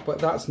taken out, but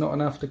that's not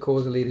enough to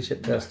cause a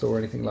leadership test or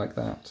anything like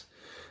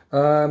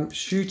that.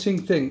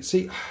 Shooting things.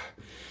 See,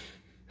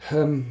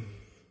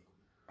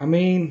 I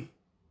mean,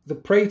 the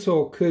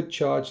Praetor could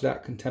charge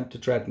that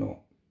Contemptor Dreadnought.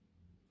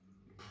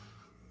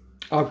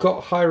 I've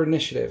got higher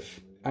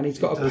initiative, and he's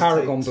got a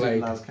Paragon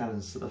Blade. 2 las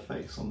cannons to the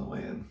face on the way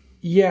in.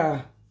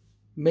 Yeah,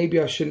 maybe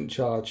I shouldn't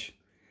charge.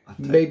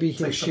 Maybe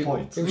he'll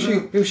shoot.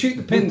 He'll shoot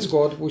the pin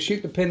squad. We'll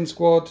shoot the pin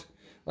squad.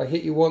 I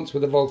hit you once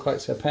with a Volkite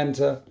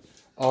Serpenter.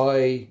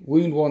 I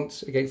wound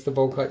once against the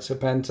Volkite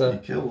Serpenter. You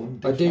kill one.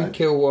 I do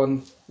kill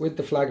one with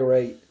the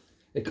Flaggerate.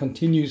 It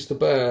continues to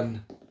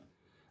burn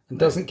and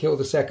doesn't kill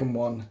the second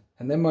one.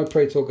 And then my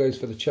Praetor goes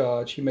for the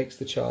charge. He makes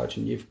the charge,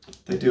 and you've.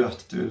 They do have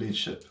to do a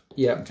leadership.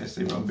 Yeah. In case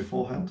they run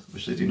beforehand,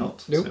 which they do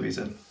not. Nope. So he's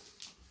in.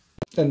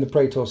 Then the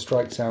Praetor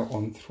strikes out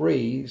on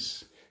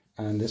 3s.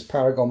 And this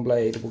Paragon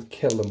Blade will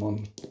kill them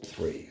on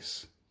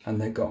 3s.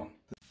 And they're gone.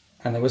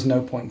 And there was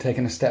no point in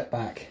taking a step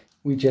back.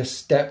 We just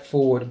step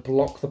forward,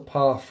 block the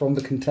path from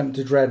the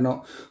Contemptor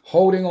Dreadnought,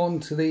 holding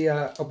on to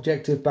the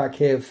objective back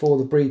here for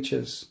the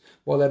breachers,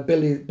 while they're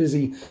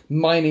busy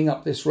mining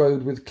up this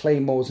road with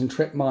claymores and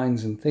trip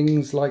mines and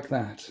things like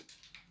that.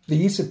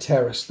 The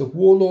Esoterist, the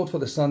warlord for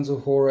the Sons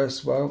of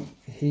Horus, well,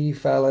 he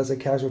fell as a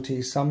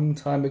casualty some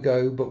time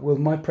ago, but will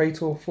my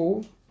Praetor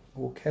fall?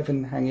 Or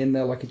Kevin hang in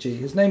there like a G?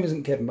 His name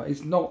isn't Kevin, but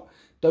he's not.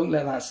 Don't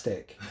let that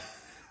stick.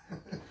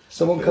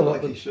 Someone come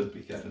up with. He should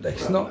be Kevin.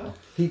 It's not. Now.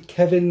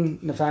 Kevin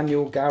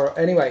Nathaniel Garrow.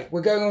 Anyway, we're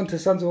going on to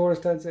Sons of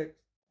Horus turn 6.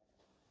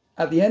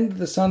 At the end of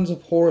the Sons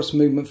of Horus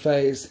movement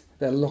phase,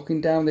 they're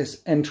locking down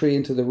this entry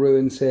into the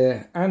ruins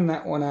here, and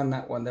that one and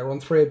that one. They're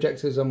on 3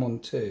 objectives. I'm on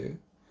 2.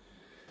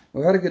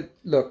 We had a good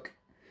look.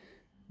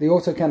 The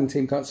autocannon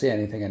team can't see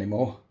anything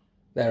anymore.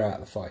 They're out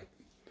of the fight.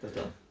 They're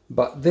done.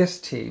 But this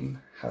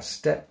team has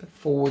stepped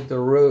forward the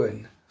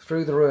ruin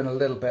through the ruin a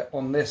little bit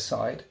on this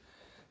side.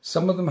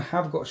 Some of them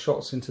have got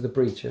shots into the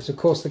breaches. Of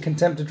course, the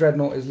Contemptor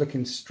Dreadnought is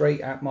looking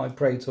straight at my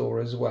Praetor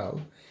as well.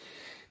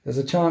 There's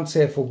a chance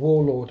here for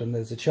Warlord, and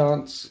there's a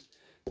chance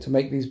to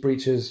make these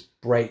breaches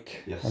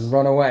break and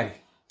run away.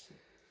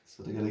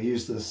 So they're going to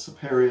use the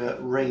superior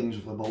range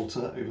of the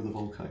bolter over the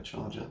Volkite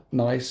charger.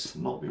 Nice.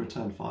 To not be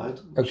return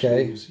fired.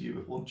 Okay. Leaves you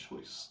with one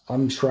choice.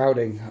 I'm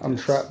shrouding.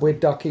 We're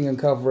ducking and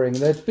covering.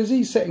 They're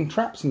busy setting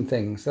traps and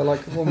things. They're like,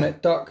 1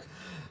 minute duck.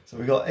 So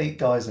we've got 8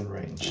 guys in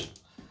range,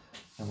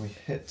 and we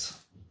hit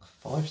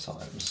 5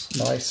 times.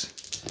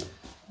 Nice.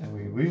 And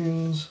we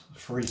wound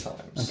 3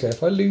 times. Okay,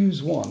 if I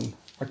lose 1,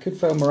 I could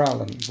fail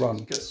morale and run.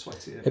 Get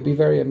sweaty. It'd be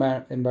very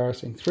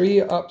embarrassing.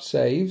 3 up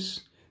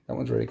saves. That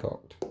one's really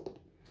cocked.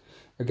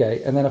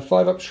 Okay, and then a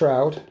 5 up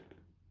shroud.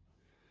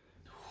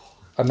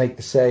 I make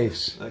the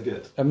saves. They're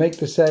good. I make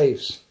the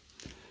saves.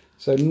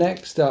 So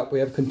next up, we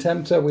have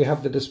Contemptor. We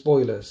have the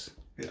Despoilers.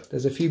 Yeah.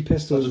 There's a few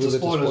pistols with the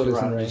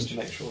Despoilers in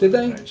range. Sure. Did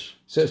they?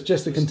 So it's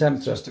just a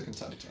Contemptor. Just a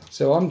Contemptor.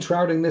 So I'm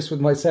shrouding this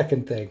with my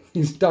second thing.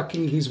 He's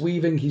ducking, he's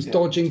weaving, he's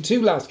dodging.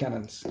 2 las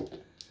cannons.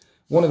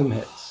 One of them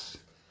hits.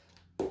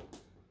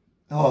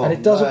 Oh, and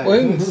it doesn't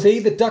wound. See,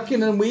 the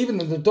ducking and weaving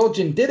and the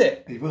dodging did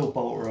it. He will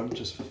bolt run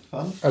just for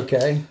fun.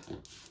 Okay.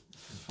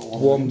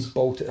 One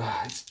bolted.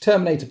 It's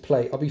Terminator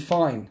plate. I'll be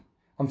fine.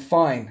 I'm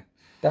fine.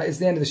 That is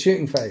the end of the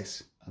shooting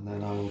phase. And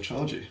then I will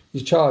charge you.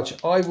 You charge.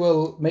 I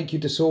will make you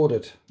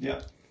disordered.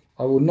 Yeah.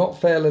 I will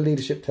not fail a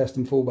leadership test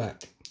and fall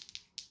back.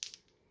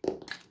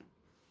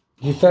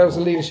 He fails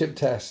a leadership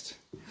test.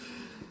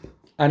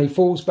 And he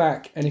falls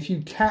back. And if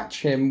you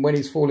catch him when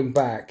he's falling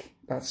back,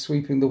 that's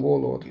sweeping the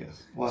Warlord.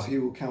 Yes. Well, he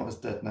will count as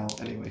dead now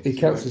anyway. He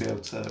counts as, be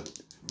able to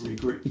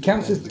regroup. He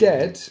counts as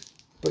dead,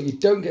 but you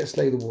don't get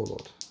Slay the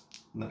Warlord.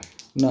 No.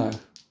 No.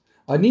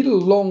 I need a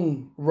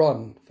long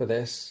run for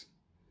this.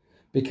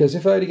 Because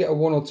if I only get a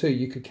 1 or 2,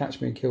 you could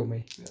catch me and kill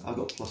me. Yeah, I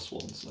got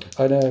 +1, so.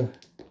 I know.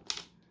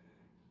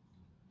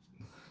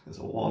 There's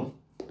a 1.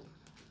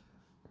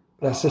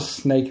 That's just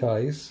snake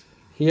eyes.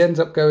 He ends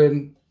up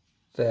going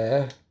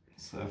there.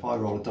 So if I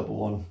roll a double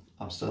 1,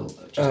 I'm still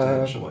just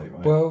an inch away,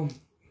 right? Well,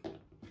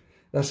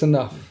 that's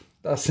enough.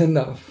 That's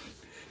enough.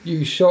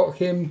 You shot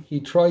him. He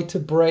tried to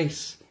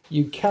brace.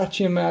 You catch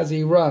him as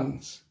he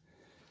runs.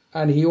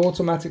 And he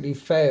automatically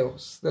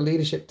fails the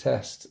leadership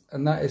test.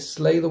 And that is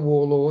Slay the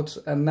Warlord.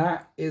 And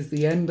that is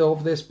the end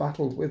of this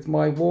battle with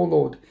my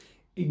Warlord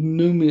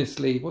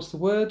ignominiously, what's the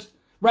word?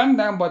 Ran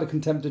down by the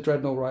Contemptor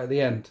Dreadnought right at the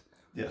end.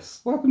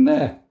 Yes. What happened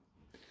there?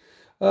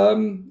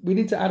 We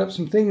need to add up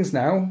some things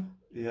now.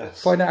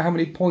 Yes. Find out how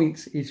many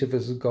points each of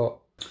us has got.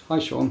 Hi,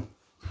 Sean.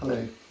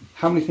 Hello.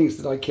 How many things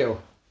did I kill?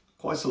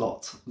 Quite a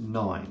lot.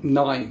 9.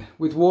 9.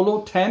 With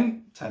Warlord,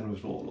 10? 10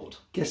 with Warlord.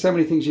 Guess how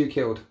many things you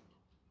killed?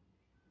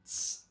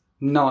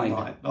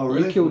 9. Oh,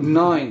 really? You killed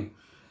 9.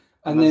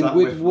 And then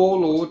with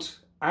Warlord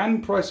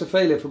and Price of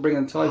Failure for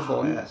bringing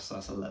Typhon. Oh, yes,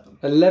 that's 11.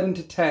 11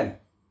 to 10.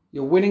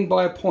 You're winning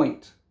by a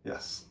point.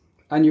 Yes.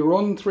 And you're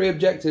on 3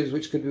 objectives,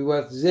 which could be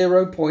worth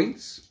 0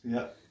 points.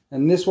 Yeah.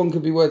 And this one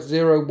could be worth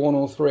 0, 1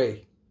 or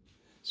 3.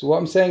 So what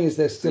I'm saying is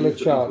there's still a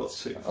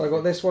chance. I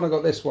got this one, I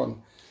got this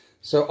one.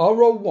 So I'll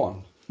roll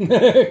 1.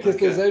 Because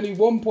there's only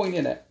 1 point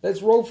in it.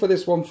 Let's roll for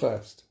this one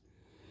first.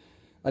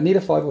 I need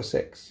a 5 or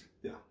 6.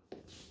 Yeah.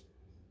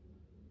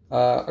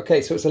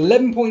 Okay, so it's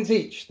 11 points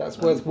each. That's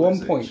worth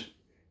 1 point.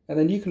 And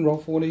then you can roll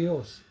for one of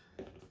yours.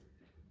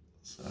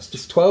 So that's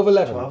It's 12,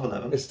 11. 12,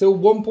 11. There's still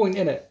 1 point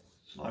in it.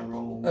 Shall I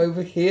roll?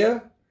 Over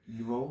here.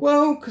 You roll?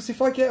 Well, because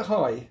if I get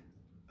high.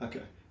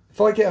 Okay. If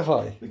I get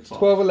high. Big 5.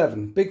 12,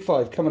 11. Big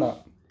 5 coming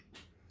up.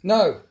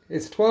 No,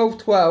 it's 12,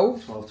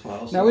 12. 12,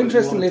 12. Now,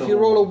 interestingly, if you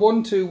roll a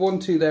 1, 2, 1,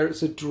 2 there,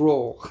 it's a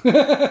draw.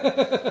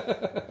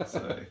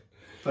 So,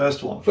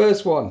 first one.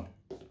 First one.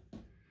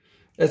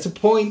 It's a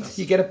point.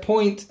 You get a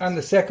point. And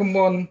the second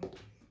one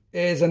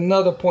is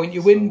another point.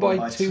 You win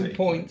by 2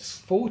 points.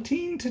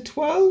 14 to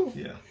 12?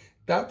 Yeah.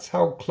 That's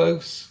how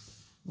close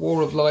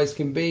War of Lies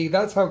can be.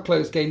 That's how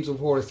close Games of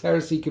Horus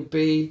Heresy could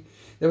be.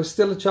 There was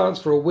still a chance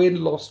for a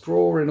win, lost,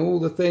 draw, and all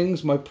the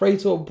things. My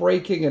Praetor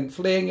breaking and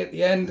fleeing at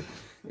the end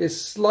is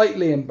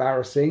slightly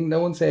embarrassing. No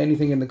one say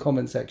anything in the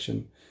comment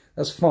section.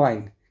 That's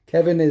fine.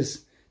 Kevin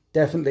is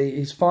definitely,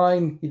 he's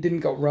fine. He didn't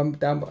get run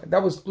down by.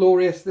 That was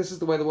glorious. This is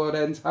the way the world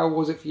ends. How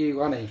was it for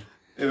you, honey?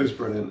 It was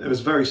brilliant. It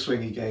was a very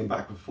swingy game,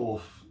 back and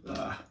forth.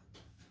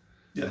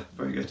 Yeah,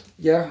 very good.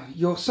 Yeah,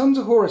 your Sons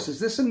of Horus, is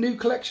this a new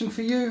collection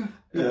for you?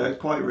 Yeah,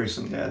 quite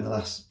recent, yeah, in the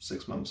last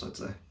 6 months, I'd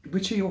say.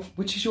 Which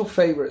is your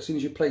favourite,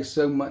 since you play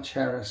so much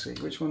Heresy?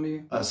 Which one do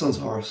you? Sons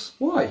of Horus.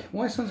 Why?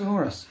 Why Sons of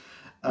Horus?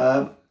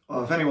 Well,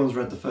 if anyone's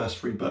read the first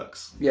 3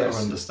 books, yes,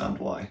 they'll understand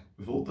why,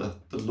 with all the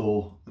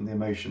lore and the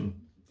emotion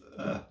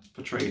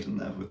portrayed in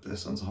there with the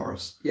Sons of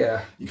Horus.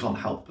 Yeah. You can't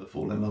help but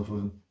fall in love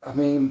with them. I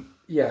mean,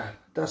 yeah,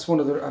 that's one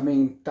of the, I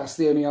mean, that's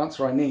the only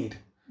answer I need.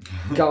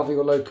 Garvey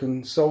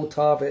Loken, Sol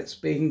Tarvitz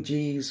being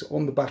G's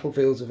on the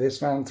battlefields of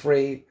Isfahan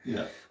 3,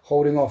 yeah,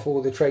 holding off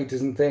all the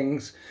traitors and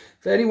things.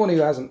 For anyone who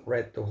hasn't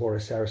read the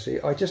Horus Heresy,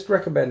 I just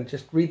recommend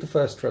just read the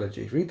first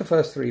trilogy, read the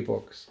first 3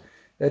 books.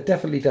 They're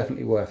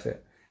definitely worth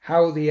it.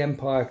 how the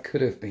Empire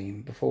could have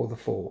been before the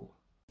fall.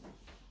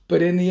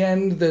 But in the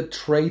end, the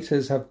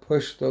traitors have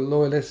pushed the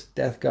Loyalist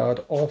Death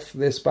Guard off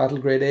this battle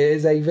grid. It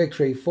is a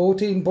victory,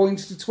 14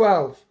 points to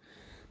 12.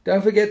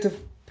 Don't forget to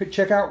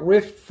check out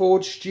Rift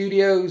Forge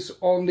Studios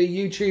on the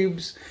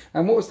YouTubes.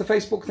 And what was the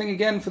Facebook thing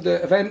again for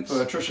the events?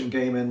 For Attrition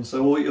Gaming.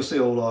 So you'll see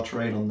all our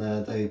terrain on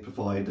there. They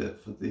provide it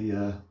for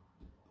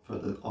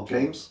our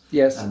games.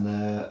 Yes. And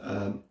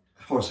their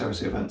Horus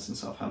Heresy events in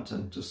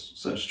Southampton.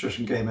 Just search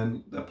Attrition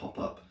Gaming, they'll pop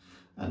up.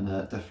 And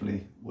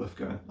definitely worth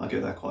going. I go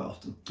there quite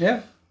often.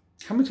 Yeah.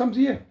 How many times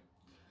a year?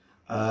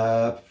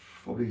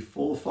 Probably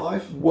 4 or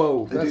 5.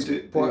 Whoa, They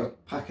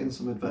pack in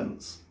some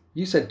events.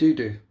 You said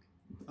do.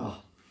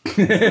 Oh,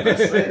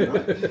 best saying,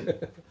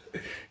 right?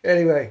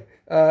 Anyway,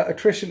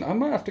 attrition. I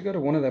might have to go to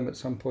one of them at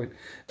some point.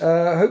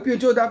 Hope you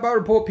enjoyed that battle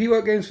report.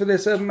 P-Work Games for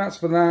this, Urban Mats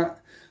for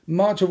that.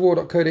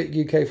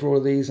 marchofwar.co.uk for all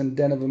of these, and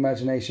Den of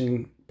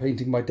Imagination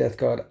painting my Death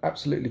Guard.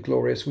 Absolutely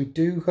glorious. We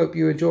do hope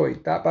you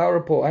enjoyed that battle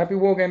report. Happy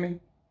wargaming.